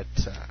 but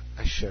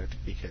I should,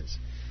 because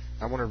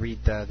I want to read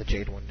the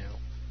Jade one now.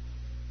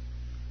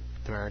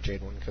 The Mara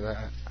Jade one, because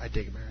I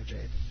dig Mara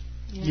Jade.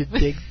 Yeah.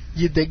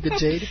 You dig the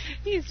Jade?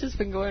 He's just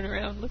been going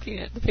around looking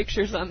at the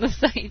pictures on the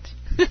site.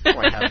 No,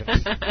 I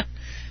haven't.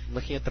 I'm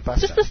looking at the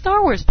bust just up. the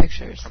Star Wars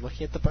pictures. I'm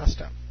looking at the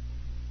bust up.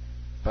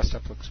 Bust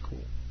up looks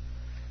cool.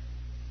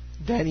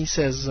 Danny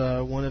says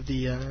one of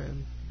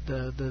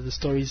the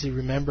stories he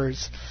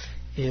remembers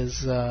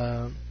is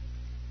the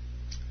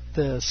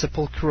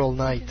Sepulchral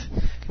Night,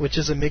 which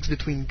is a mix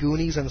between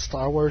Goonies and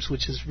Star Wars,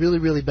 which is really,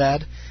 really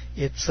bad.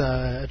 It's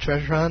a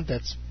treasure hunt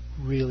that's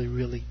really,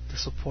 really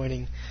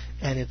disappointing,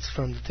 and it's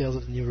from the Tales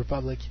of the New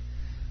Republic.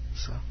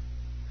 So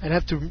I'd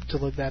have to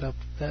look that up.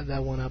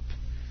 That one up.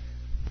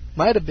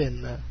 Might have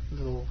been a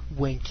little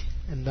wink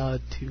and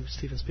nod to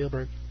Steven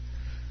Spielberg.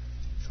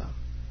 So.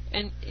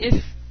 And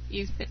if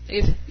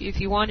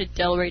you wanted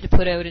Del Rey to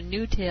put out a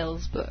new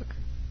Tales book,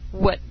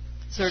 what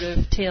sort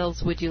of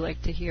tales would you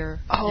like to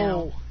hear?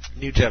 Now?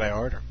 New Jedi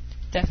Order.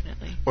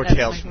 Definitely. Or That's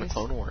Tales from the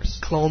Clone Wars.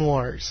 Clone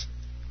Wars.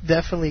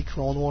 Definitely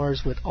Clone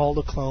Wars with all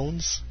the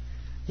clones.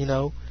 You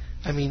know,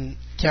 I mean,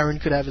 Karen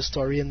could have a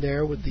story in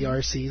there with the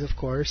RCs, of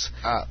course.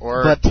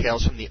 Or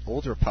Tales from the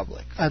Old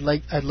Republic. I'd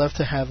love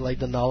to have like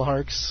the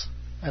Nullharks.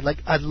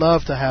 I'd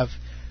love to have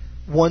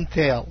one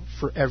tale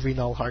for every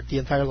Nullhark, the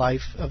entire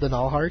life of the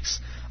Nullharks,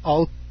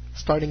 all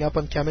starting up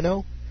on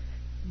Kamino.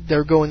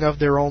 They're going off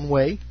their own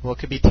way. Well, it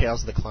could be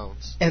Tales of the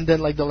Clones. And then,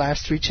 like the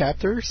last 3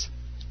 chapters,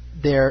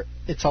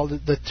 it's all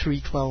the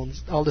 3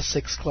 clones, all the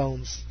 6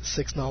 clones,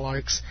 6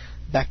 Nullharks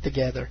back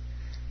together,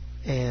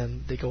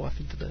 and they go off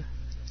into the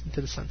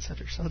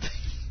sunset or something.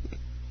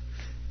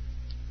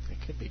 It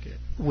could be good.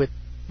 With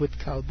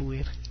Kyle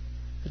Buir.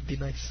 It'd be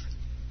nice.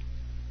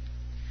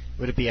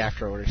 Would it be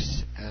after Order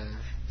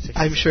 66?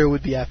 I'm sure it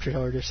would be after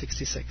Order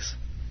 66.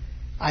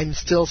 I'm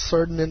still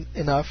certain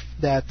enough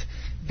that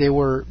they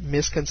were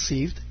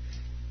misconceived,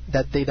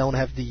 that they don't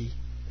have the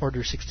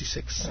Order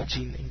 66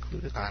 gene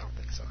included. I don't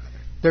think so either.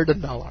 They're the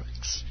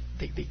Nullharks.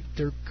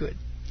 They're good.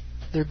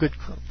 They're good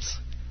clones.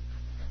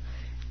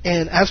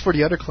 And as for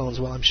the other clones,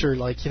 well, I'm sure,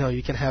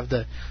 you can have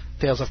the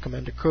Tales of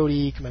Commander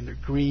Cody, Commander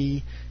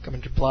Gree,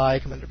 Commander Bly,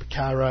 Commander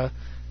Bakara,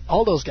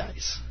 all those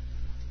guys.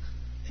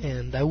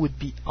 And that would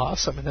be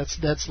awesome. And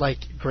that's like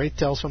great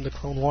Tales from the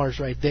Clone Wars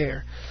right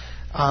there.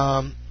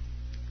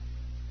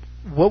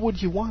 What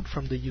would you want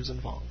from the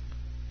Yuuzhan Vong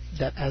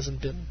that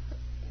hasn't been?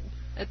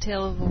 A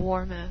tale of a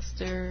War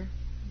Master,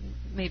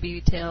 maybe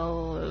a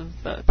tale of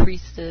a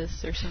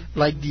priestess or something.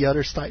 Like the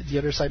other side of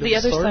the story? The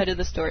other side of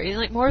the story.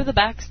 Like more of the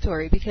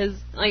backstory, because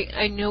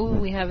I know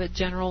we have a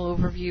general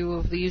overview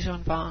of the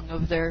Yuuzhan Vong,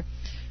 of their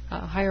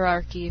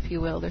hierarchy, if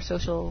you will, their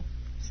social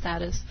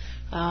status,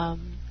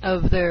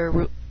 of their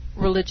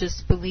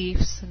religious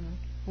beliefs and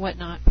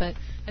whatnot, but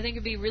I think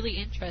it'd be really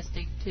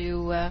interesting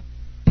to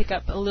pick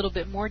up a little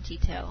bit more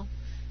detail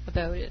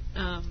about it.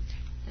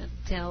 A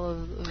tale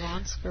of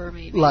Vonskar,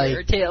 maybe, like or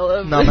a tale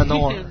of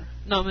Nominor.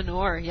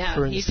 Nominor, yeah,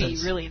 for he'd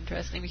instance. be really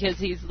interesting because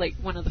he's like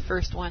one of the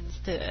first ones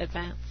to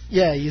advance.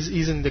 Yeah,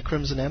 he's in the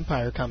Crimson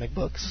Empire comic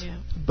books, yeah.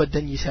 But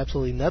then you see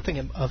absolutely nothing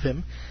of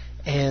him,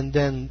 and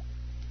then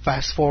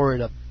fast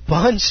forward a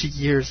bunch of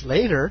years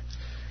later,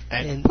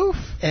 and poof,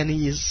 and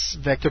he's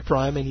Vector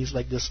Prime, and he's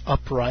like this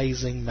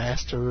uprising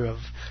master of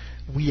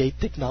we ate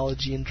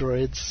technology and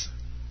droids,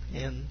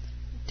 and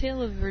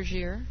Tale of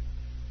Vergir.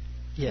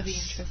 Yes. Would be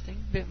interesting.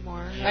 A bit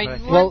more.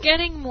 Well, we're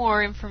getting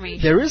more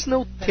information. There is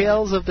no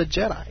Tales of the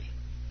Jedi.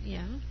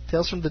 Yeah.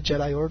 Tales from the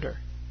Jedi Order.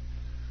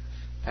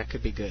 That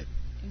could be good.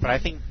 But I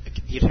think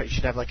you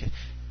should have like a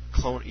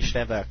clone. You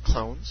should have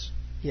clones.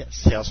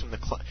 Yes. Tales from the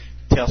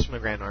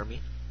Grand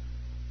Army.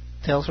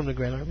 Tales from the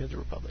Grand Army of the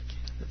Republic.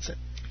 That's it.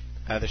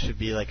 There should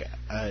be like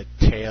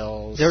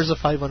Tales. There's a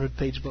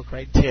 500-page book,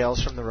 right?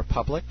 Tales from the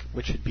Republic,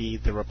 which would be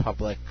the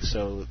Republic,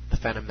 so the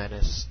Phantom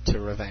Menace to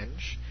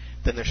Revenge.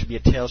 Then there should be a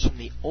Tales from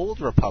the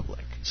Old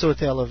Republic. So a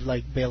tale of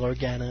like Bail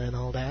Organa and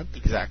all that.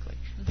 Exactly.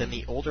 Then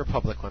the Old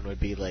Republic one would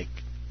be like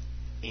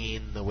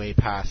in the way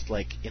past,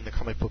 like in the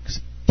comic books,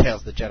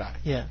 Tales of the Jedi.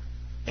 Yeah.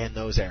 And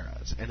those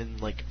eras, and then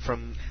like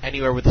from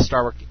anywhere where the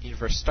Star Wars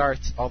universe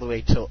starts, all the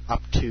way till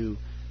up to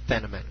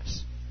Phantom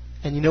Menace.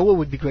 And you know what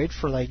would be great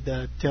for like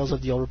the Tales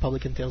of the Old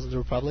Republic and Tales of the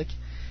Republic?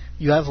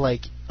 You have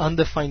like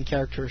undefined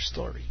character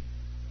story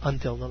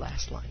until the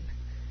last line,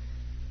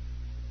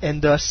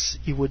 and thus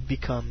he would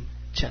become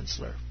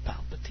Chancellor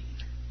Palpatine.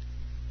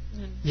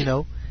 You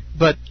know,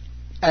 but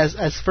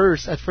at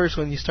first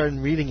when you start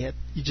reading it,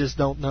 you just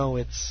don't know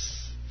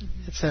it's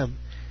him.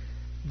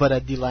 But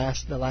at the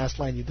last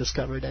line, you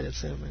discover that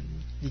it's him, and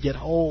you get,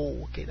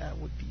 oh, okay, that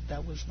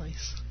was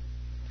nice.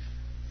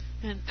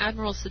 And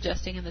Admiral's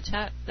suggesting in the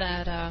chat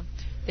that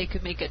they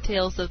could make it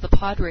Tales of the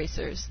Pod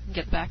Racers and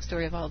get the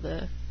backstory of all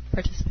the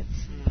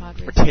participants in the pod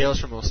racing. Or Tales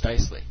from Mos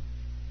Eisley.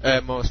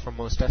 From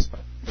Mos Espa.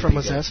 From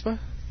Mos Espa?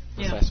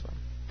 Yeah. Mos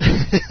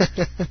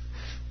Espa.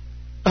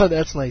 Oh,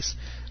 that's nice.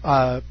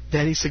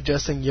 Danny's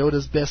suggesting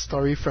Yoda's best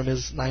story from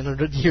his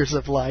 900 years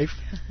of life.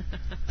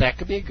 That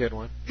could be a good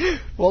one.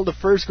 Well, the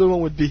first good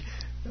one would be...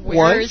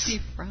 Where is he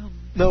from?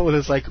 No, it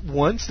was like,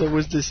 once there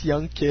was this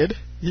young kid.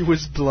 He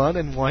was blonde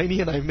and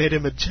whiny, and I made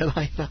him a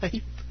Jedi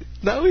Knight.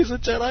 Now he's a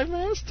Jedi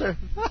Master.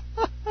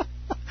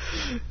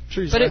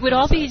 But it would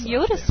all be in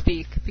Yoda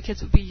speak,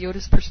 because it would be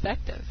Yoda's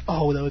perspective.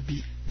 Oh, that would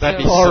be... That'd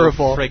be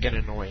horrible. So friggin'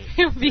 annoying.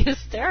 It would be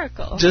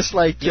hysterical. Just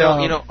like you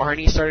know,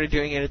 Arnie started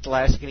doing it at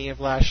the beginning of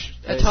Lash.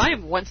 A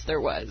time once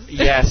there was.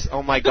 Yes.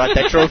 Oh my God,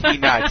 that drove me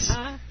nuts.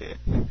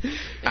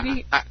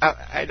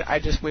 I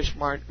just wish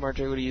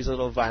Marjorie would use a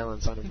little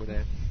violence on him with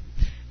that.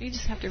 You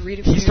just have to read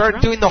it. He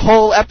started doing the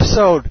whole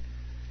episode.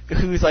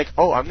 He was like,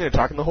 "Oh, I'm going to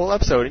talk in the whole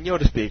episode in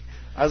Yoda speak."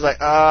 I was like,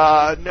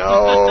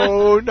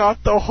 no,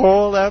 not the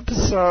whole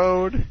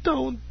episode.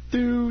 Don't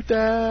do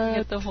that.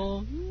 Get the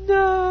whole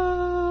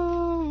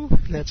no.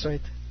 That's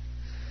right.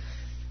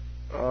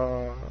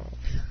 Well,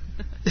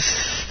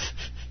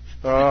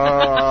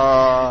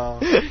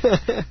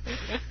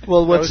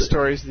 what's those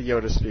stories the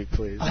Yoda speak,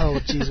 please? Oh,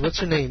 jeez, what's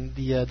her name?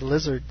 The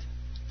lizard.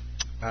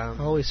 I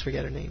always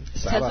forget her name.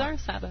 Cesar?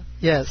 Saba.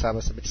 Yeah,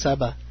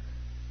 Saba.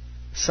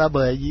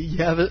 Saba, you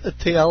have a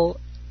tale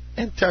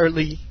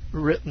entirely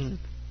written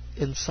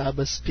in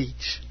Saba's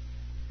speech.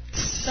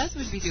 That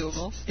would be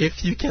doable.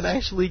 If you can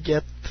actually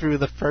get through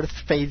the first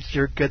page,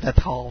 you're good at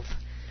half.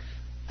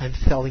 I'm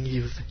telling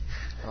you.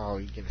 Oh,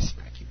 you're gonna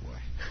smack you, boy.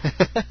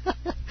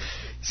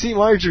 See,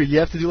 Marjorie, you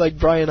have to do like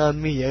Brian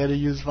on me. You gotta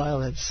use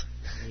violence.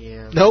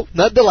 Yeah. Nope,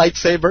 not the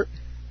lightsaber.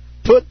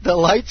 Put the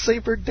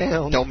lightsaber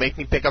down. Don't make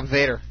me pick up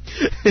Vader.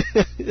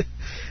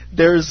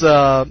 There's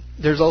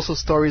also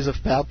stories of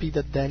Palpy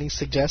that Danny's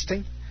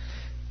suggesting.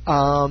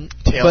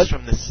 Tales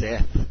from the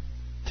Sith.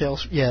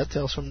 Tales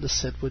from the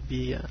Sith would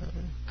be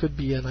could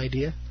be an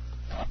idea.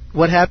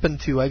 What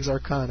happened to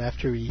Exar Khan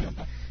after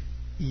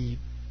he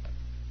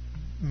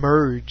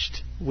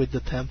merged with the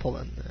temple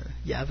and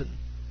Yavin?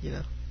 You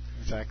know.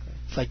 Exactly.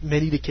 It's like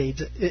many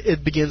decades.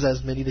 It begins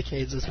as many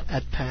decades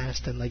had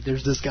passed, and like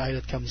there's this guy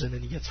that comes in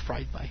and he gets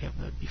fried by him.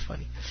 That would be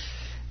funny.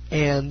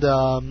 And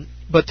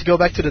but to go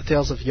back to the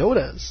Tales of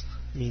Yoda's,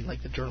 I mean,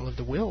 like the Journal of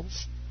the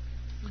Wills.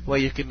 Well,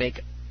 you could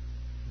make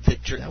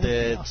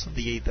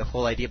the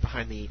whole idea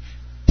behind the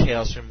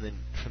Tales from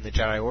the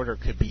Jedi Order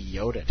could be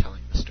Yoda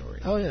telling the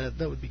story. Oh yeah,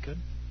 that would be good.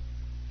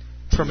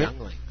 From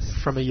younglings.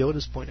 From a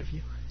Yoda's point of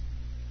view.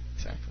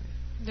 Exactly.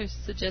 They're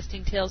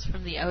suggesting Tales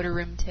from the Outer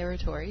Rim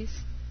territories.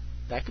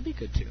 That could be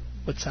good too.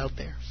 What's out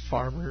there?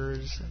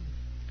 Farmers and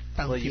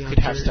bounty Well, you hunters.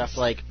 could have stuff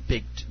like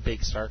Big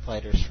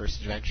Starklighter's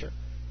First Adventure.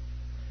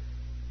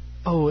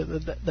 Oh,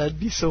 that'd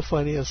be so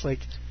funny. It's like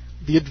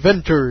the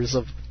adventures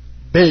of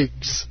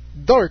Biggs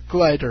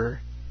Darklighter.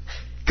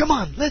 Come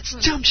on, let's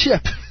jump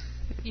ship.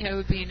 Yeah, it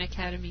would be an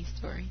Academy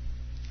story.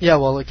 Yeah,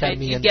 well,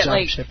 Academy and jump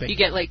like, shipping. You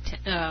get like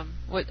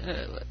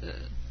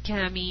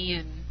Cammy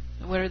and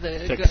what are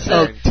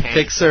the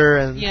Fixer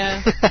and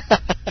yeah,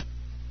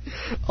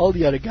 all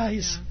the other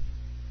guys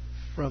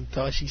from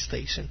Toshi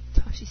Station.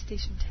 Toshi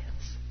Station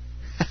Tales.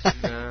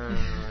 No,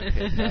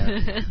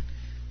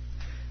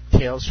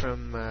 Tales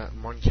from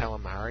Mon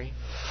Calamari.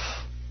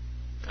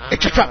 I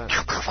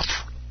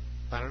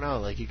don't know.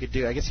 Like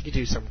I guess you could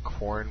do some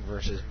Corn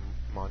versus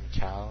Mon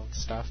Cal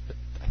stuff, but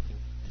I think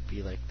it'd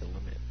be like the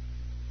limit.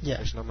 Yeah.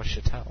 There's not much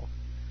to tell.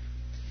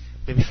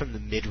 Maybe from the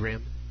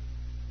Mid-Rim,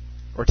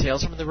 or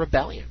Tales from the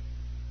Rebellion.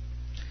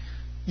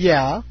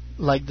 Yeah,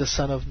 like the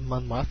son of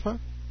Mon Mothma.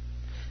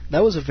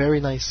 That was a very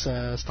nice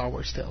Star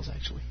Wars Tales,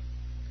 actually.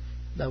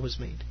 That was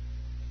made.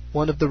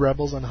 One of the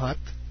rebels on Hutt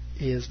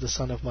is the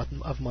son of Mon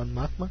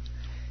Mothma,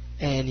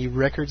 and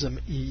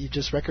he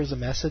just records a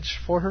message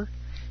for her.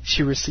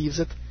 She receives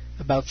it,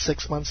 about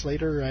 6 months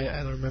later.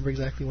 I don't remember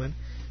exactly when,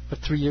 but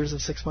 3 years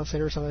and 6 months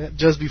later or something like that,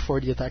 just before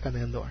the attack on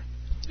Endor.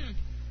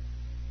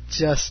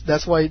 Just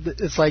that's why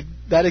it's like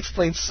that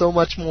explains so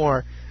much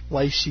more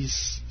why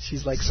she's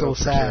like so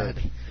sad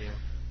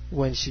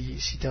when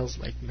she tells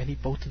like many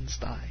Botans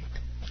died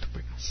to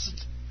bring us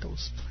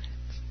those plans.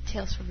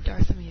 Tales from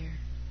Darthamir,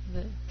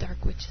 the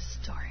Dark Witch's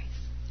stories.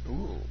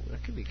 Ooh,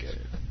 that could be good.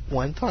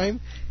 One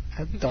time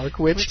at Dark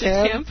Witch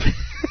Camp.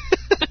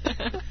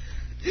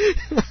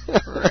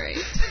 Right.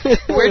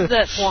 Where'd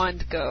that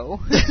wand go?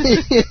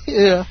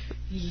 Yeah.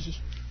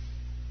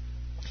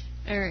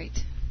 All right.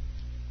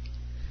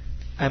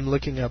 I'm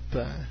looking up.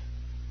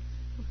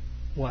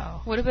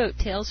 Wow. What about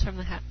Tales from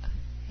the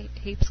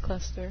Hapes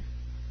Cluster?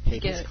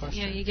 Hapes Cluster?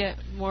 Yeah, you get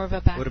more of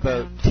a background. What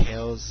about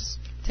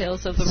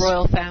Tales of the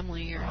Royal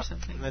Family or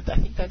something? I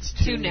think that's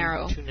too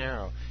narrow. Too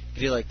narrow. You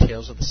could do like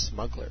Tales of the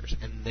Smugglers,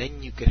 and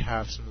then you could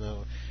have some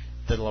of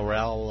the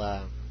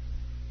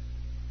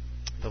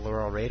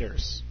Laurel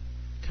Raiders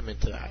come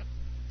into that,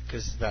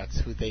 because that's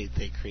who they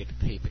created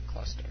the Haping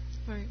Cluster.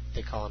 Right.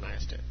 They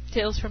colonized it.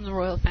 Tales from the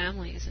Royal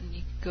Families, and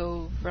you could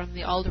go from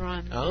the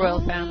Alderaan Royal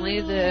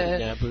Family,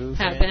 the Naboo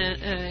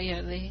family.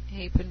 the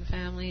Hapen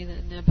family, the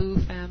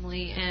Naboo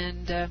family,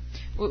 and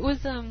what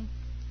was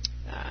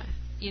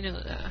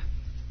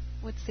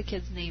what's the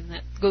kid's name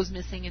that goes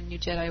missing in New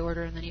Jedi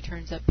Order, and then he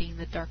turns up being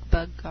the dark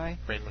bug guy?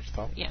 Raymuch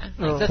Thull. Yeah,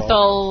 like the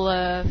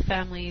Thull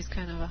family is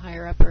kind of a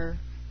higher upper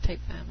type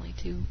family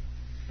too.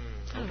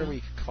 I wonder what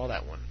you could call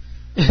that one.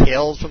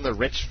 Tales from the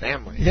Rich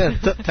Family. Yeah,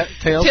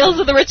 Tales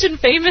of the Rich and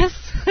Famous.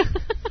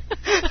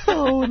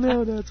 Oh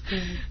no, that's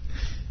great.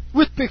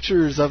 With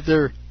pictures of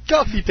their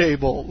coffee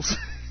tables.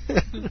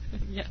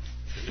 Yes.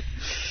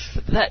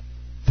 That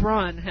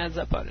Thrawn has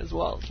up on his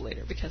walls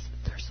later because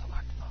they're so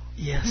artful.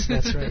 Yes,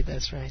 that's right.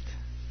 That's right.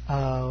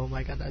 Oh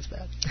my God, that's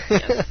bad.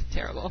 Yes,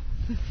 terrible.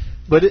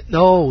 But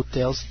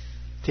Tales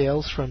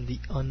from the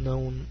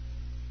unknown.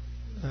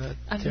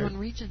 Unknown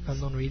regions.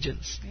 Unknown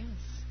regions. Yes.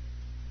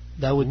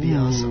 That would be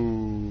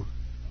awesome.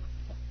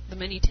 The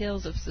many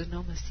tales of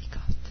Sonoma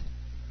Seacot.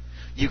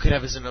 You could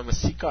have a Sonoma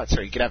Seacot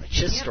story. You could have a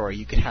Chiss story.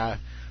 You could have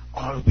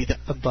it would be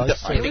a bug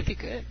story. It would be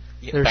good.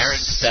 Yeah, Baron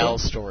Spell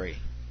story.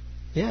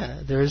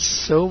 Yeah, there's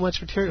so much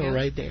material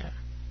right there.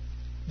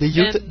 The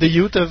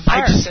youth of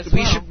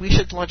we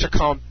should launch a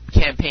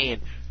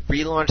campaign.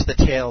 Relaunch the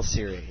Tales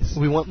series.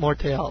 We want more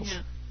tales.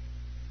 Yeah.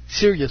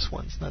 Serious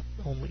ones, not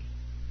only.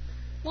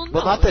 Well,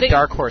 not the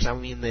Dark Horse. I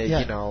mean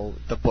the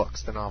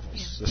books, the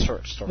novels, the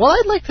short stories. Well,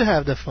 I'd like to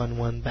have the fun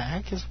one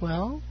back as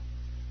well.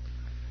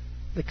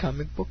 The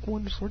comic book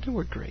ones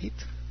were great.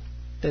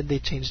 Then they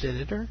changed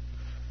editor.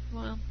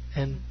 Well.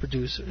 And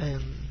producer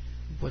and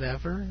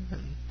whatever.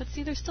 But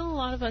see, there's still a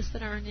lot of us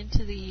that aren't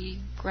into the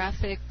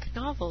graphic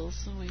novels.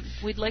 So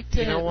we'd like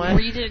to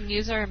read it and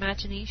use our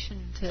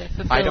imagination to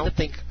fulfill. I don't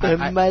think.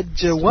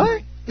 Imagine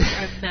what?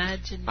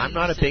 Imagination. I'm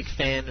not a big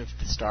fan of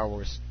the Star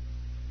Wars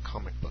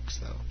comic books,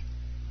 though.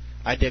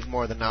 I dig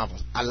more the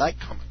novels. I like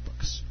comic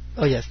books.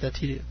 Oh yes, that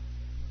you do.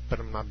 But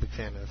I'm not a big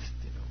fan of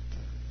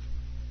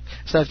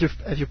So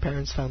have your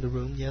parents found a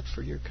room yet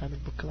for your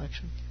comic book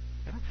collection?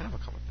 I don't have a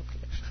comic book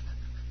collection.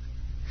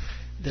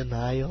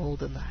 Denial.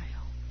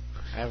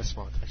 I have a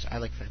small collection. I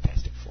like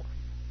Fantastic Four.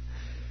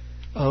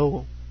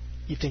 Oh,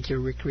 you think you're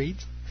Rick Reed?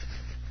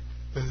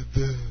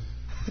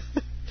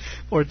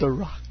 Or The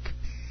Rock?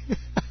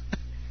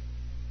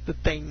 The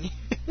Thing.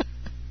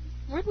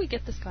 Where'd we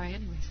get this guy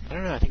anyways? I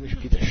don't know. I think we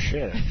should beat the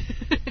shit.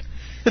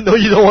 No,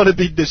 you don't want to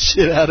beat the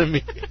shit out of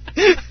me.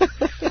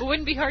 It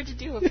wouldn't be hard to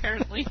do,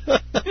 apparently.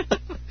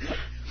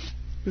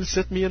 You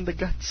set me in the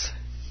guts.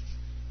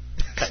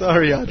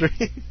 Sorry,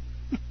 Audrey.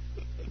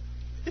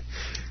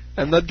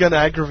 I'm not going to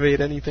aggravate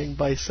anything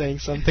by saying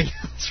something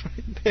else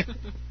right there.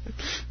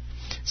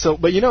 So,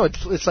 but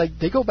it's like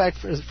they go back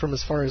from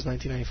as far as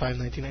 1995,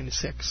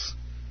 1996.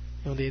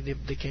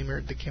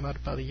 They came out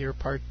about a year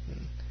apart.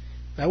 And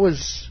that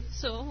was...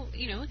 So,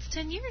 it's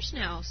 10 years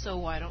now, so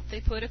why don't they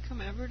put a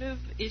commemorative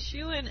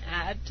issue and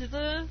add to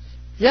the...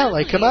 Yeah,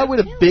 like come out with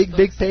a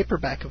big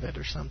paperback of it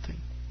or something.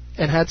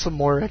 And had some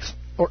more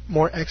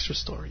extra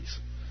stories.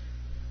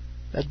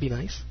 That'd be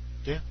nice.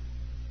 Yeah.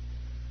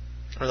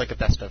 Or like a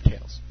best of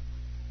Tales.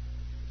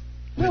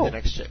 No. The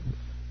next ship.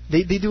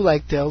 They do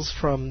like Tales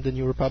from the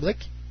New Republic.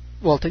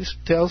 Well,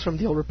 Tales from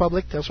the Old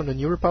Republic, Tales from the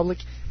New Republic,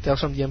 Tales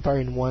from the Empire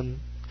in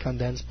one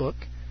condensed book.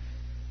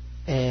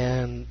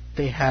 And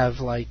they have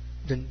like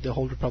the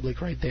whole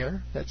Republic right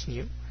there. That's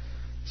new.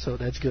 So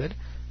that's good.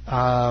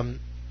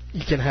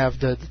 You can have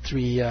the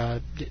three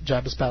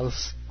Jabba's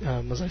Palace,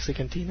 Mos Eisley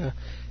Cantina,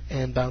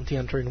 and Bounty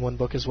Hunter in one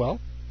book as well.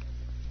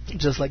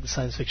 Just like the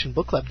Science Fiction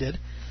Book Club did.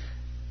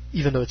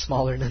 Even though it's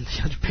smaller than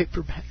the other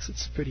paperbacks.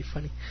 It's pretty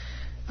funny.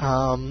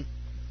 And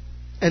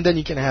then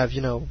you can have,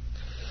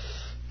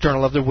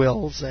 Journal of the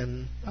Whills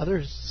and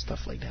other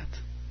stuff like that.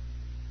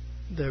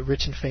 The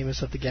Rich and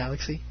Famous of the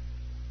Galaxy.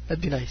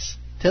 That'd be nice.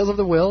 Tales of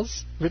the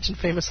Whills, Rich and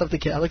Famous of the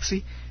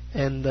Galaxy,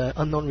 and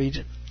Unknown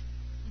Region.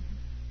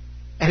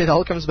 And it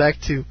all comes back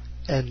to,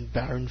 and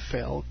Baron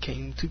Fell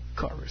came to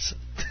Coruscant.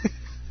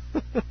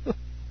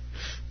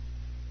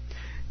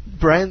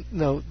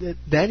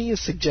 Danny is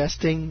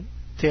suggesting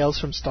Tales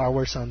from Star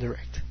Wars on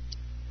Direct.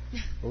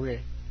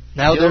 Okay.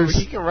 Now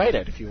he can write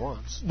it if he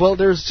wants. Well,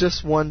 there's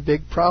just one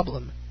big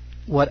problem.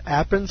 What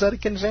happens at a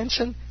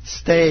convention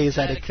stays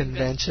at a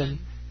convention.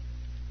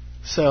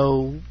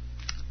 So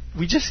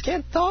we just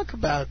can't talk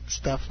about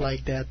stuff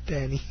like that,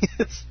 Danny.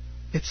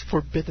 It's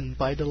forbidden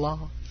by the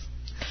laws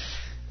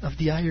of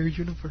the higher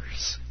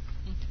universe.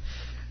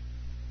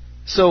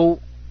 So,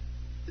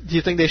 do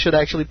you think they should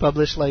actually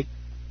publish like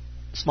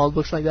small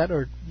books like that,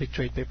 or big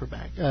trade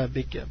paperback?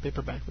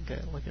 Paperback,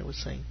 like I was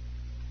saying.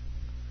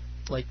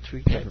 Like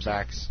 3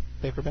 paperbacks.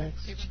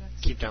 Paperbacks.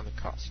 Keep down the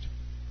cost.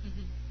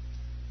 Mm-hmm.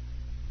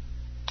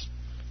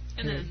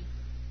 And then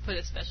put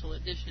a special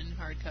edition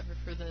hardcover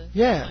for the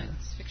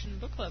science fiction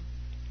book club.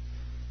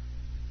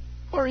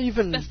 Or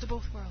even best of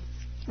both worlds.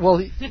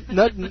 Well,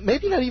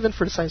 maybe not even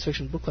for the science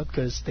fiction book club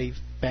because they've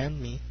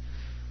banned me.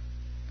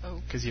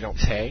 Oh. Because you don't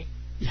pay?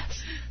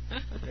 Yes.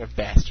 You're a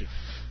bastard.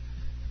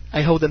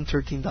 I owe them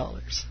 $13.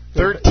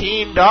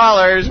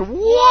 $13?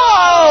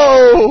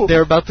 Whoa!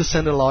 They're about to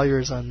send the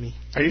lawyers on me.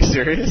 Are you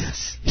serious?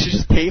 Yes. You should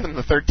just pay them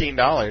the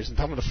 $13 and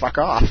tell them to fuck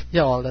off.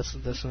 Yeah, well, that's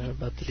what I'm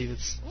about to do.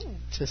 It's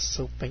just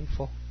so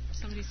painful.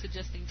 Somebody's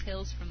suggesting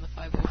Tales from the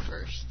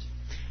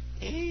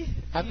 501st.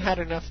 I've had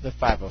enough of the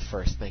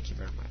 501st, thank you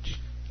very much.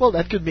 Well,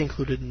 that could be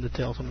included in the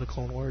Tales from the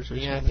Clone Wars or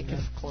something. I think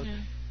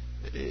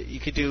you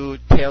could do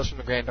Tales from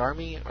the Grand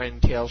Army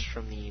and Tales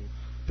from the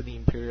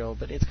Imperial,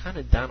 but it's kind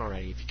of done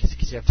already because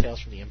you have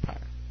Tales from the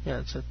Empire. Yeah,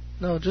 it's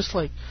just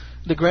like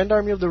the Grand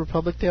Army of the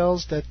Republic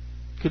Tales, that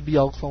could be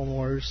all Clone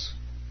Wars.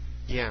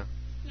 Yeah.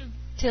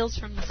 Tales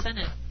from the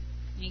Senate.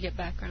 You get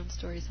background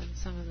stories on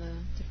some of the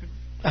different...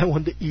 I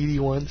want the ET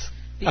ones.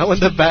 I want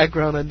the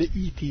background on the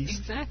ETs.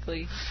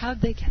 Exactly.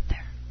 How'd they get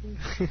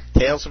there?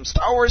 Tales from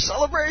Star Wars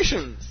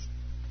Celebrations.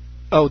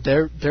 Oh,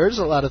 there's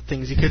a lot of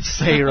things you could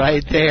say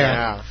right there.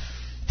 Yeah.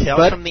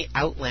 Tales from the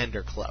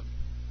Outlander Club.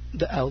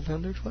 The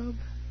Outlander Club?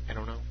 I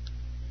don't know.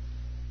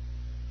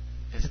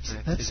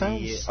 That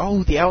sounds...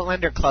 the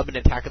Outlander Club in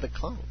Attack of the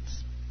Clones.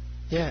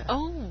 Yeah.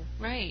 Oh,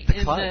 right. The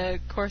in club. the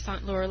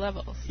Coruscant lower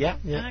levels. Yeah.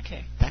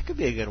 Okay. That could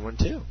be a good one,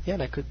 too. Yeah,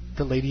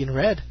 the Lady in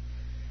Red,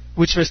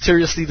 which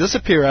mysteriously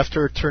disappear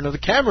after a turn of the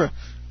camera.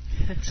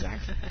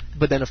 Exactly.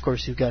 But then, of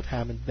course, you've got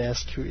Hammond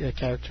Best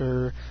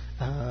character,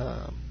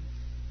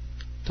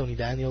 Tony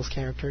Daniels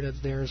character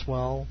that's there as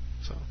well.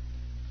 So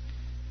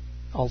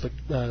all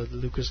the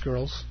Lucas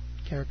girls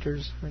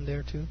characters are in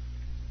there too.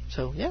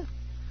 So yeah,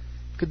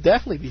 could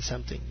definitely be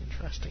something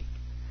interesting.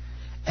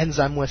 And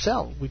Zam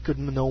Wesell, we could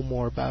know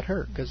more about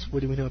her because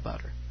what do we know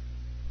about her?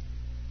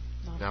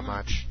 Not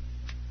much.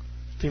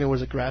 I think there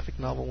was a graphic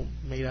novel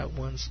made out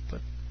once,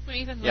 but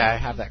I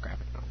have that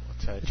graphic novel.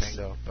 It's a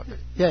Django book.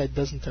 Yeah, it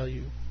doesn't tell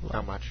you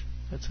how much.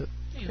 That's it.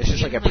 It's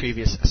just like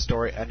a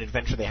story, an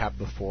adventure they have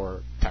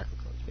before Attack of the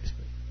Clones,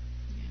 basically.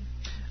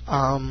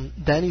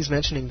 Danny's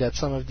mentioning that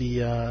some of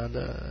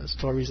the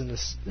stories in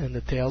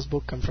the Tales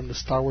book come from the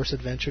Star Wars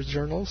Adventures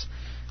journals.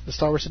 The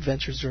Star Wars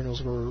Adventures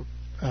journals were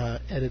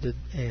edited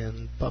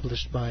and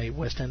published by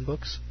West End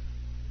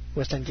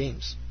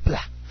Games,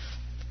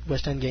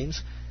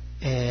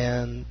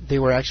 and they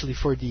were actually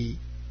for the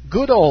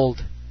good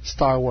old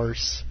Star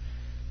Wars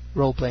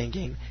role-playing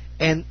game.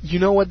 And you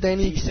know what,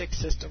 Danny? T6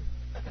 system.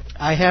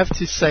 I have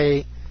to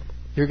say,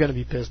 you're going to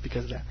be pissed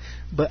because of that,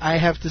 but I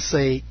have to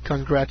say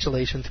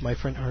congratulations to my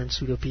friend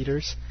Ernst Udo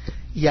Peters.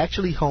 He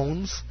actually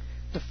owns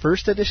the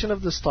first edition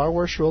of the Star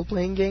Wars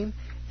role-playing game,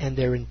 and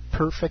they're in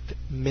perfect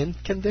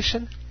mint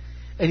condition.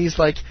 And he's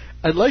like,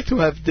 I'd like to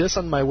have this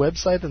on my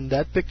website and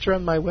that picture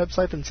on my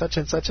website and such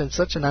and such and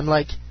such. And I'm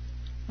like,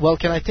 well,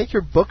 can I take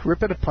your book,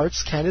 rip it apart,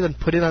 scan it, and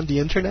put it on the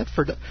internet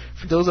for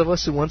those of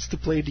us who wants to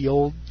play the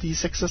old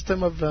D6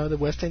 system of the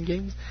West End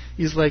games?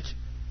 He's like,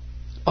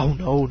 oh,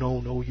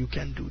 no, you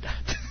can't do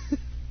that.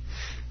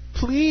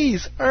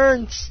 Please,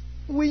 Ernst,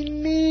 we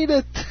need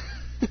it.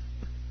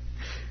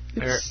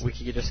 We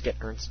could just get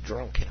Ernst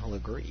drunk and he'll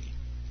agree.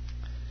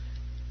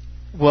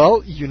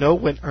 Well, you know,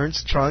 when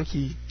Ernst's drunk,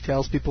 he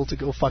tells people to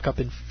go fuck off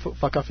in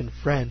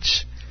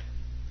French.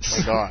 Oh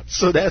my God.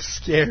 So that's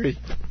scary.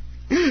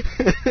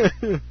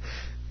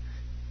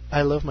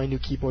 I love my new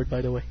keyboard,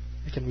 by the way.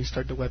 I can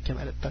restart the webcam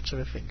at a touch of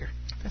a finger.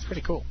 That's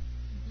pretty cool.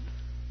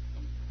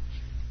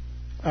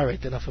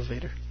 Alright, enough of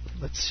Vader.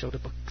 Let's show the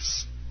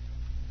books.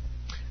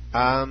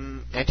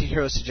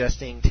 Antihero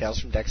suggesting Tales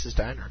from Dex's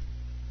Diner.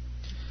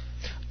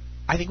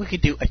 I think we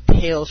could do a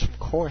Tales from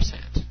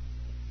Coruscant.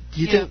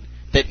 Do you think...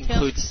 That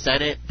includes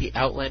Senate, the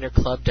Outlander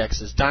Club,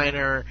 Dex's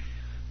Diner,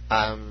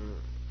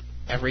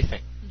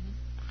 everything.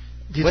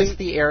 Mm-hmm. What's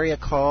the area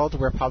called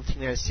where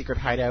Palpatine has a secret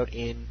hideout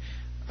in?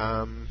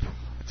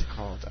 What's it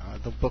called?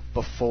 The book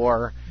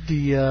before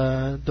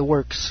the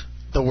Works.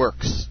 The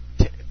Works.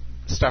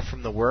 Stuff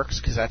from the Works,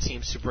 because that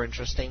seems super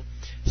interesting.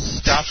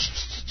 Stuff.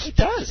 It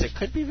does. It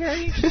could be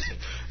very interesting.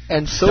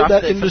 And so stuff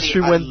that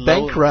industry went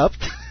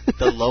bankrupt.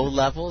 The low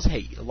levels.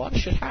 Hey, a lot of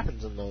shit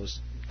happens in those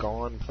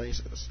gone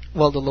places.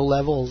 Well, the low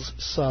levels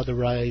saw the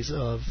rise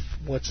of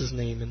what's his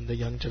name in the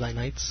Young Jedi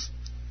Knights.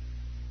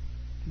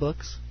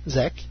 books.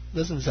 Zek.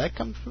 Doesn't Zek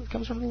comes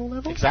from the low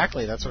level?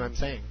 Exactly, that's what I'm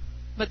saying.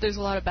 But there's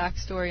a lot of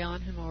backstory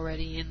on him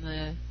already in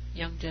the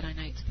Young Jedi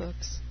Knights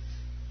books.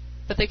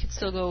 But they could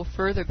still go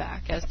further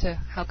back as to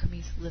how come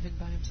he's living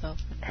by himself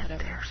and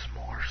whatever. There's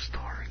more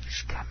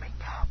stories coming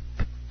up.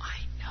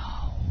 I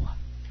know.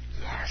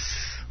 Yes.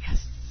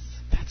 Yes.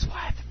 That's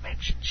why I've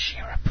mentioned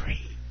Shira Pri.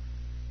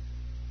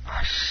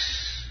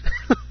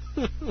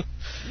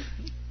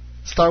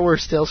 Star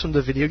Wars Tales from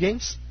the video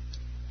games.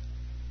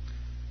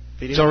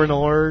 Zoran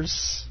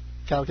Ors,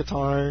 Cal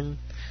Katarn.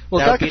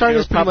 Well, Cal Katarn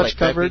is pretty much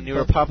covered. New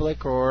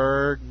Republic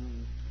or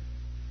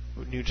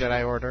New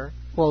Jedi Order.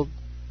 Well,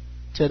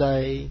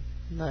 Jedi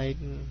Knight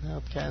and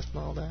Outcast and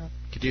all that.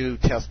 Could do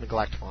Tales from the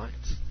Galactic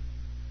Alliance.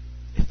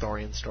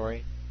 Ithorian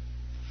story.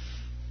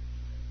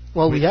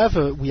 Well, we have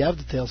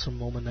the Tales from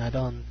Moma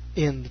Nadon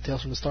in the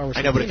Tales from the Star Wars.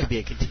 I know, but it could be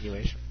a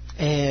continuation.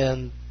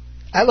 And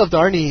I loved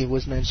Arnie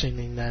was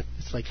mentioning that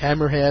it's like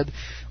Hammerhead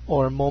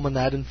or Moma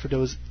Nadon for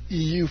those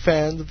EU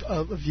fans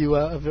of you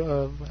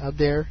out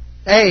there.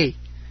 Hey,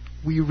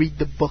 we read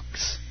the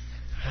books,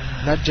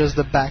 not just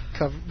the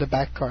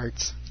back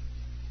cards.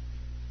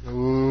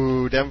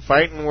 Ooh, them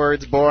fighting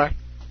words, boy.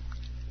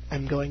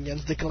 I'm going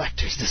against the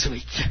collectors this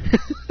week.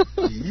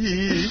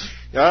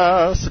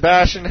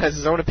 Sebastian has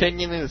his own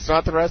opinion, and it's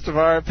not the rest of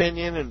our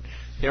opinion, and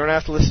you don't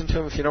have to listen to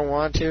him if you don't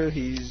want to.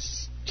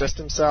 He's just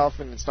himself,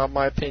 and it's not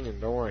my opinion.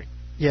 Don't worry.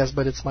 Yes,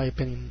 but it's my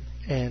opinion,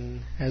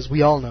 and as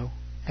we all know,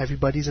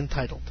 everybody's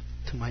entitled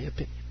to my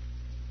opinion.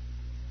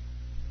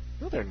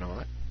 No, they're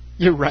not.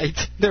 You're right.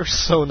 They're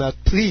so not.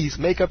 Please,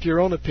 make up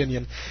your own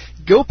opinion.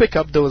 Go pick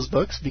up those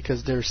books,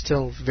 because they're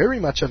still very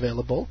much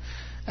available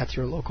at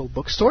your local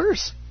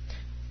bookstores.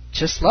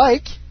 Just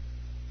like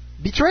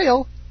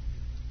Betrayal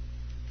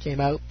came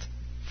out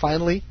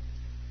finally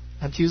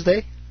on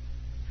Tuesday.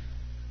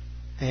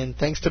 And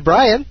thanks to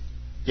Brian,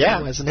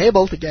 I wasn't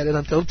able to get it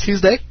until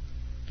Tuesday.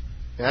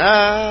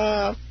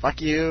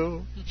 Fuck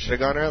you. Should have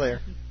gone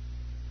earlier.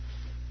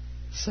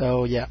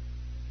 So, yeah,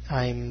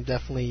 I'm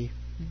definitely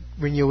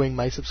renewing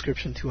my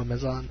subscription to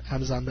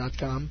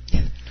Amazon.com.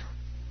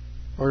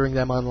 Ordering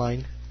them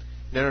online.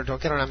 No,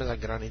 don't get on Amazon,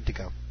 get on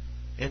Indigo.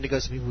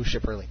 Indigo's the people who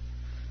ship early.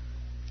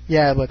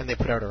 Yeah, but... And they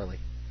put out early.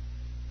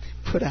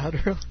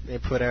 They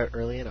put out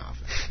early and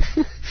often.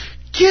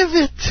 Give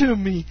it to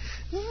me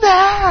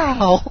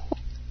now!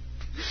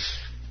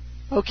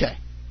 Okay.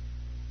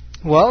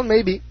 Well,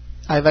 maybe.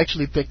 I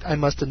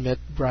must admit,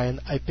 Brian,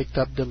 I picked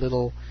up the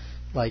little,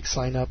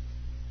 sign-up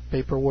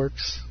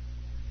paperworks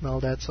and all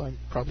that, so I'm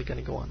probably going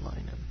to go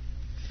online. And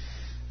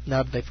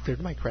now that I've cleared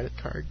my credit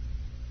card,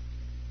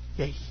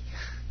 yay.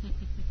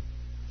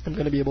 I'm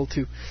going to be able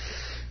to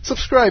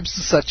subscribe to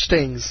such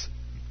things.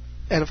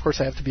 And, of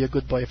course, I have to be a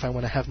good boy if I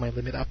want to have my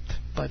limit up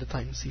by the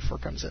time C4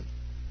 comes in.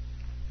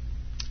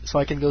 So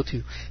I can go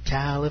to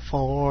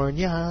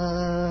California.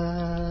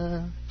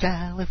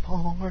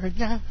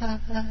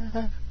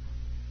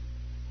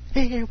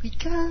 Here we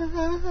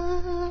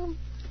come.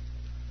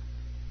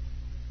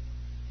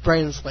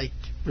 Brian's,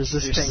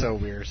 resisting. You're so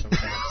weird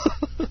sometimes.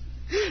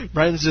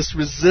 Brian's just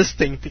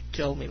resisting to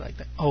kill me like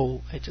that.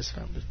 Oh, I just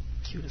found the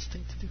cutest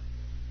thing to do.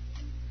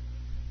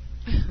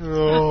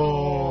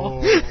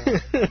 Oh.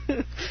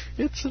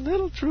 It's a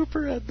little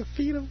trooper at the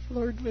feet of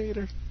Lord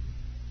Vader.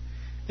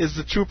 Is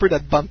the trooper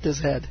that bumped his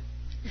head.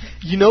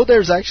 You know,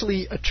 there's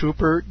actually a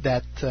trooper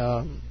that,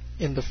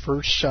 in the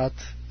first shot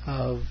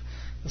of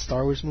the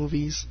Star Wars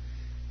movies,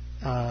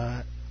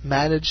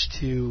 managed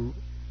to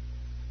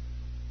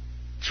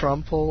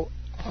trample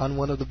on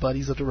one of the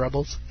buddies of the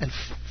rebels and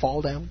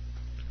fall down.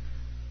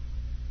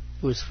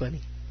 It was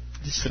funny.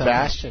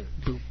 Sebastian,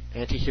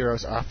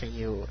 Anti-Heroes offering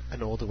you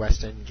an old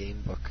West End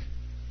game book.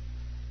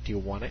 Do you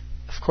want it?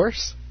 Of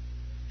course.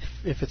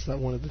 If it's not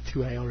one of the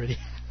two I already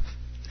have.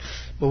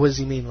 But what does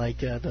he mean?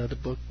 The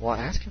book? Well,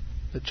 ask him.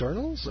 The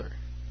journals, or?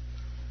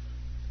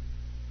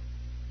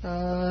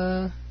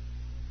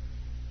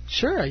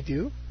 Sure, I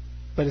do.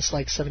 But it's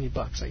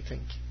 $70, I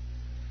think.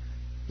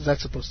 What's that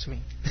supposed to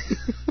mean?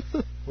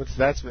 What's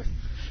that, Smith?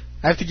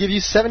 I have to give you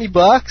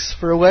 $70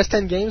 for a West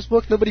End Games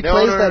book? Nobody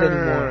plays that anymore.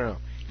 No.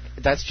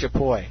 That's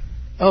Chapoy.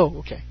 Oh,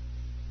 okay.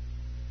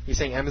 He's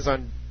saying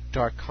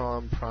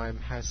Amazon.com Prime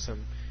has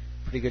some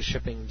pretty good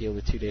shipping deal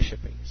with 2-day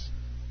shippings.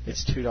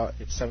 It's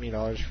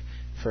 $70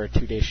 for a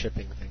 2-day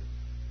shipping thing.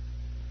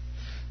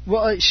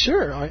 Well,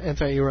 sure,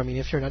 Anti-Hero. I mean,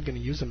 if you're not going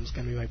to use them, it's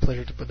going to be my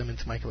pleasure to put them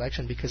into my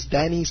collection because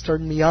Danny's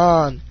turned me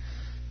on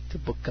to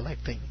book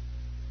collecting.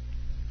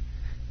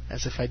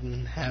 As if I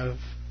didn't have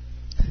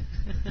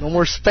no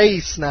more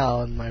space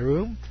now in my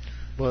room.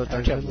 Well,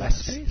 don't you have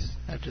less space?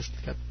 I've just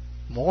got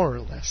more or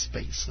less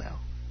space now.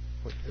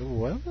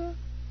 What?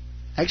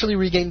 Actually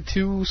regained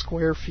 2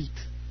 square feet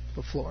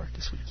of floor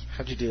this week.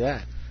 How'd you do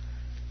that?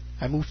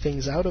 I moved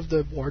things out of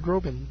the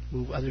wardrobe and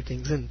moved other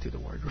things into the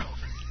wardrobe.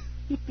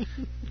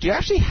 Do you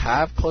actually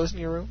have clothes in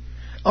your room?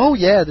 Oh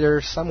yeah,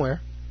 they're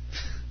somewhere.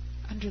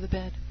 Under the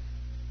bed.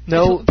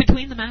 No.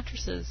 Between the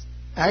mattresses.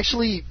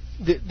 Actually,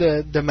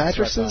 the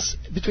mattresses,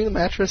 between the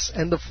mattress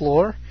and the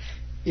floor,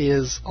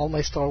 is all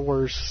my Star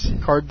Wars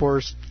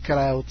cardboard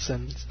cutouts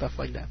and stuff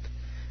like that.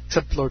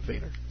 Except Lord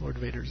Vader. Lord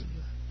Vader's in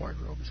the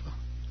wardrobe as well.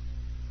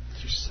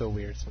 You're so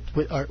weird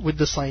sometimes. With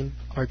the signed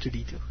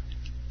R2-D2. You're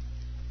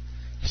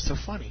so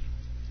funny.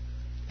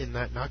 In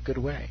that not good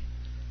way.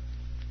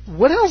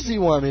 What else do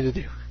you want me to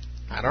do?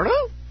 I don't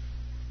know.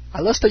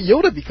 I lost a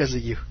Yoda because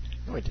of you.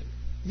 No, I didn't.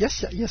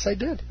 Yes, I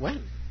did.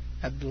 When?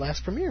 At the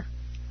last premiere.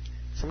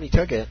 Somebody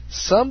took it.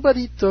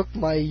 Somebody took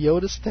my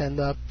Yoda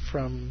stand-up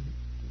from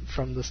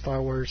the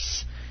Star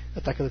Wars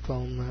Attack of the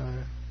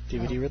Clone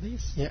DVD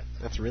release? Yeah.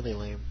 That's really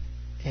lame.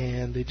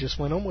 And they just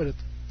went home with it.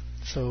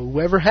 So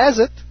whoever has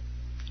it,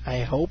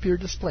 I hope you're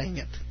displaying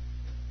it.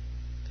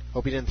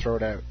 Hope you didn't throw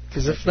it out.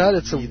 Because if not,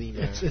 it's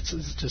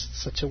just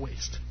such a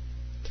waste.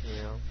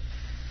 Yeah.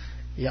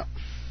 Yeah.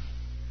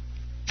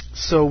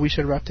 So we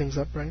should wrap things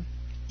up, Brian?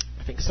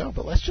 I think so,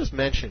 but let's just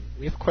mention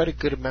we have quite a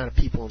good amount of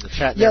people in the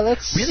chat. Yeah, They're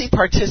let's really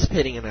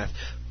participating in that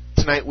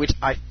tonight, which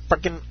I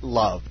freaking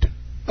loved.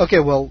 Okay,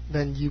 well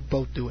then you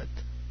both do it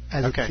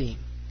as a team.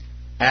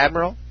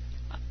 Admiral,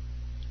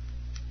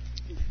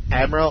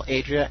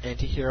 Adria,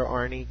 Antihero,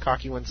 Arnie,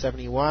 Cocky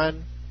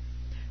 171,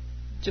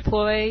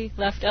 Deploy,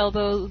 Left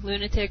Elbow,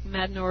 Lunatic,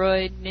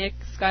 Madnoroid, Nick,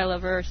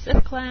 Skylover,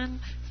 Sith Clan,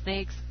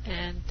 Snakes,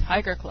 and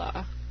Tiger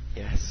Claw.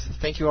 Yes.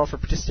 Thank you all for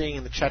participating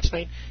in the chat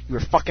tonight. You were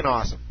fucking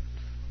awesome.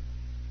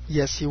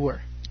 Yes, you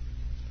were.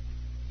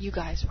 You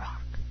guys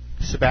rock.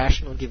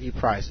 Sebastian will give you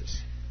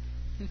prizes.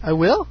 I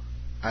will?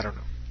 I don't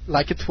know.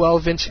 Like a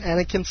 12-inch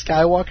Anakin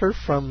Skywalker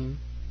from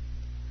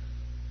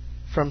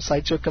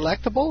Sideshow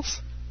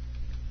Collectibles?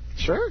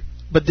 Sure.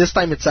 But this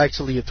time it's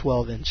actually a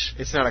 12-inch.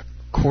 It's not a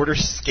quarter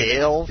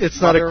scale? It's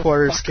not a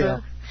quarter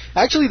scale.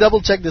 I actually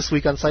double-checked this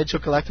week on Sideshow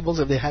Collectibles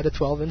if they had a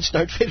 12-inch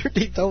Darth Vader.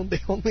 They don't. They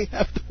only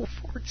have the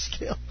 4th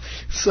scale.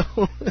 So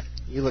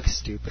you look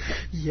stupid.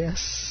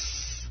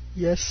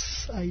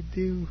 Yes, I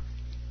do.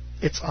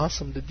 It's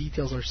awesome. The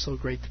details are so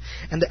great.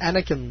 And the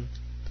Anakin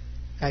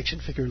action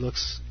figure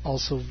looks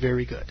also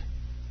very good.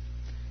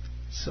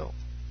 So,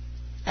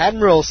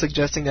 Admiral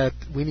suggesting that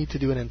we need to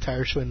do an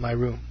entire show in my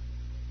room.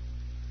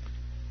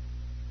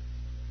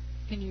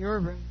 In your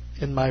room.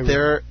 In my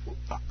room.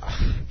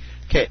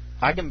 Okay,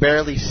 I can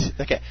barely.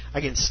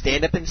 I can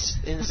stand up in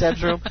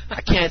Seb's room.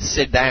 I can't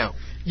sit down.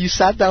 You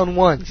sat down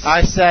once.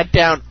 I sat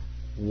down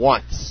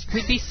once.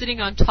 We'd be sitting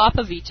on top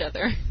of each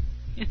other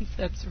in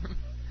Seb's room.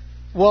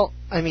 Well,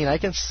 I mean, I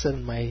can sit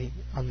on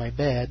my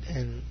bed,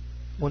 and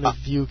one of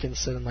you can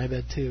sit on my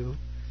bed too.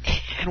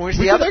 And where's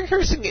the other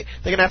person?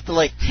 They're gonna have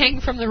to hang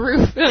from the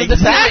roof.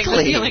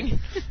 Exactly. The ceiling.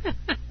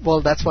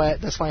 Well, that's why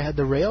I had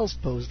the rails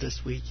posed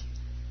this week.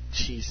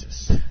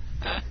 Jesus.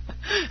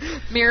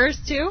 Mirrors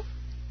too?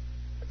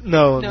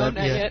 No, not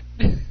yet.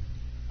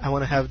 I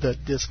want to have the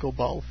disco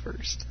ball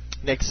first.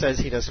 Nick says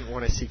he doesn't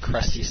want to see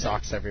crusty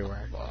socks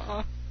everywhere.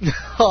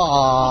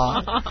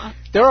 Aww.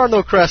 There are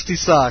no crusty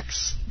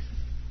socks.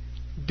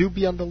 Do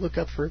be on the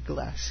lookout for a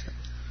glass.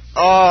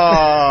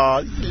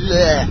 Oh.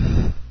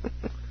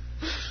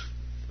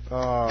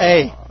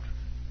 Hey,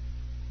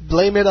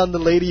 blame it on the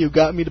lady who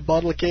got me the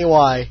bottle of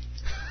KY.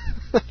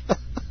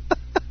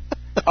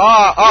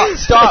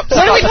 Stop!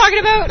 What are we talking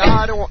about? No,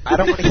 I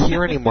don't want to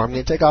hear anymore. I'm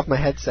going to take off my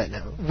headset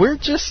now. We're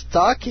just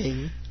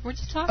talking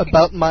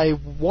about my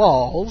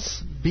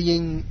walls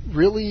being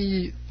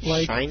really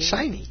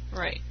shiny.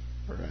 Right.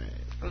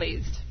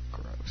 Glazed.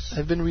 Gross.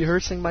 I've been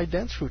rehearsing my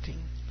dance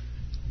routine.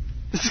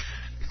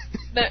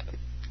 That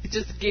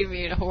just gave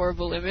me a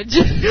horrible image.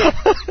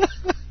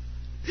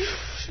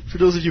 For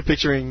those of you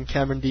picturing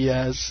Cameron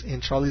Diaz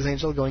in Charlie's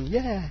Angel going,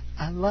 yeah,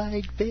 I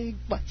like big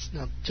butts.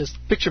 Now, just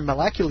picture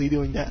Malakuli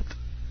doing that.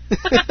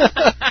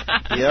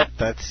 Yep,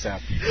 that's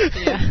Seth.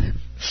 Yeah.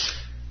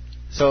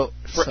 So,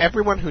 for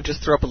everyone who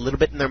just threw up a little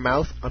bit in their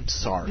mouth, I'm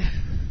sorry.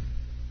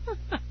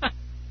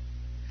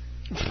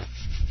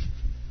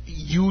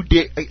 You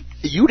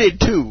did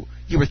too.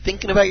 You were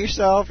thinking about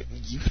yourself,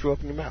 you threw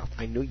up in your mouth.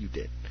 I know you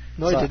did.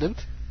 No, I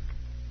didn't.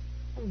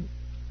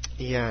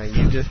 Yeah,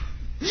 you just...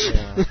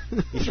 Yeah.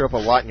 You threw up a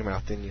lot in your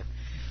mouth, didn't you?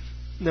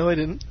 No, I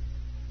didn't.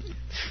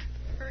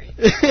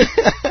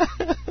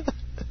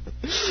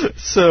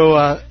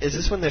 So, is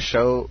this when the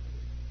show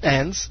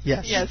ends?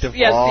 Yes.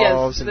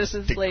 Devolves and this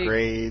is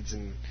degrades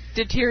and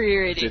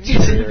deteriorating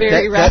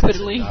very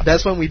rapidly.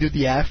 That's when we do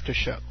the after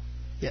show.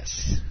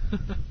 Yes.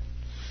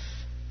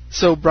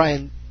 So,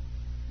 Brian,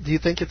 do you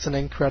think it's an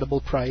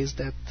incredible prize,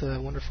 that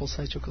wonderful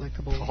Sideshow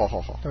Collectible?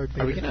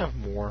 Are we going to have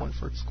more?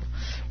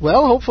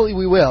 Well, hopefully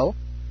we will.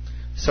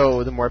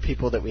 So the more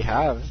people that we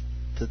have,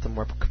 the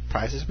more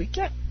prizes we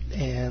get.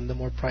 And the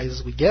more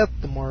prizes we get,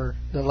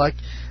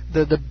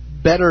 the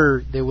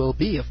better they will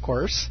be, of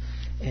course.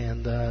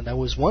 And that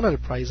was one of the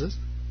prizes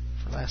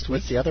for last week.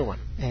 What's the other one?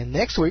 And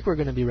next week we're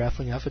going to be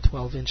raffling off a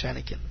 12-inch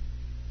Anakin.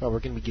 Well, we're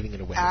going to be giving it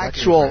away.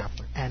 Actual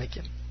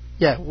Anakin.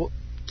 Yeah, we'll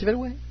give it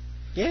away.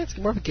 Yeah, it's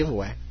more of a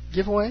giveaway.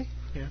 Giveaway?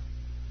 Yeah.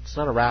 It's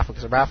not a raffle,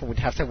 because a raffle we'd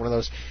have to have one of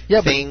those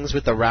things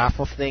with the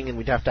raffle thing, and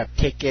we'd have to have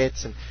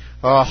tickets, and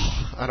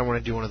I don't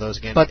want to do one of those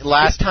again. But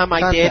last time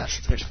I did,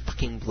 there's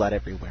fucking blood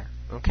everywhere.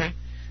 Okay?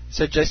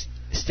 So just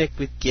stick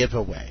with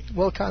giveaway.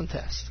 Well,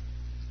 contest.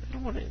 I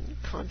don't want to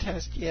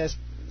contest. Yes.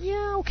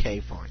 Yeah.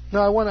 Okay. Fine.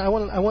 No, I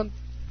want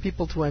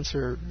people to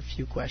answer a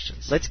few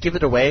questions. Let's give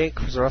it away,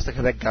 because or else the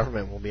Quebec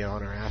government will be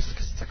on our ass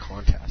because it's a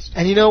contest.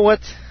 And you know what?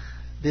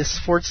 This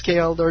Ford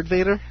scale Darth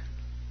Vader,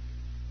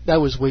 that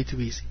was way too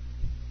easy.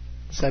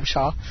 Seb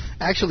Shaw.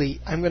 Actually,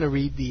 I'm going to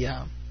read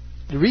the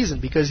reason,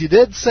 because you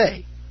did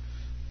say,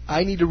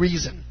 I need a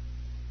reason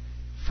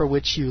for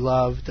which you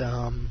loved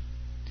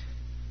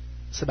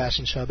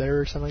Sebastian Shaw better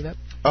or something like that.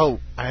 Oh,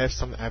 I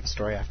have a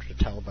story after to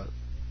tell about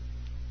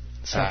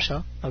Seb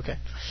Shaw? Okay.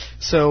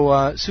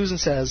 So Susan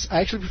says,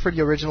 I actually prefer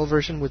the original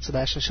version with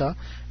Sebastian Shaw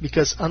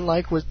because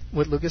unlike what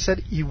Lucas said,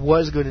 he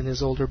was good in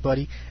his older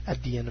buddy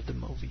at the end of the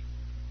movie.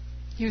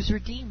 He was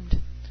redeemed.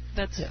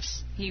 That's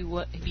yes. He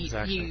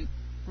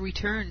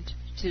returned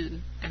to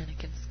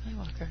Anakin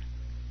Skywalker.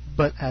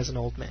 But as an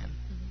old man,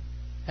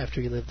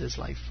 after he lived his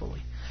life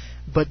fully.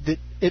 But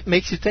it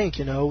makes you think,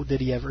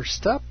 did he ever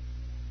stop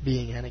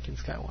being Anakin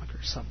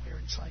Skywalker somewhere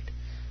inside?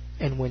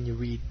 And when you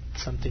read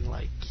something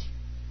like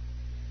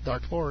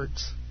Dark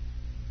Lords,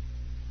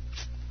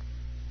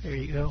 there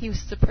you go. He was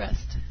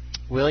suppressed.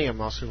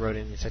 William also wrote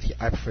in and said,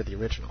 I prefer the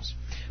originals.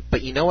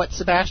 But you know what,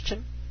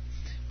 Sebastian?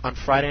 On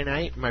Friday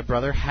night, my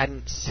brother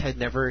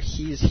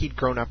he'd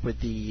grown up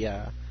with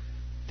the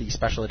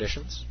special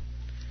editions.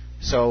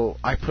 So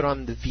I put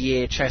on the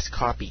VHS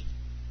copy,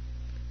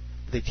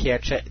 the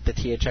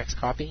THX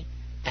copy,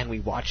 and we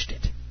watched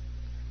it.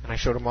 And I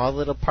showed him all the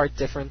little part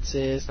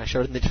differences, and I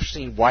showed him the difference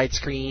between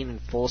widescreen and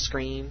full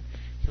screen.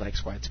 He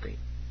likes widescreen.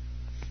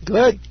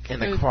 Good.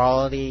 And the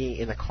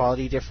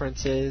quality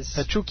differences.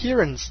 The true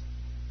Kierans.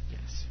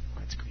 Yes,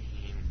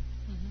 widescreen.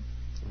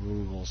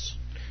 Rules.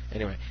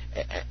 Anyway,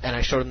 and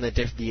I showed him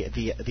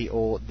the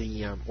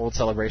old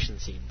celebration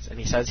scenes, and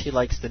he says he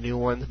likes the new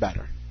ones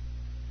better.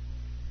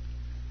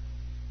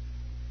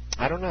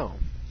 I don't know.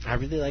 I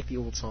really like the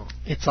old song.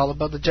 It's all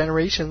about the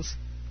generations.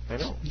 I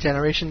know.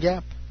 Generation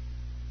gap.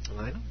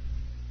 I know.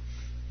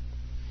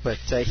 But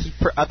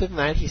other than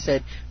that, he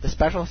said the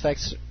special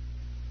effects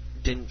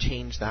didn't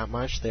change that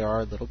much. They are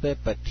a little bit,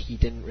 but he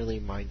didn't really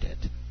mind it.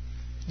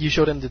 You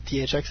showed him the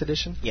THX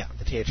edition? Yeah,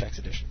 the THX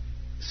edition.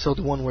 So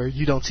the one where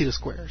you don't see the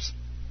squares?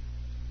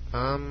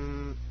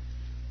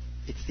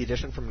 It's the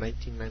edition from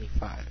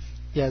 1995.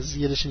 Yeah, it's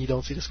the edition you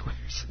don't see the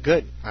squares.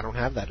 Good. I don't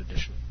have that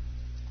edition.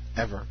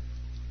 Ever.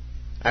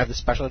 I have the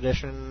special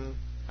edition.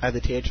 I have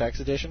the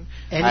THX edition.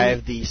 I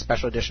have the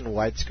special edition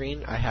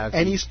widescreen. I have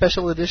any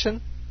special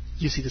edition,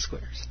 you see the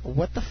squares.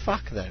 What the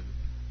fuck, then?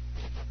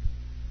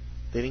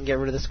 They didn't get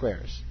rid of the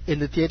squares. In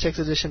the THX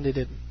edition, they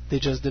didn't. They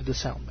just did the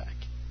sound back.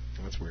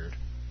 That's weird.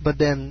 But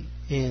then,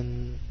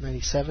 in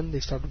 97, they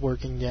started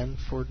working again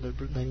for the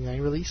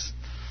 99 release.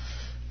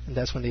 And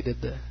that's when they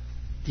did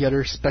the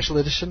other special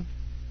edition.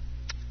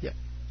 Yep.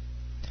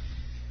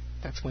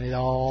 That's when it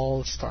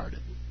all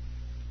started.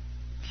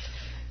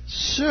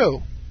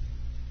 So,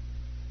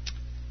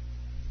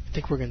 I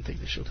think we're going to take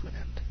the show to an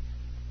end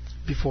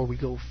before we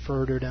go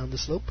further down the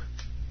slope.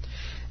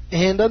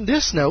 And on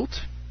this note,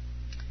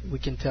 we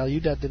can tell you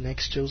that the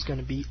next show is going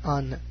to be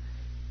on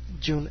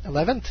June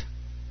 11th.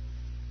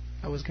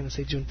 I was going to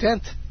say June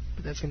 10th,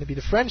 but that's going to be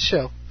the French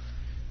show.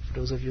 For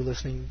those of you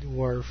listening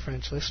who are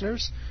French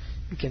listeners,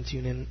 you can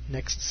tune in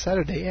next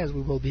Saturday, as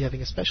we will be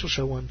having a special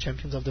show on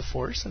Champions of the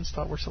Force and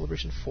Star Wars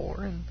Celebration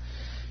 4 and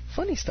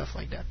funny stuff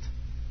like that.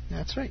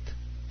 That's right.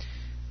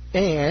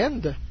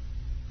 And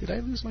did I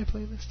lose my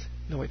playlist?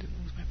 No, I didn't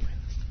lose my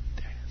playlist.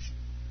 There it is.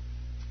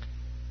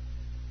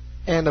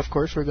 And of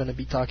course, we're going to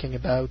be talking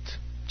about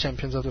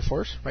Champions of the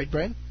Force, right,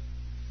 Brian?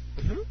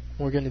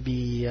 Mm-hmm. We're going to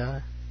be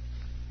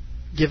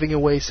giving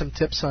away some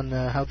tips on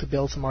how to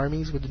build some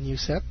armies with the new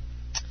set.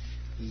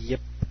 Yep,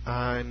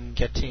 I'm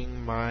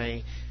getting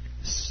my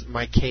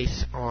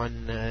case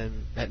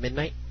on at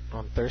midnight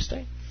on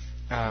Thursday.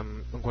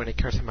 I'm going to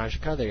Carta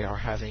Magica. They are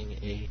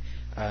having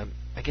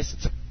I guess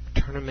it's a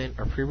tournament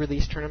or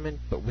pre-release tournament,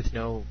 but with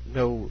no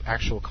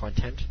actual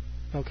content.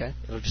 Okay.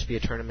 It'll just be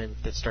a tournament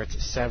that starts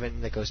at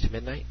 7 that goes to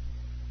midnight.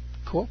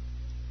 Cool.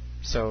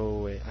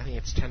 So I think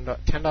it's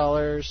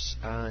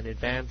 $10 in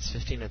advance,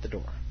 $15 at the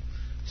door.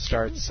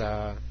 Starts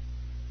at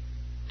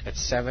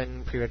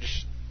 7.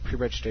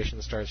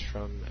 Pre-registration starts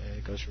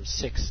goes from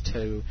 6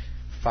 to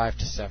 5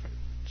 to 7.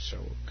 So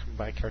come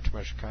by Carta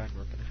Magica and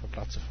we're going to have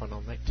lots of fun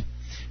all night.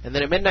 And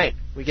then at midnight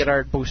we get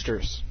our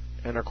boosters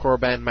and our core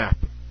band map.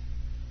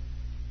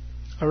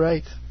 All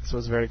right. So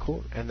it's very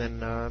cool. And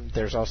then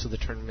there's also the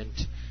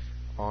tournament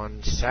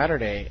on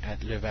Saturday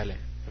at Le Valet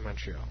in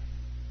Montreal.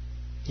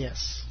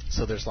 Yes.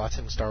 So there's lots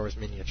of Star Wars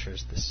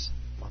miniatures this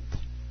month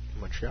in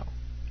Montreal.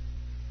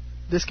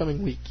 This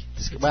coming week.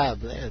 Week. Wow.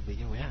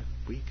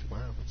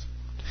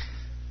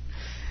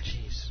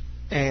 Jeez.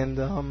 And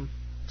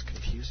it's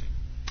confusing.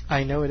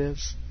 I know it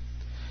is.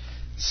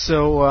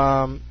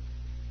 So,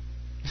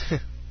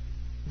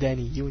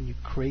 Danny, you and your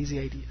crazy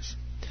ideas.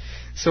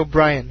 So,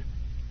 Brian,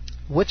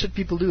 what should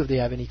people do if they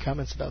have any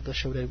comments about the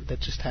show that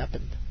just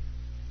happened?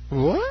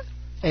 What?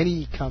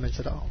 Any comments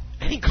at all?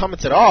 Any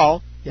comments at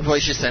all? Yes. Well,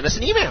 you should send us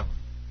an email.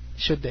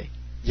 Should they?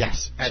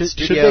 Yes, at Should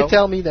studio. they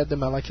tell me that the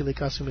Malakili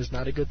costume is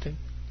not a good thing?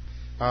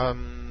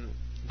 Don't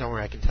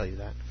worry, I can tell you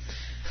that.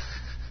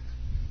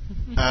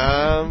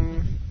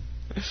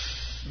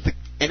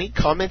 Any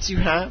comments you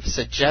have,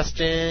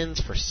 suggestions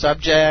for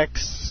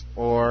subjects,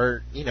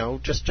 or,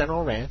 just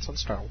general rants on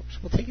Star Wars,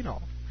 we'll take it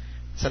all.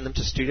 Send them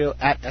to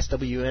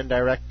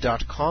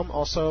studio@SWNdirect.com.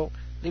 Also,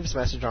 leave us a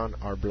message on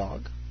our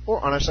blog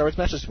or on our Star Wars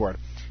message board,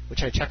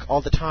 which I check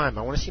all the time.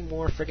 I want to see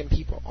more friggin'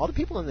 people. All the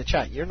people in the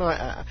chat, you're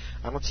not.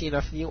 I don't see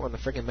enough of you on the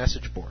friggin'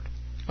 message board.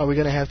 Are we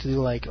going to have to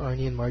do like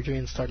Arnie and Marjorie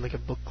and start like a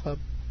book club?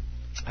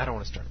 I don't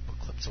want to start a book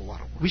club. It's a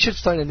lot of work. We should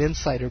start an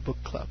insider book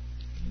club.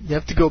 You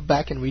have to go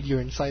back and read your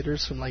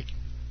insiders from like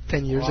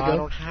 10 years ago. I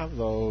don't have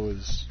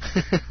those.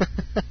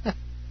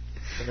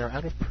 And they're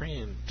out of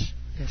print.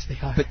 Yes, they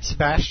are. But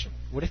Sebastian,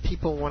 what if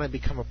people want to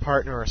become a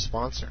partner or a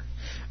sponsor?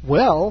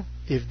 Well,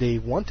 if they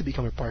want to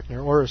become a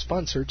partner or a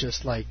sponsor,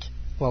 as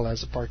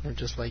a partner,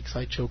 just like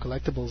Sideshow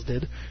Collectibles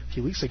did a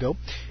few weeks ago,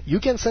 you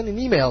can send an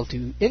email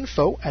to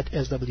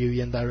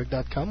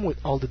info@SWNdirect.com with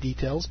all the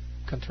details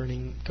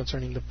concerning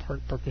the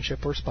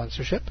partnership or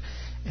sponsorship,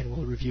 and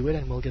we'll review it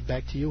and we'll get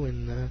back to you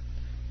in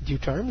due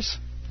terms.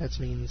 That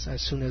means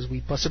as soon as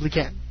we possibly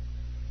can.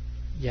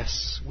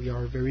 Yes, we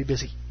are very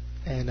busy,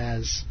 and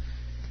as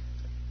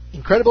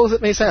incredible as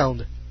it may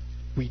sound,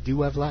 we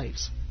do have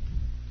lives.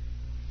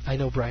 I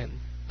know,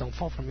 Brian. Don't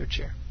fall from your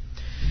chair.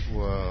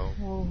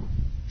 Whoa.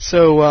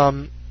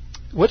 So,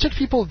 what should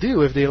people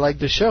do if they like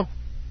the show,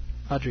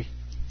 Audrey?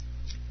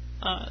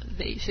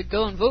 They should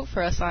go and vote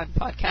for us on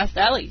Podcast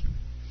Alley.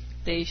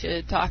 They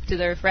should talk to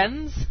their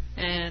friends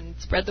and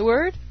spread the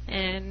word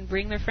and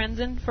bring their friends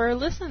in for a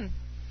listen.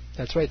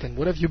 That's right. And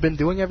what have you been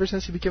doing ever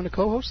since you became a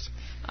co-host?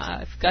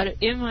 I've got it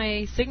in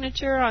my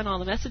signature on all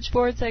the message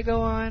boards I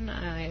go on.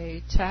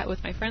 I chat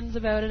with my friends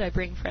about it. I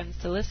bring friends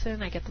to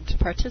listen. I get them to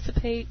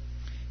participate.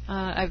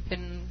 I've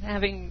been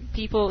having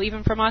people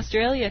even from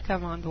Australia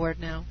come on board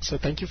now. So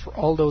thank you for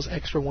all those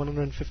extra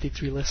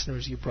 153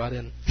 listeners you brought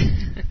in.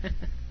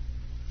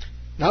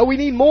 Now we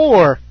need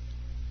more.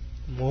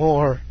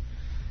 More.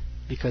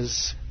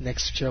 Because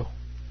next show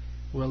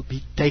will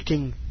be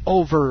taking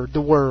over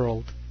the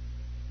world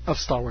of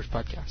Star Wars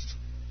podcasts.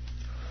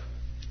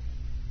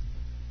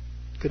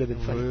 Could have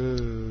been funny.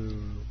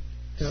 Ooh,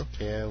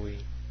 scary.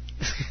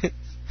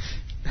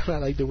 I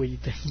like the way you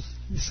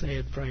say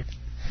it, Brian.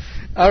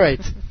 All right.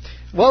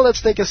 Well,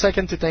 let's take a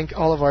second to thank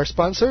all of our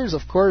sponsors.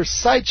 Of course,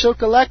 Sideshow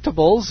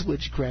Collectibles,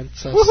 which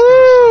grants us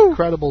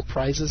incredible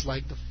prizes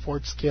like the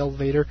 4th scale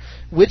Vader,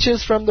 which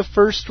is from the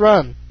first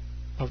run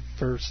of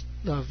 4th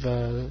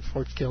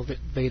scale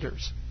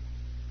Vaders,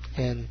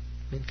 and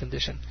in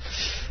condition.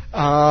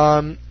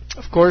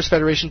 Of course,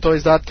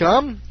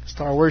 FederationToys.com,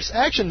 Star Wars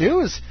Action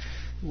News,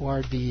 who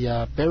are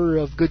the bearer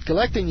of good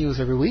collecting news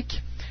every week.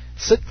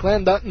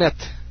 SitClan.net,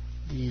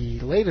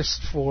 the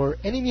latest for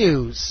any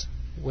news,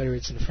 whether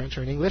it's in French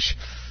or in English.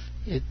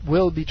 It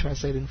will be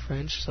translated in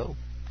French, so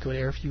go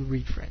there if you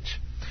read French.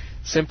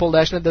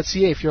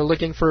 Simple-net.ca, if you're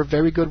looking for a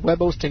very good web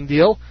hosting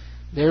deal,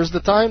 there's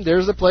the time,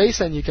 there's the place,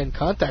 and you can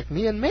contact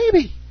me, and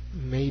maybe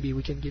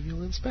we can give you a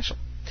little special.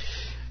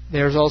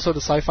 There's also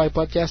the Sci-Fi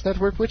Podcast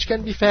Network, which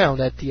can be found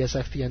at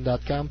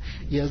tsftn.com.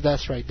 Yes,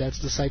 that's right. That's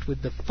the site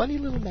with the funny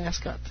little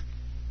mascot.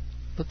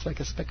 Looks like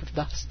a speck of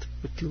dust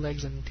with 2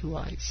 legs and 2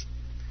 eyes.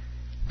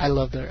 I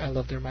love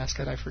their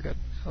mascot. I forgot.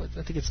 I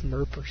think it's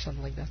Merp or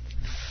something like that.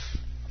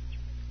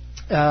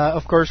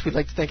 Of course, we'd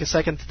like to take a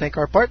second to thank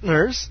our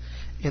partners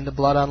in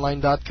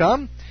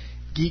thebloodonline.com,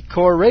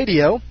 Geekcore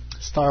Radio,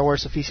 Star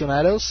Wars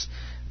Aficionados,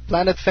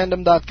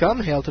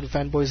 PlanetFandom.com, hail to the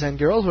fanboys and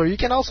girls, where you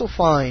can also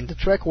find the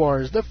Trek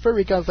Wars, the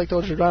Furry Conflict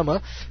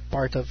drama,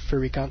 part of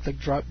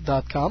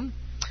FurryConflict.com,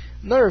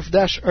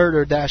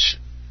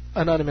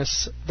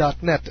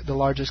 Nerve-Herder-Anonymous.net, the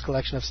largest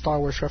collection of Star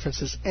Wars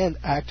references and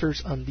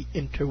actors on the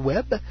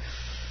interweb,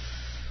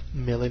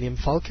 Millennium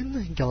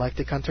Falcon,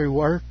 Galactic Hunter, who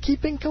are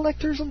keeping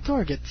collectors on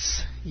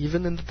targets,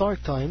 even in the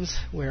dark times,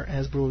 where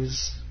Hasbro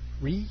is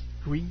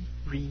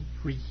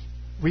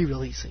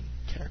re-releasing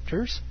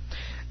characters.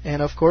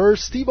 And of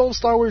course, T-Bone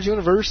Star Wars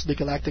Universe, the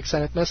Galactic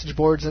Senate message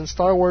boards, and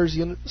Star Wars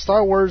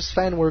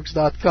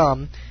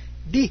Fanworks.com,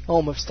 the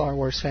home of Star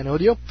Wars fan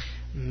audio,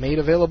 made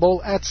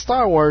available at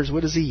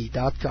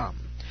StarWarsWithAZ.com.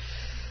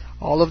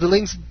 All of the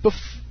links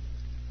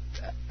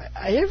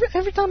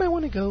every time I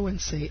want to go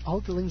and say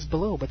all the links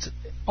below, but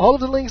all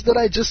of the links that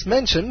I just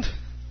mentioned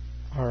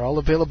are all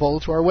available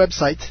to our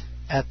website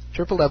at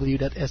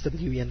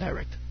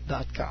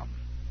www.SWNdirect.com.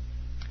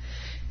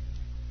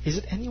 Is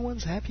it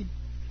anyone's happy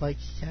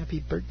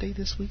birthday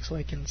this week, so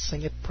I can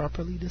sing it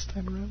properly this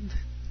time around?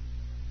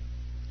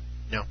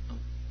 No.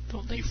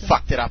 Don't think you so.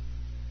 fucked it up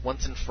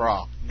once and for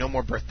all. No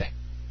more birthday.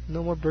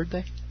 No more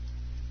birthday?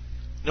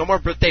 No more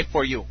birthday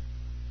for you.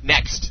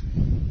 Next.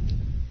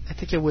 I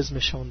think it was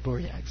Michonne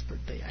Boryak's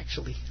birthday,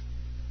 actually.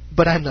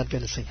 But I'm not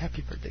going to sing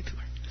happy birthday to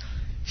her.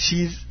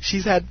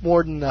 She's had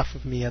more than enough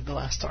of me at the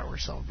last Star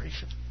Wars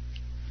Celebration.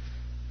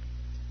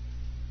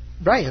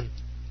 Brian.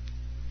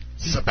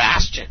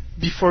 Sebastian.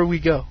 Before we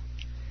go,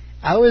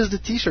 how is the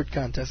t-shirt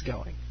contest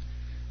going?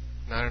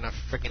 Not enough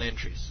freaking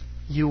entries.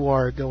 you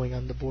are going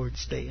on the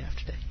boards day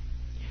after day.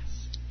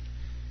 Yes.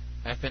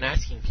 I've been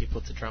asking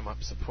people to drum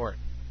up support,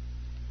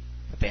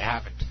 but they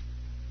haven't.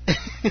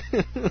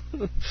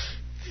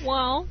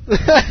 Well,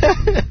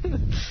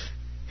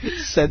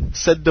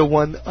 said the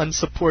one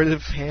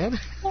unsupportive hand.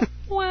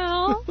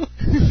 Well.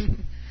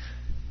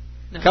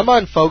 No, come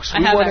on, folks.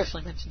 I have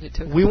actually mentioned it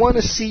too. We want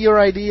to see your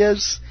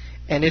ideas,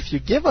 and if you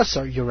give us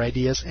your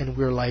ideas, and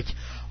we're like,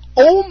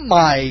 oh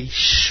my,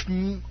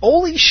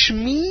 holy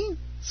shmee,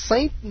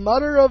 Saint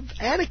Mother of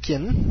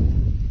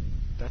Anakin.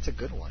 That's a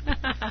good one.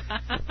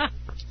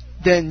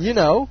 Then,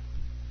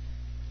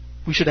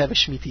 we should have a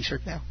Shmee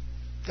t-shirt now.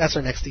 That's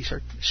our next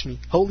t-shirt. Shmee.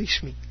 Holy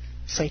Shmee.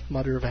 Saint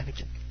Mother of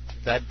Anakin.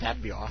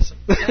 That'd be awesome.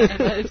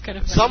 That is kind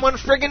of funny. Someone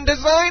friggin'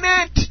 design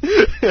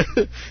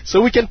it!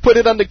 So we can put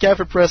it on the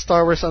Cafe Press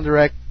Star Wars on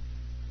Direct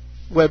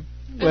web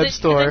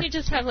store. And then you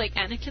just have like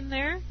Anakin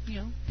there,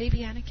 baby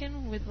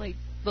Anakin with like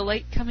the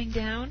light coming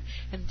down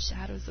and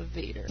shadows of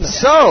Vader.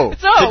 So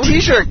the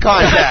t-shirt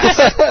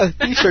contest.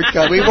 T-shirt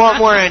contest. We want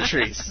more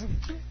entries.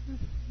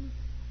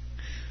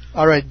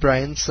 All right,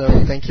 Brian.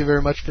 So thank you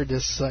very much for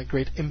this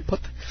great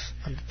input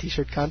on the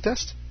t-shirt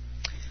contest.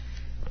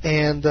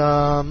 And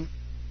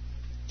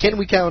can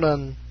we count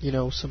on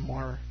some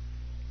more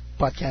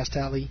Podcast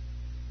Alley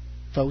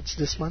votes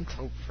this month?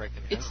 Oh,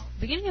 freaking hell! It's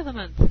beginning of the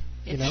month.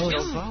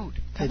 It's vote.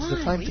 It's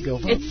the time to go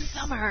vote. It's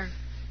summer.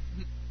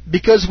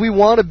 Because we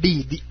want to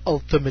be the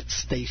ultimate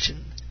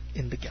station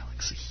in the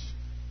galaxy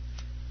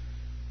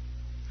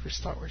for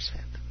Star Wars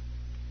fandom.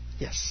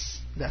 Yes,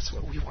 that's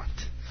what we want.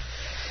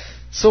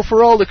 So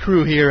for all the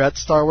crew here at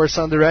Star Wars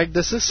on Direct,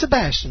 this is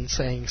Sebastian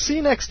saying, see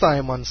you next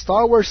time on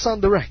Star Wars on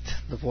Direct,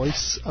 the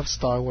voice of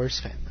Star Wars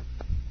fandom.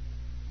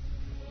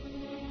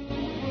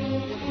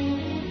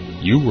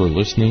 You were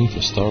listening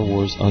to Star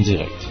Wars on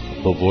Direct,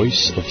 the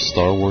voice of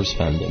Star Wars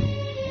fandom.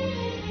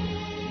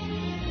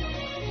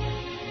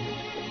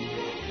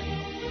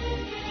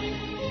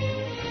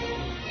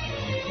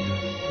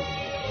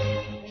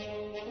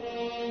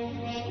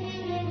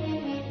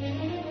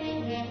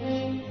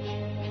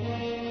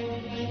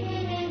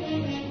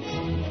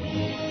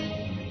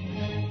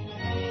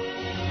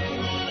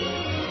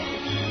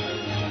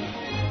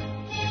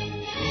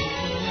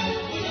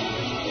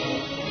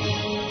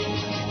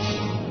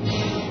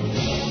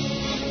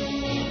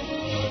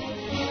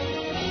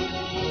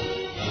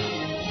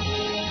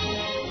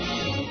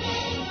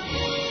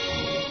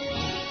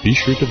 Be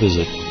sure to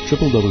visit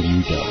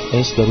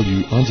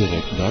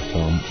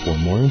www.swondirect.com for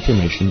more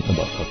information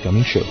about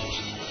upcoming shows.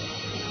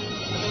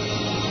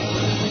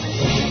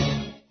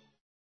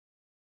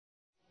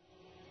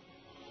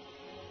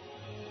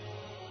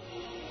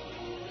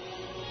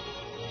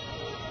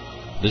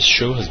 This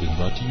show has been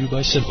brought to you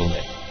by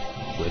SimpleNet.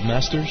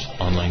 Webmasters,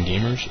 online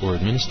gamers, or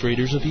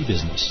administrators of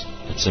e-business.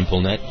 At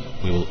SimpleNet,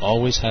 we will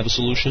always have a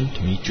solution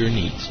to meet your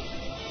needs.